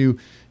said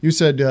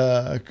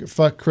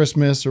fuck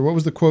Christmas, or what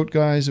was the quote,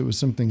 guys? It was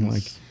something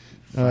like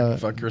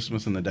fuck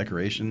Christmas and the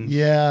decorations.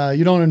 Yeah,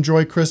 you don't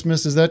enjoy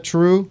Christmas. Is that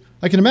true?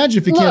 I can imagine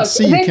if you can't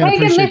see, you can't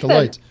appreciate the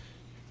lights.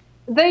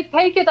 They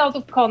take it out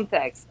of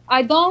context.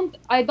 I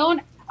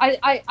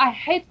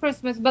hate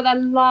Christmas, but I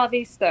love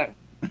Easter.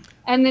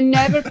 And they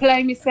never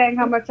play me saying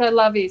how much I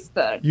love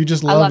Easter. You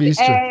just love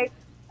Easter.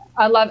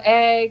 I love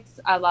eggs.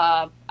 I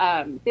love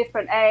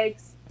different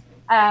eggs.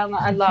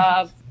 I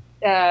love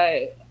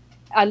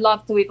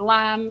to eat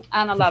lamb,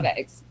 and I love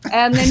eggs.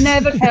 And they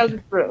never tell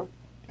the truth.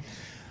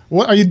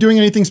 What are you doing?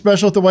 Anything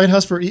special at the White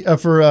House for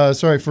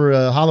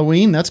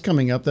Halloween? That's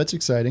coming up. That's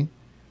exciting.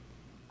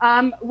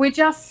 We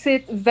just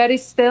sit very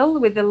still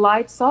with the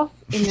lights off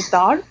in the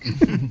dark.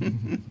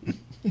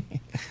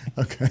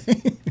 Okay.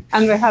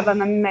 And we have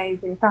an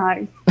amazing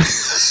time.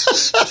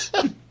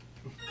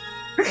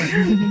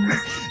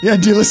 Yeah,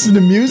 do you listen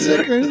to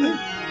music or anything?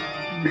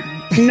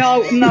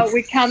 No,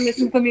 we can't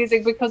listen to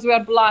music because we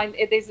are blind.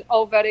 It is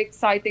all very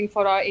exciting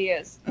for our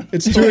ears.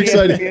 It's too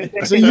exciting.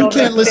 So you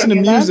can't listen to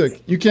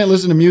music. You can't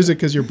listen to music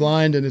because you're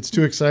blind and it's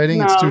too exciting.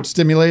 No. It's too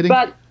stimulating.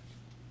 But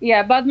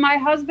my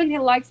husband, he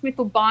likes me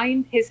to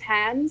bind his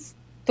hands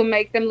to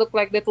make them look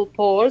like little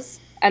paws.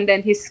 And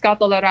then he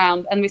scuttle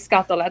around, and we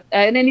scuttle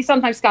and then he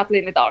sometimes scuttle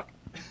in the dark.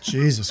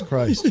 Jesus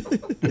Christ!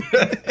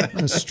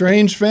 What a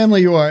strange family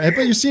you are,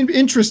 but you seem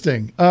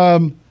interesting.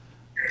 Thank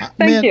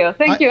you,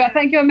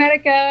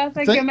 America.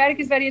 Thank you,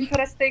 America is very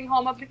interesting.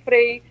 Home of the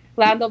free,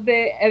 land of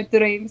the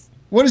dreams.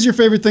 What is your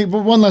favorite thing?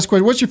 But one last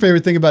question: what's your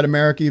favorite thing about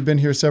America? You've been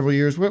here several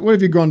years. What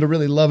have you grown to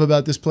really love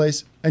about this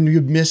place, and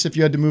you'd miss if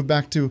you had to move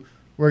back to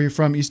where you're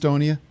from,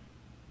 Estonia?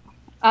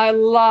 I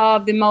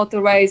love the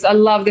motorways. I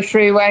love the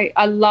freeway.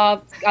 I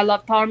love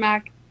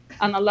tarmac,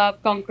 and I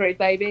love concrete,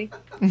 baby.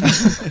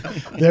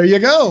 There you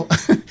go.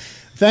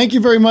 Thank you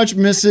very much,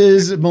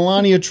 Mrs.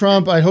 Melania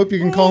Trump. I hope you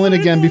can call in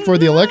again before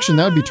the election.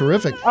 That would be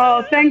terrific.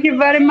 Oh, thank you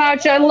very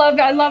much. I love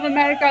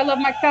America. I love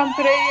my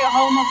country,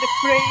 home of the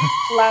free,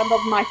 land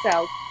of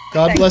myself.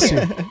 God bless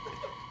you.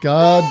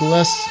 God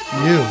bless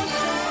you.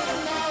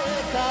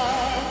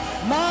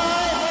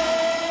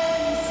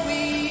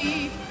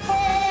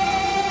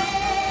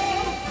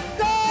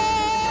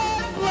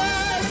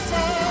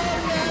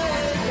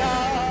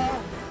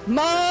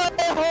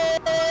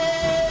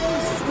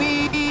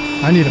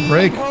 I need a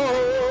break.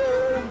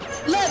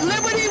 Let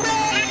liberty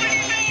that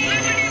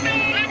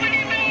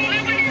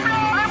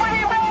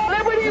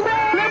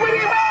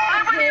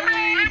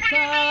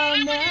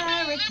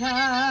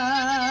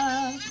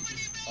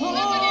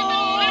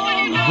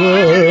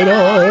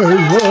I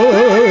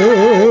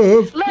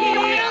love.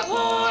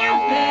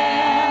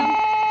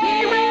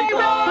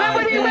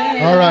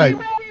 All right.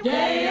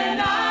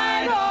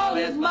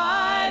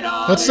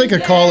 Let's take a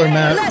caller,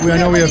 Matt. I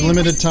know we have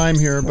limited time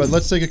here, but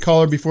let's take a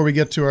caller before we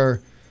get to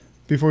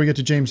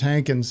James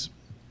Hankins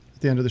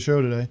at the end of the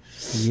show today.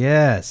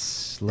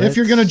 Yes. If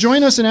you're going to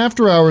join us in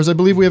After Hours, I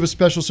believe we have a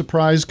special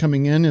surprise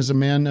coming in, as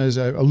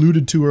I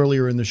alluded to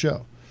earlier in the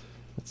show.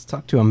 Let's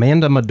talk to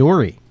Amanda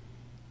Midori.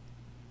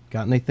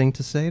 Got anything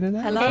to say to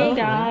that? Hello. Hey,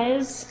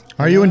 guys.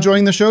 Are you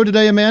enjoying the show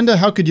today, Amanda?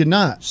 How could you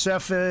not?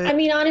 I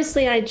mean,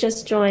 honestly, I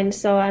just joined,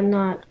 so I'm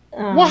not...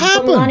 what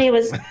happened?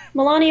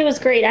 Melania was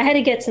great. I had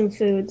to get some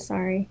food,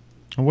 sorry.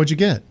 What'd you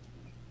get?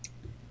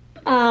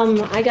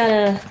 I got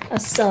a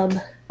sub.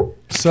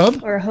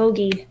 Sub? Or a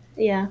hoagie,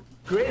 yeah.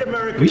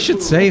 We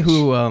should say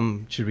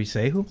who, should we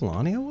say who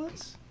Melania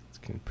was? It's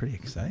pretty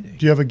exciting.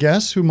 Do you have a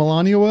guess who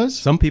Melania was?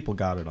 Some people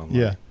got it online.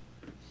 Yeah.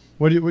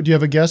 Do you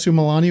have a guess who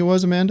Melania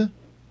was, Amanda?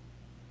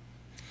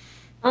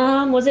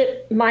 Was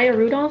it Maya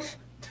Rudolph?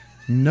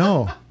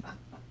 No.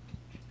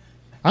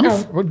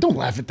 Don't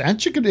laugh at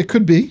that. It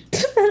could be.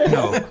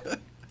 No.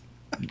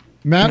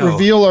 Matt,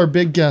 reveal our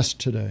big guest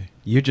today.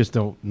 You just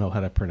don't know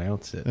how to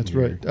pronounce it. That's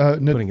right.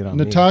 Putting it on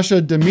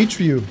Natasia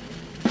Demetriou.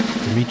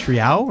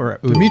 Demetriou or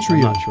Demetriou?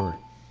 I'm not sure.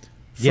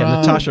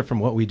 Yeah, Natasha from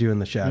What We Do in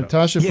the Shadows.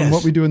 Natasha from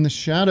What We Do in the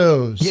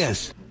Shadows.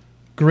 Yes.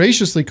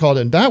 Graciously called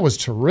in. That was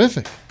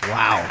terrific.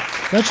 Wow.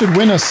 That should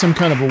win us some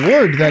kind of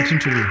award, that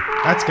interview.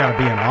 That's got to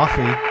be an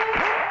offie.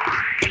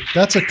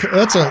 That's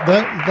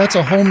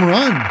a home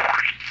run.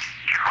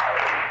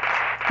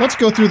 let's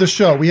go through the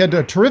show. We had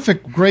a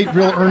terrific, great,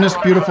 real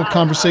earnest, beautiful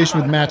conversation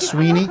with Matt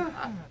Sweeney.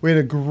 We had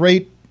a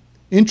great,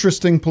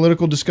 interesting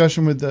political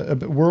discussion with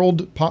the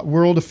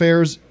world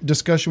affairs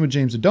discussion with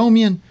James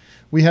Adomian.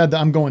 We had the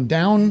I'm Going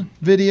Down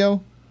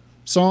video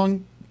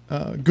song,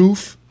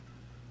 goof.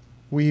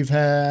 We've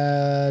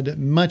had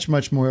much,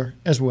 much more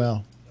as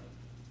well.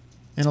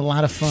 And a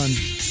lot of fun.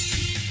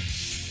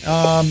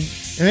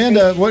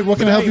 Amanda, what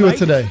can I help you with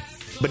today?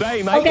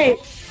 Okay.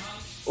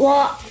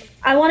 Well,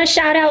 I want to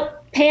shout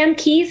out Pam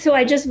Keith, who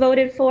I just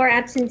voted for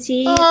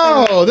absentee.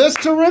 Oh, that's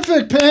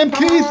terrific. Pam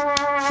Keith,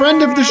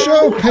 friend of the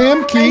show.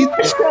 Pam Keith.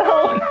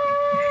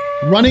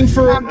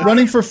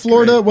 Running for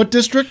Florida, what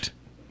district?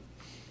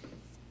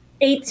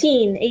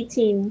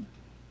 18.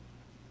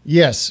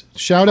 Yes.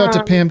 Shout out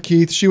to Pam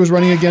Keith. She was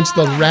running against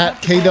the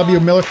rat K.W.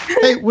 Miller.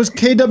 Hey, was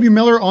K.W.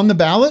 Miller on the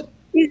ballot?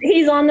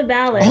 He's on the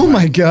ballot. Oh,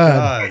 my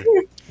God.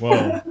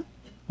 Whoa.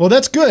 Well,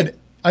 that's good.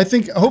 I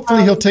think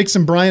hopefully he'll take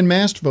some Brian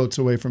Mast votes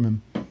away from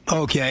him.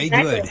 Okay,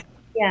 exactly. Good.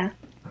 Yeah.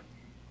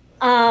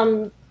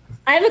 I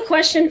have a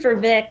question for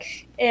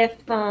Vic. If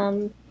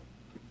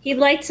he'd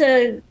like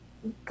to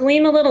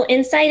glean a little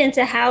insight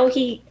into how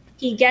he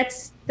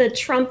gets the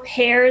Trump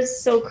hairs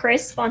so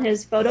crisp on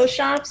his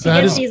Photoshops.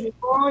 He gets these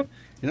long.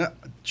 You know,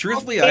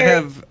 truthfully, I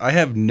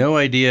have no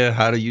idea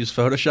how to use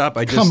Photoshop.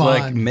 I just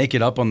like make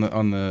it up on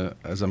the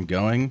as I'm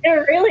going.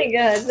 They're really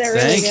good.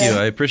 Thank you.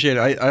 I appreciate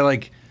it. I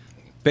like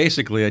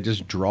basically I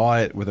just draw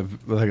it with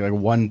like a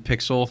 1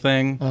 pixel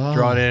thing,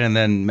 draw it in, and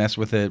then mess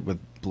with it with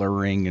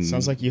blurring and.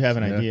 Sounds like you have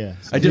an idea.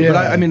 I do, but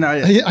I mean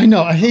I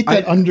know. I hate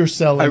that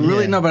underselling. I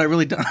really know, but I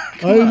really don't.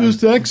 I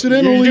just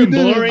accidentally did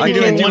it. I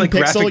can't do like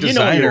graphic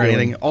design or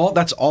anything.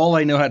 That's all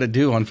I know how to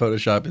do on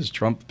Photoshop is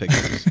Trump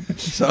pictures.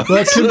 So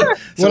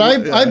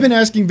I've been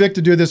asking Vic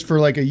to do this for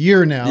like a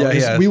year now.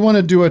 Yeah. We want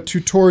to do a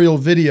tutorial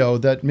video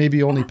that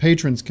maybe only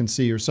patrons can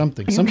see or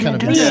something, some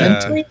kind of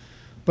incentive. Yeah.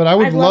 But I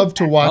would love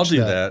to watch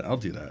that. I'll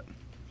do that.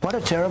 What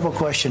a terrible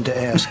question to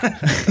ask.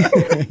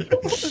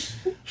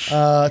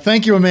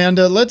 Thank you,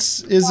 Amanda.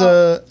 Let's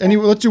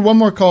do one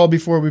more call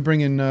before we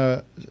bring in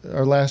our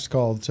last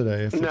call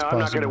today. If no, it's I'm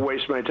not going to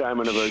waste my time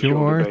on a virtual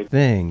Sure debate.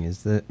 thing.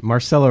 Is that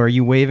Marcelo? Are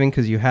you waving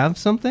because you have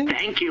something?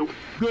 Thank you.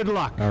 Good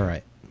luck. All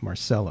right,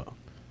 Marcelo.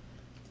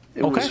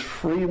 It was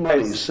free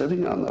money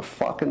sitting on the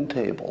fucking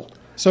table.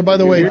 So, by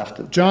the way,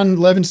 John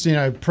Levenstein,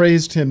 I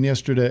praised him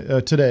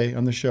today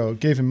on the show,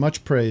 gave him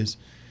much praise.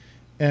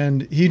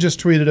 And he just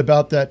tweeted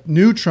about that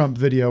new Trump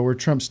video where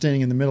Trump's standing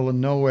in the middle of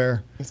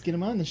nowhere. Let's get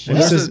him on the show.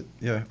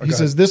 He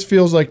says, this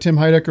feels like Tim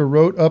Heidecker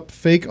wrote up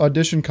fake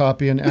audition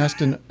copy and asked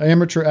an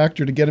amateur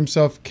actor to get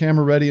himself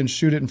camera ready and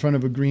shoot it in front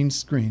of a green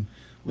screen.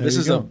 Well, this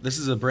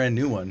is a brand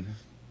new one.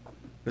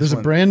 There's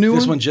a brand new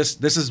one?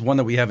 This is one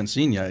that we haven't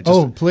seen yet. It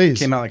just please.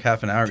 Came out like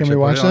half an hour ago. Can we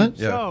watch that?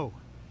 Yeah. So,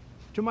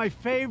 to my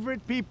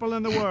favorite people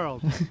in the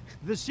world,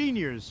 the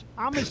seniors.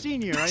 I'm a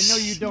senior. I know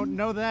you don't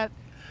know that.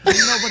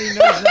 Nobody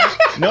knows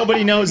that.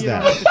 Nobody knows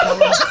that.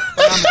 I'm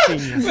a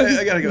senior.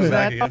 I gotta go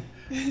back again.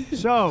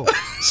 So,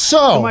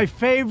 to my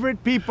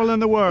favorite people in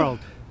the world,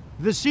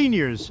 the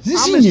seniors.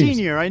 I'm a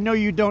senior. I know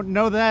you don't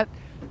know that.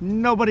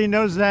 Nobody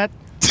knows that.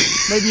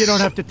 Maybe you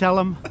don't have to tell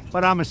them,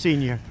 but I'm a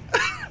senior.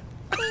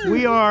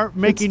 We are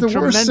making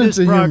tremendous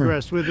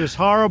progress with this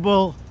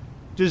horrible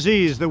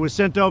disease that was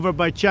sent over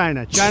by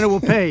China. China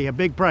will pay a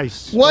big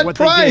price. What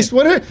price? To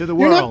the world.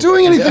 You're not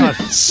doing anything.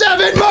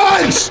 7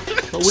 months!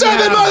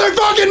 7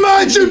 motherfucking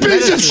months, you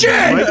piece of shit!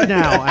 Right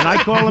now, and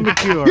I call him a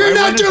cure. You're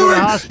not doing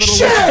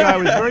shit! I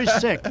was very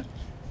sick.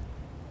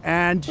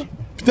 And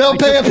they'll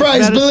pay a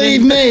price,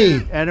 believe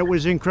me. And it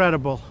was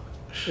incredible.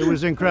 It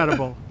was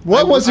incredible.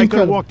 What was incredible? I could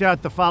have walked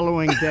out the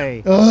following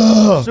day.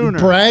 Sooner.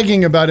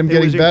 Bragging about him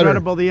getting better. It was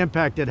incredible the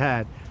impact it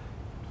had.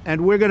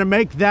 And we're going to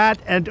make that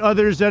and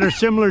others that are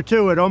similar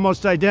to it,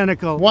 almost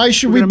identical. Why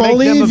should we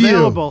believe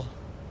you?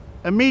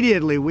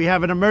 Immediately. We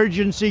have an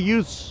emergency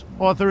use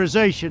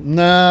authorization.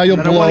 No, you'll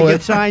blow it.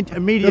 Get signed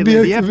immediately.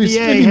 The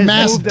FDA has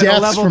mass moved at a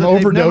deaths level from that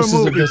they've never overdoses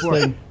moved of this before.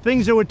 thing.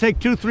 Things that would take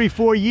 2, 3,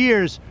 4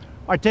 years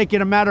are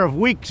taking a matter of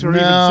weeks or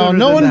even sooner.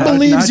 No one than that.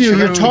 believes you.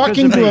 You're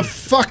talking to a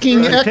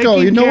fucking echo.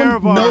 No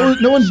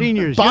one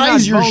seniors.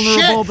 buys your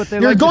shit.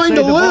 You're going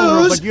to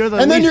lose,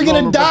 and then you're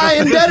going to die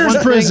in debtor's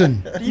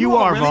prison. You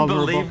are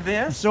vulnerable.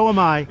 So am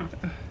I.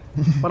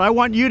 But I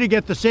want you to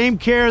get the same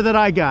care that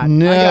I got.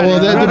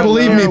 No,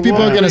 believe me,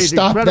 people are going to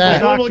stop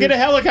that. We'll get a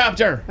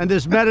helicopter. And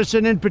this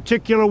medicine in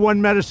particular,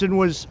 one medicine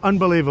was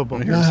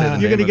unbelievable. You're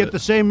going to get the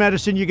same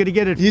medicine. You're going to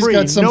get it free. He's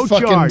got some no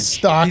fucking charge.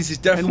 stock.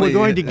 And we're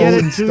going to get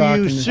it to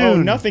you soon.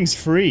 Oh, nothing's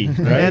free.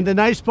 Right? And the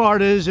nice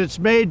part is it's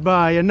made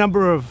by a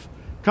number of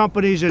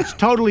companies. It's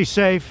totally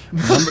safe,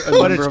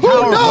 but it's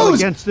powerful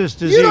against this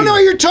disease. You don't know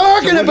what you're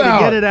talking about.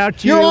 Get it out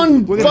to you're you.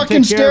 on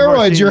fucking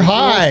steroids. You're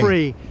high.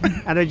 Free.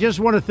 And I just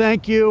want to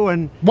thank you.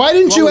 And why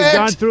didn't you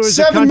act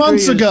 7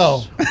 months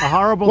ago? A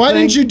horrible Why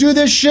thing. didn't you do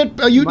this shit?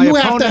 You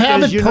have to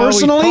have it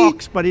personally. He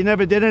talks, but he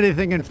never did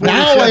anything in 47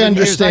 years. Now I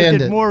understand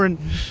years. I did more in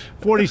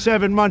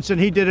 47 months than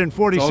he did in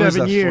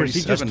 47 years.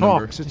 He just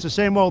talks. It's the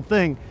same old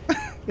thing.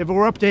 If it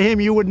were up to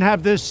him, you wouldn't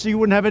have this. You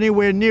wouldn't have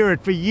anywhere near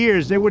it for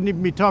years. They wouldn't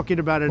even be talking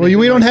about it. Well,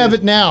 we don't have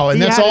it now,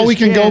 and that's all we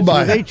can go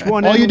by.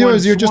 All you do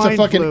is you're just a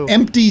fucking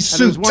empty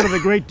suit. It was one of the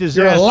great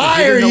disasters. You're a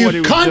liar,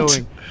 you cunt.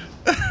 Doing.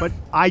 But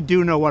I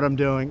do know what I'm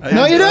doing.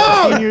 No, you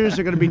don't. Seniors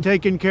are going to be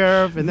taken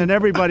care of, and then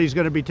everybody's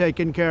going to be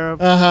taken care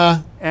of.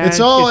 It's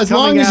all as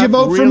long as you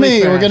vote for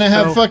me. We're going to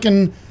have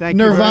fucking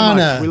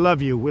Nirvana. We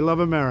love you. We love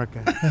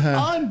America.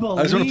 Unbelievable.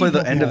 I just want to play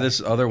the end of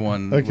this other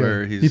one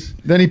where he's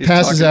then he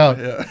passes out.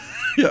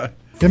 Yeah.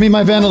 Give me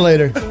my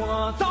ventilator.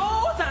 Uh-oh,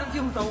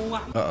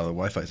 the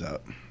Wi-Fi's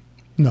out.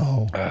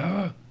 No.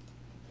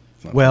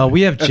 Well,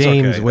 we have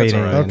James waiting.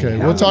 Okay,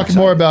 we'll talk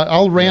more about.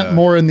 I'll rant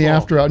more in the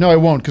after hour. No, I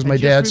won't, because my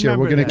dad's here.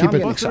 We're going to keep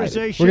it.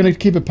 We're going to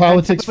keep it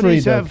politics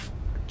free. Have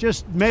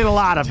just made a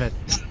lot of it.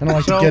 I don't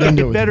like to get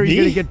into it. You're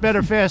going to get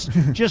better fast,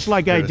 just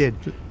like I did.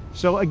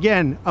 So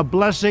again, a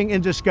blessing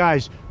in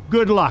disguise.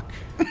 Good luck.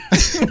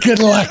 Good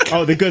luck.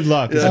 Oh, the good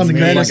luck. That's the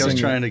good luck I was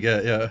trying to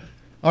get. Yeah.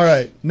 All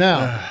right,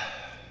 now.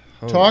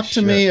 Talk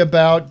to me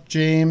about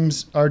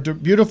James, our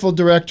beautiful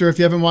director. If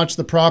you haven't watched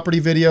the Property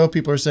video,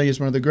 people are saying he's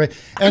one of the great.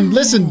 And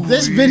listen,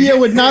 this video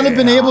would not have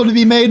been able to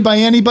be made by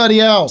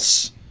anybody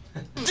else.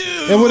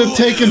 It would have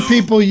taken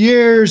people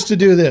years to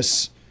do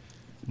this.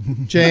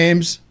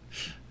 James.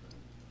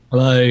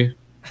 Hello.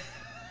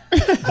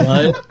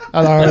 Hello.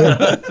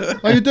 Hello.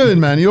 How you doing,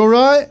 man? You all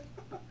right?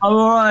 I'm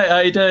all right. How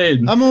you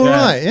doing? I'm all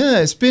right. Yeah,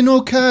 it's been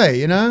okay,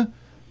 you know?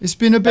 It's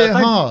been a bit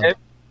hard.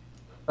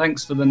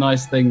 Thanks for the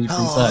nice thing you've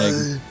been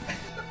saying.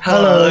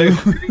 Hello.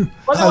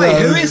 By the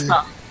way, who is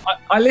that?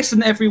 I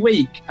listen every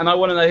week, and I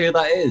want to know who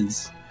that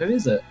is. Who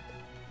is it?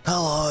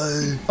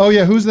 Hello. Oh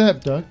yeah, who's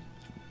that, Doug?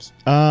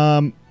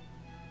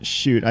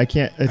 Shoot, I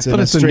can't. It's an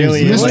it's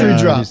Australian mystery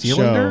drop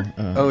show.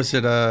 Is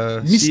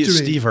it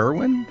Steve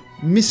Irwin?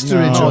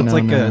 Mystery no, drop.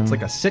 It's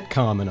like a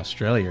sitcom in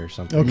Australia or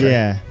something. Okay.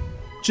 Yeah.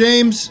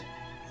 James,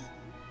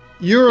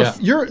 you're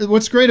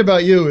what's great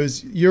about you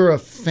is you're a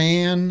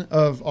fan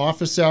of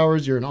Office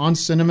Hours. You're an on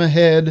cinema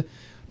head,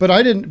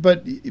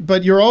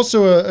 but you're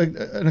also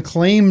an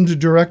acclaimed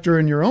director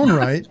in your own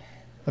right.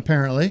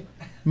 Apparently,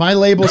 my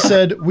label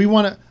said we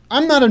want to.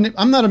 I'm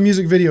not a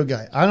music video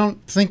guy. I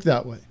don't think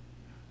that way.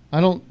 I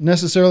don't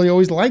necessarily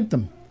always like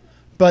them,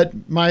 but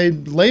my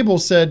label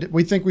said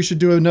we think we should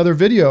do another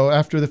video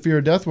after the Fear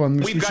of Death one.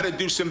 We've got to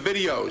do some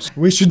videos.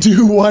 We should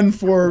do one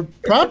for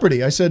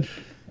Property. I said,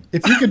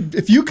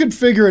 if you could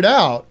figure it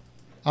out,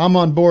 I'm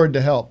on board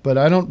to help. But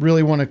I don't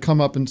really want to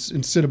come up and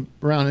sit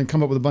around and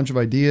come up with a bunch of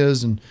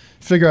ideas and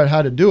figure out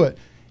how to do it.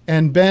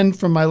 And Ben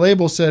from my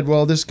label said,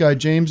 well, this guy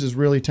James is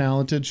really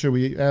talented. Should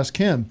we ask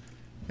him?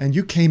 And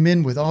you came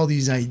in with all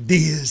these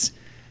ideas.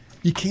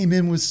 You came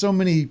in with so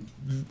many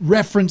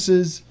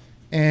references,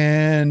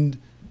 and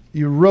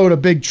you wrote a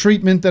big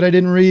treatment that I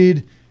didn't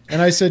read.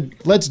 And I said,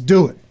 let's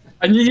do it.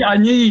 I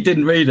knew you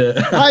didn't read it.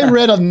 I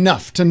read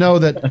enough to know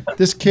that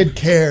this kid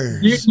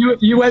cares.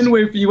 You went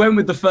with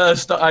the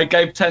first. I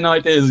gave 10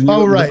 ideas. And you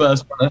went with the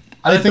first one.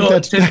 I think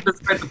that's read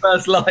the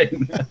first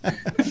line.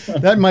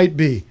 That might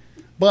be,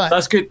 but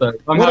that's good though.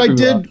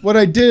 What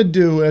I did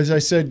do, as I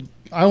said,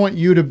 I want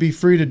you to be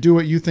free to do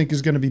what you think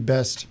is going to be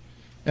best,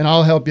 and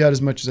I'll help you out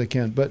as much as I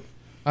can. But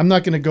I'm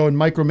not going to go and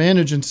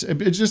micromanage, and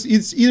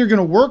it's either going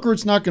to work or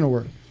it's not going to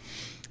work.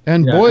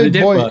 And boy,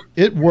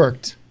 it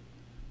worked.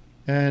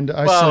 And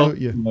I salute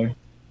you.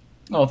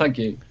 Oh, thank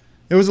you.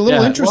 It was a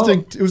little interesting.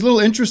 It was a little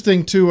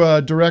interesting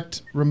to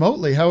direct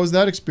remotely. How was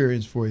that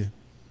experience for you?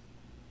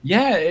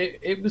 Yeah,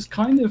 it was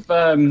kind of.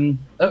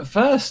 At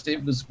first,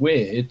 it was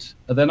weird,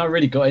 and then I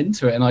really got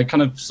into it, and I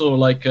kind of saw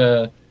like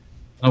an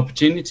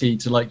opportunity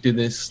to like do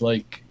this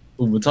like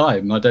all the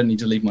time. I don't need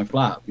to leave my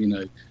flat, you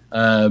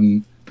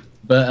know.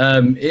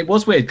 But it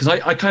was weird because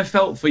I kind of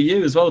felt for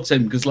you as well,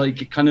 Tim, because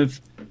like it kind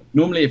of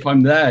normally if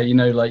I'm there, you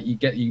know, like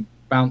you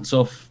bounce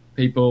off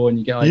people and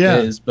you get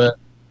ideas, but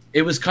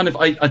it was kind of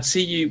I'd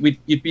see you,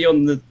 you'd be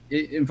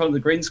in front of the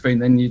green screen,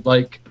 then you'd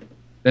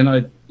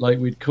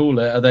we'd call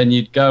it, and then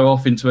you'd go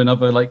off into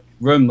another like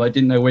room. I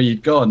didn't know where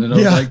you'd gone, and I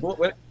was like,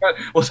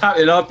 what's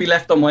happening? I'd be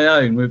left on my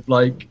own with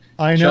like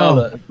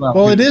Charlotte as well.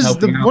 Well, it is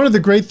one of the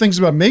great things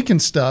about making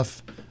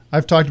stuff.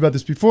 I've talked about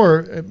this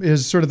before.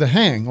 Is sort of the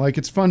hang. Like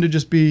it's fun to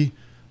just be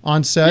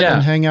on set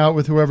and hang out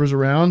with whoever's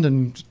around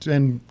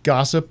and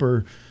gossip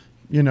or,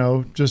 you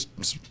know, just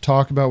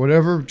talk about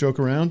whatever, joke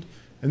around.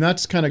 And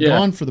that's kind of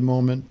gone for the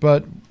moment.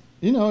 But,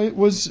 you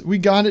know, we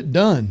got it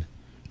done.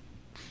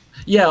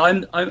 Yeah,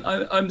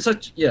 I'm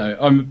such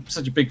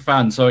a big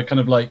fan. So I kind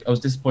of like, I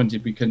was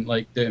disappointed we couldn't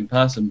like do it in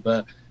person,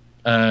 but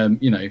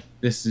you know,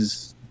 this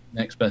is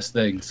next best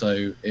thing.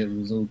 So it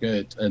was all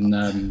good.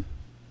 And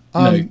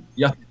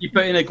you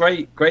put in a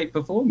great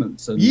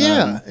performance. And,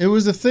 it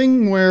was a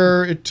thing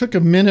where it took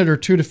a minute or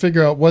two to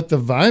figure out what the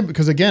vibe,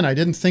 because again, I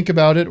didn't think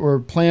about it or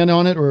plan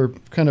on it or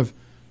kind of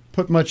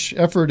put much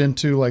effort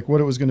into like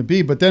what it was going to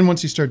be. But then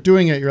once you start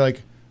doing it, you're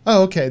like,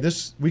 oh, okay,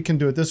 we can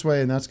do it this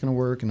way and that's going to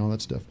work and all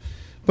that stuff.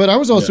 But I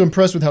was also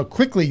impressed with how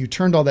quickly you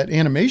turned all that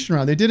animation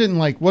around. They did it in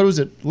like, what was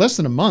it? Less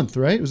than a month,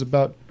 right? It was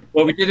about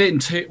Well, we did it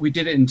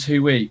in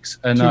 2 weeks,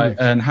 and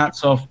and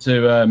hats off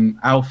to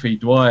Alfie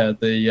Dwyer,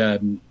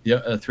 the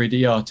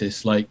 3D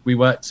artist. Like, we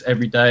worked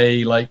every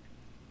day, like,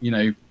 you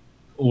know,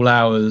 all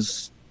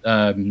hours,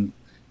 getting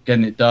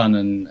it done,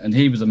 and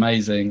he was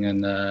amazing,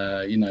 and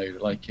you know,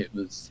 like, it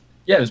was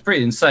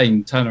pretty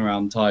insane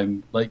turnaround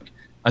time. Like,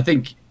 I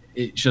think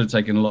it should have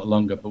taken a lot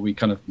longer, but we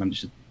kind of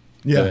managed to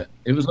do it.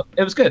 It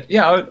was good.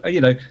 Yeah,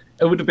 you know,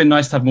 it would have been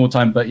nice to have more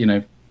time, but you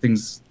know,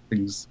 things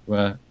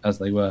were as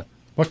they were.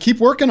 Well, keep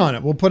working on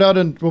it. We'll put out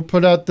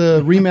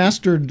the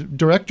remastered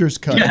director's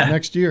cut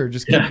next year.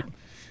 Just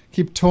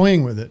keep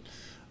toying with it.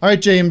 All right,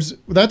 James,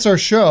 that's our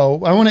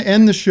show. I want to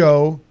end the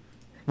show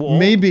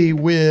maybe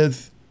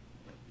with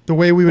the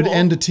way we would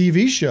end a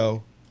TV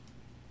show.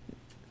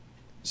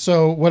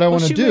 So what I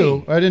want to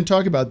do, I didn't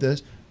talk about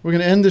this. We're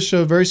going to end the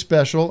show very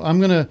special. I'm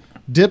going to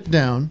dip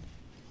down,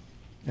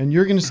 and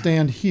you're going to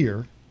stand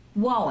here.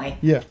 Why?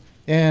 Yeah,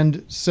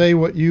 and say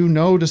what you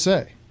know to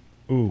say.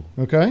 Ooh.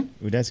 Okay?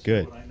 Ooh, that's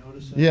good.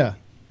 Yeah.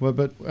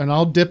 Well, and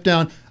I'll dip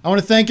down. I want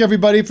to thank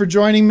everybody for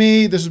joining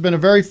me. This has been a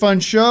very fun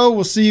show.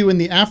 We'll see you in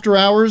the after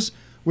hours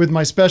with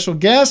my special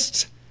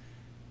guest,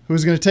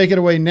 who's going to take it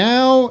away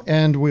now,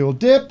 and we will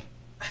dip.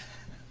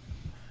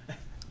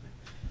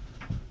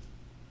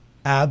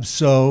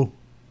 Absolutely.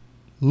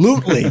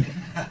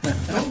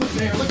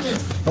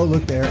 Oh,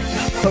 look there.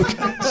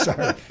 Okay,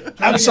 sorry.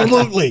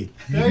 Absolutely.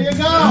 There you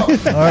go. All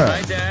right.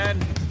 Hi, Dad.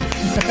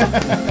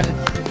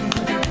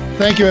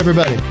 Thank you,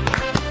 everybody.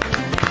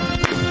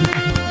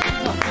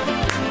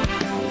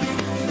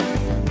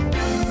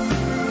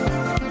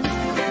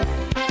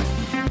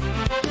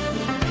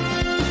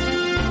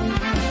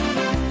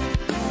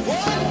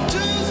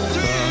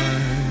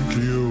 Thank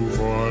you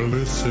for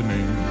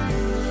listening.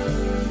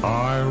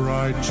 I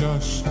write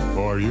just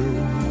for you,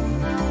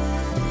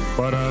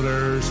 but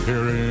others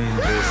hearing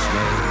this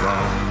may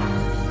find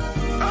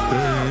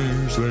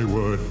things they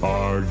would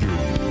argue.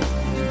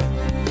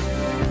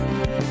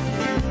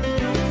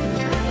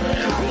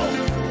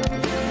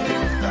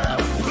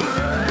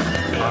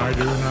 I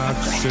do not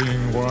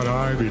sing what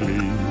I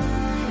believe,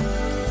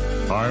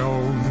 I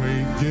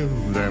only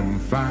give them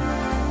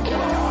fact.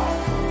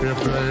 If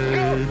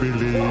they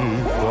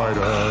believe quite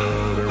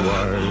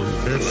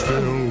otherwise, it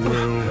still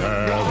will